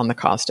note on the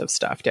cost of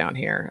stuff down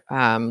here.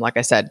 Like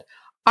I said,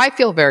 I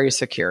feel very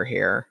secure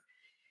here.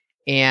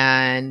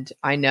 And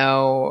I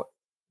know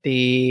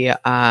there's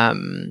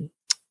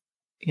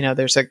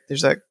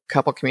a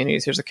couple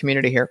communities. There's a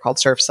community here called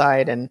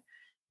Surfside, and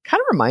kind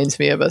of reminds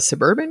me of a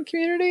suburban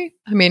community.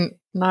 I mean,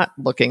 not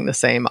looking the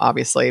same,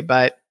 obviously,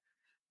 but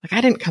like I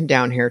didn't come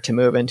down here to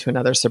move into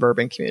another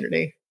suburban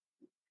community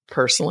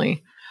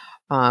personally.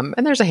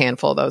 And there's a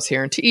handful of those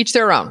here, and to each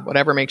their own,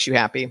 whatever makes you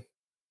happy.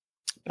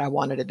 But I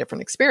wanted a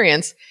different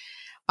experience.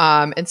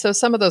 And so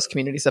some of those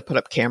communities have put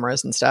up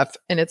cameras and stuff,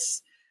 and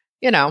it's,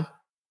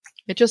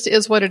 it just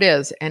is what it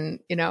is.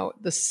 And,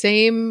 the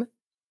same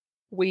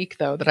week,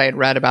 though, that I had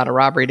read about a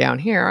robbery down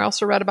here, I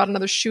also read about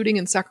another shooting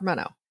in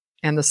Sacramento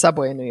and the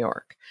subway in New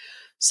York.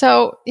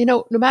 So,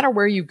 no matter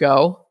where you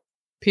go,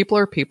 people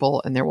are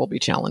people and there will be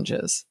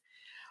challenges.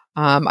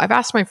 I've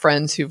asked my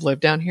friends who've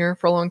lived down here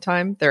for a long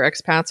time, they're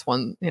expats.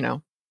 One,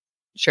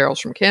 Cheryl's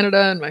from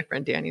Canada and my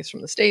friend Danny's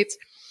from the States.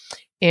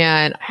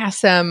 And I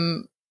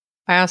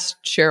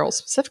asked Cheryl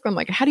specifically, I'm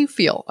like, how do you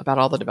feel about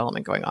all the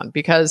development going on?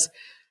 Because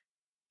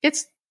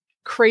it's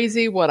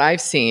crazy what I've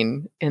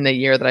seen in the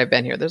year that I've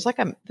been here.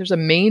 There's a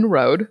main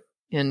road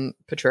in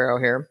Potrero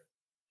here,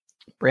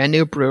 brand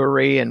new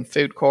brewery and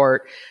food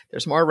court.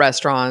 There's more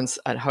restaurants,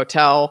 a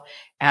hotel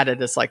added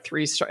this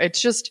 3-star.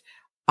 It's just,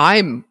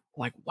 I'm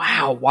like,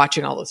 wow,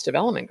 watching all this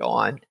development go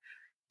on.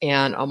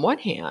 And on one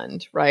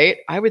hand, right,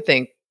 I would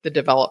think the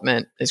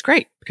development is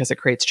great because it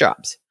creates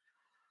jobs.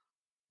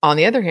 On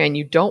the other hand,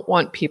 you don't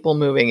want people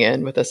moving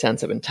in with a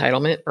sense of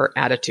entitlement or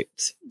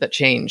attitudes that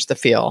change the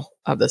feel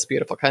of this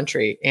beautiful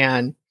country.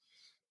 And,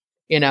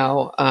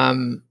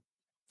 beyond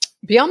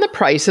the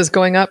prices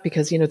going up,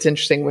 because, it's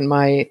interesting, when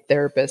my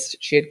therapist,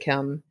 she had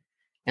come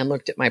and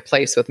looked at my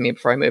place with me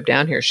before I moved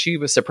down here, she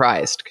was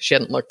surprised because she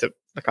hadn't looked at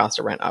the cost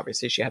of rent.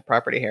 Obviously, she had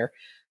property here.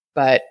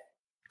 But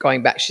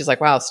going back, she's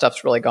like, wow,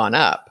 stuff's really gone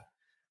up.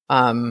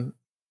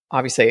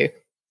 Obviously,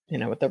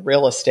 with the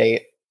real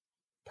estate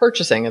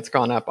purchasing, it's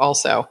gone up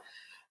also.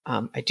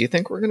 I do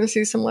think we're going to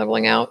see some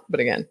leveling out. But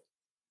again,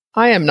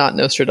 I am not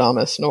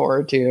Nostradamus,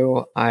 nor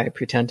do I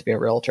pretend to be a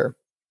realtor.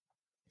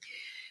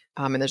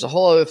 And there's a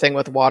whole other thing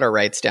with water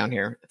rights down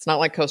here. It's not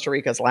like Costa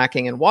Rica is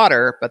lacking in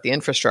water, but the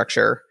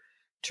infrastructure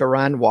to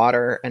run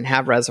water and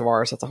have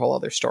reservoirs, that's a whole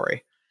other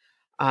story.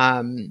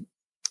 So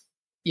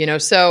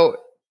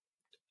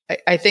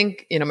I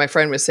think, my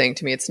friend was saying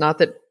to me, it's not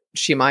that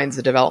she minds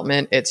the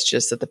development. It's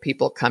just that the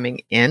people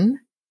coming in,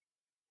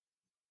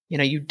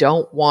 you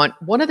don't want,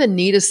 one of the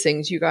neatest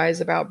things, you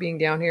guys, about being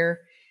down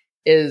here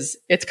is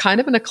it's kind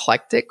of an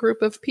eclectic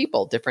group of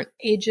people, different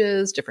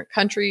ages, different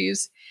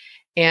countries,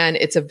 and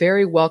it's a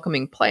very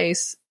welcoming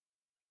place.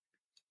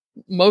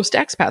 Most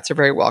expats are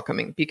very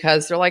welcoming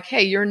because they're like,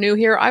 hey, you're new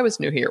here. I was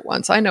new here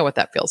once. I know what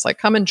that feels like.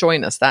 Come and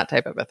join us, that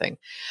type of a thing.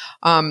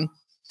 But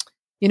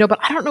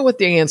I don't know what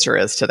the answer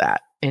is to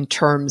that in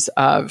terms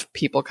of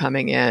people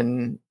coming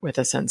in with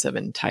a sense of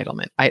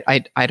entitlement.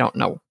 I don't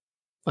know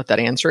what that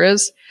answer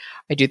is.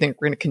 I do think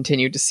we're going to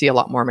continue to see a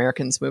lot more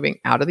Americans moving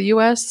out of the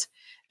U.S.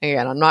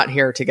 Again, I'm not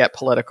here to get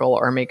political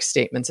or make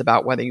statements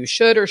about whether you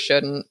should or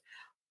shouldn't.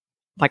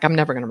 I'm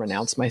never going to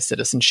renounce my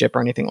citizenship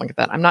or anything like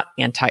that. I'm not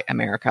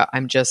anti-America.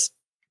 I'm just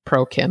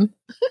pro-Kim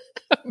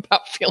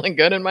about feeling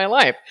good in my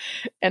life.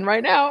 And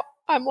right now,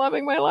 I'm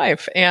loving my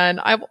life. And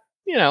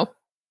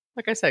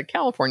like I said,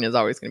 California is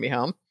always going to be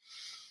home.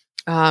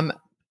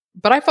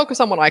 But I focus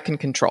on what I can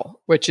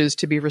control, which is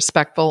to be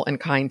respectful and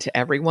kind to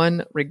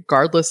everyone,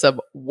 regardless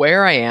of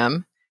where I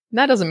am. And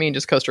that doesn't mean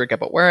just Costa Rica,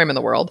 but where I'm in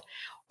the world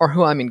or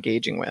who I'm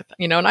engaging with.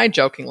 And I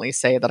jokingly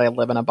say that I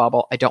live in a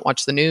bubble. I don't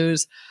watch the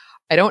news.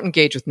 I don't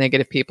engage with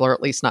negative people, or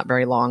at least not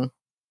very long.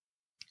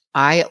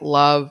 I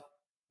love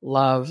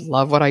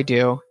what I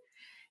do.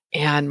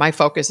 And my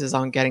focus is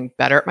on getting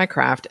better at my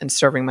craft and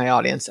serving my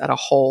audience at a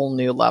whole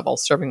new level,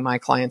 serving my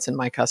clients and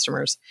my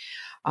customers.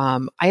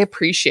 I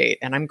appreciate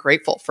and I'm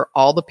grateful for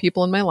all the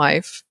people in my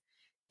life,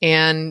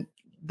 and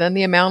then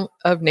the amount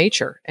of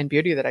nature and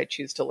beauty that I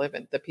choose to live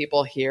in. The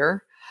people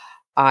here,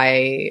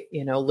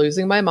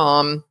 losing my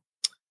mom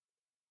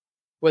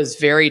was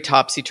very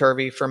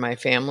topsy-turvy for my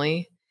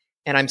family.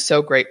 And I'm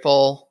so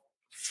grateful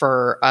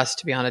for us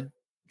to be on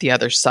the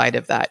other side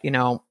of that.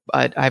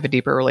 I have a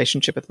deeper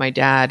relationship with my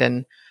dad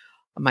and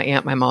my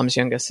aunt, my mom's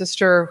youngest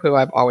sister, who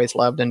I've always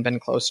loved and been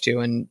close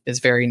to and is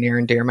very near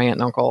and dear, my aunt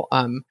and uncle.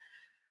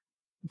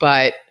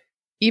 But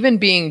even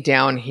being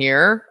down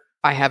here,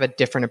 I have a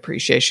different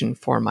appreciation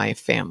for my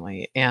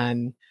family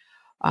and,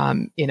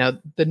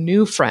 the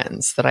new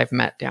friends that I've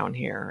met down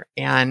here,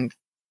 and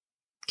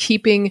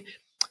keeping,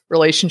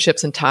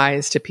 relationships and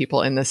ties to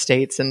people in the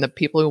States and the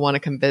people who want to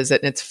come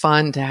visit. And it's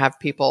fun to have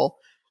people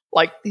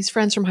like these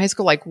friends from high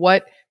school. Like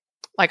what?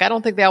 Like, I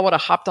don't think they all would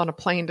have hopped on a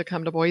plane to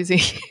come to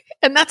Boise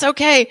and that's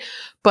okay.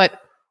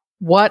 But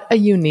what a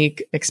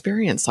unique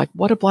experience. Like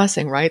what a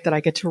blessing, right? That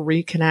I get to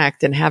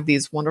reconnect and have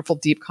these wonderful,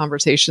 deep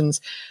conversations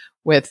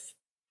with,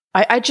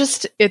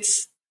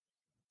 it's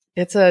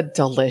a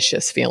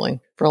delicious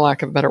feeling, for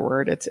lack of a better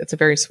word. It's a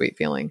very sweet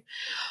feeling.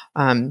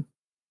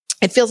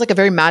 It feels like a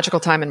very magical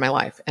time in my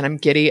life, and I'm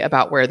giddy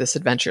about where this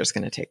adventure is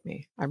going to take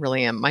me. I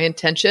really am. My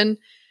intention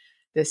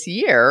this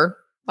year,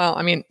 well,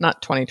 I mean,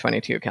 not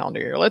 2022 calendar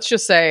year. Let's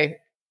just say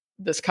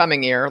this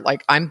coming year,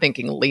 like I'm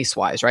thinking lease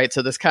wise, right?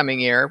 So this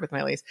coming year with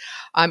my lease,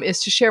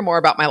 is to share more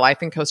about my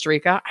life in Costa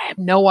Rica. I have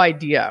no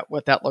idea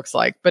what that looks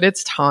like, but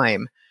it's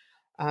time.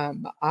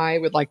 I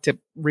would like to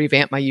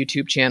revamp my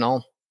YouTube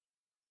channel.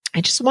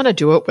 I just want to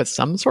do it with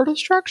some sort of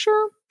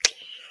structure.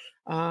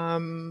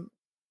 And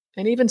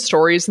even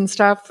stories and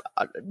stuff,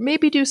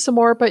 maybe do some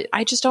more, but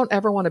I just don't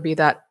ever want to be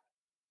that.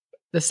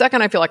 The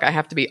second I feel like I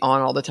have to be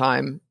on all the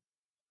time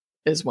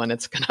is when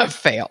it's going to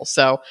fail.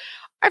 So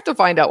I have to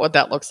find out what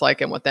that looks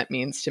like and what that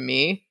means to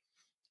me.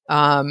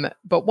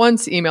 But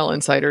once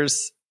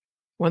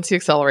once the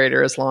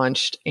accelerator is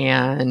launched,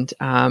 and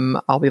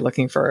I'll be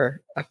looking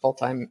for a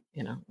full-time,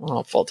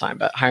 well, full-time,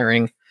 but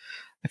hiring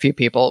a few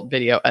people,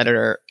 video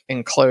editor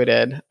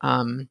included.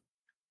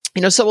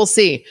 So we'll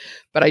see.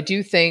 But I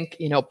do think,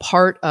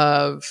 part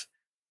of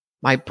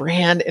my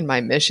brand and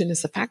my mission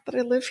is the fact that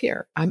I live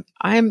here.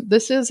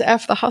 This is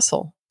F the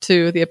hustle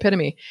to the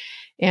epitome.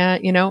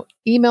 And,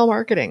 email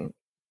marketing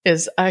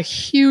is a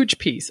huge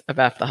piece of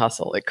F the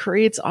hustle. It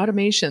creates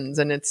automations,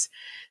 and it's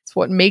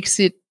what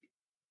makes it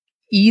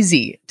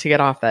easy to get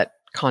off that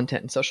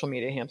content and social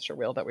media hamster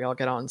wheel that we all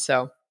get on.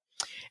 So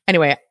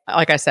anyway,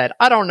 like I said,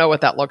 I don't know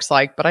what that looks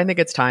like, but I think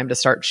it's time to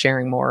start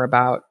sharing more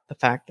about the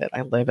fact that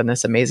I live in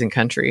this amazing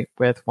country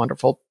with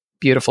wonderful,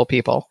 beautiful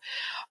people.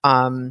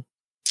 And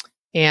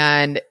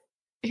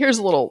here's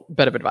a little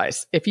bit of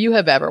advice. If you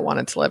have ever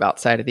wanted to live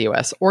outside of the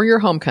US or your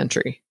home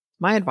country,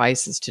 my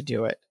advice is to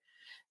do it.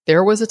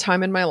 There was a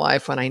time in my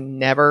life when I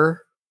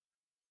never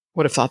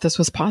would have thought this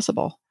was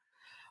possible.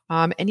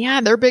 And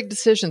yeah, they're big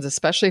decisions,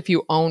 especially if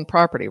you own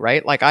property,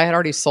 right? Like I had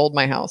already sold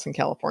my house in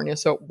California,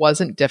 so it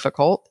wasn't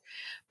difficult.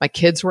 My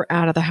kids were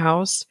out of the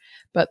house.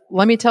 But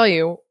let me tell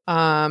you,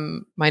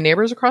 my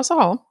neighbors across the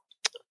hall,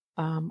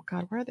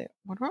 God, where are they?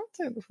 What are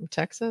they? They're from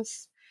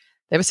Texas.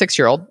 They have a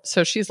 6-year-old,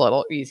 so she's a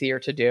little easier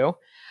to do.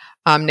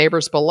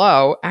 Neighbors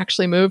below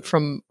actually moved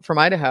from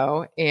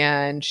Idaho,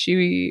 and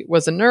she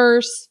was a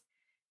nurse,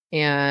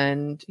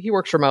 and he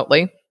works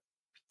remotely.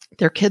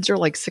 Their kids are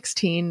like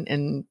 16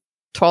 and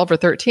 12 or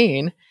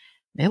 13.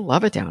 They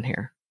love it down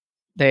here.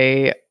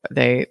 They go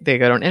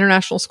to an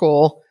international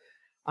school.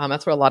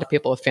 That's where a lot of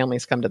people with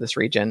families come to this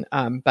region.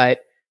 But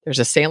there's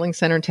a sailing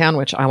center in town,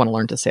 which I want to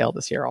learn to sail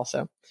this year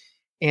also.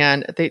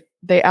 And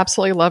they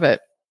absolutely love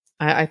it.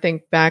 I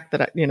think back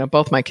that,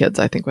 both my kids,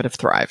 I think, would have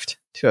thrived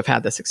to have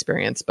had this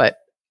experience, but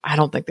I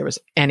don't think there was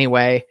any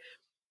way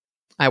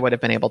I would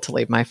have been able to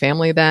leave my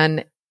family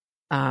then.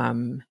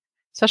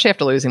 Especially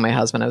after losing my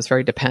husband, I was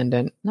very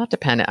dependent. Not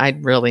dependent.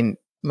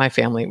 My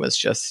family was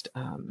just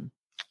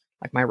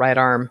like my right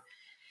arm.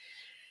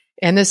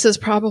 And this is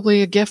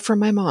probably a gift from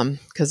my mom,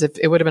 because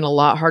it would have been a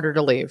lot harder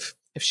to leave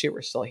if she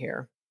were still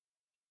here.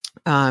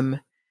 But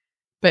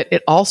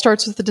it all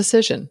starts with the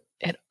decision.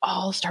 It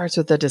all starts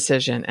with a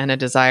decision and a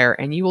desire,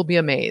 and you will be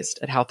amazed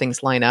at how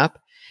things line up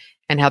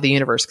and how the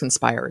universe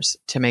conspires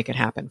to make it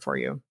happen for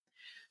you.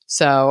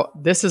 So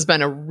this has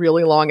been a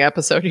really long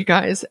episode, you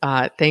guys.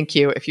 Thank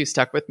you if you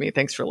stuck with me.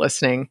 Thanks for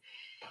listening.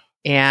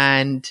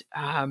 And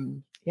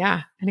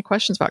any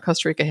questions about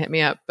Costa Rica, hit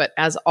me up. But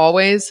as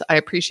always, I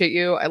appreciate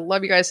you. I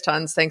love you guys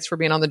tons. Thanks for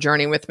being on the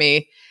journey with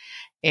me.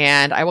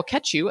 And I will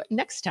catch you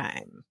next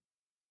time.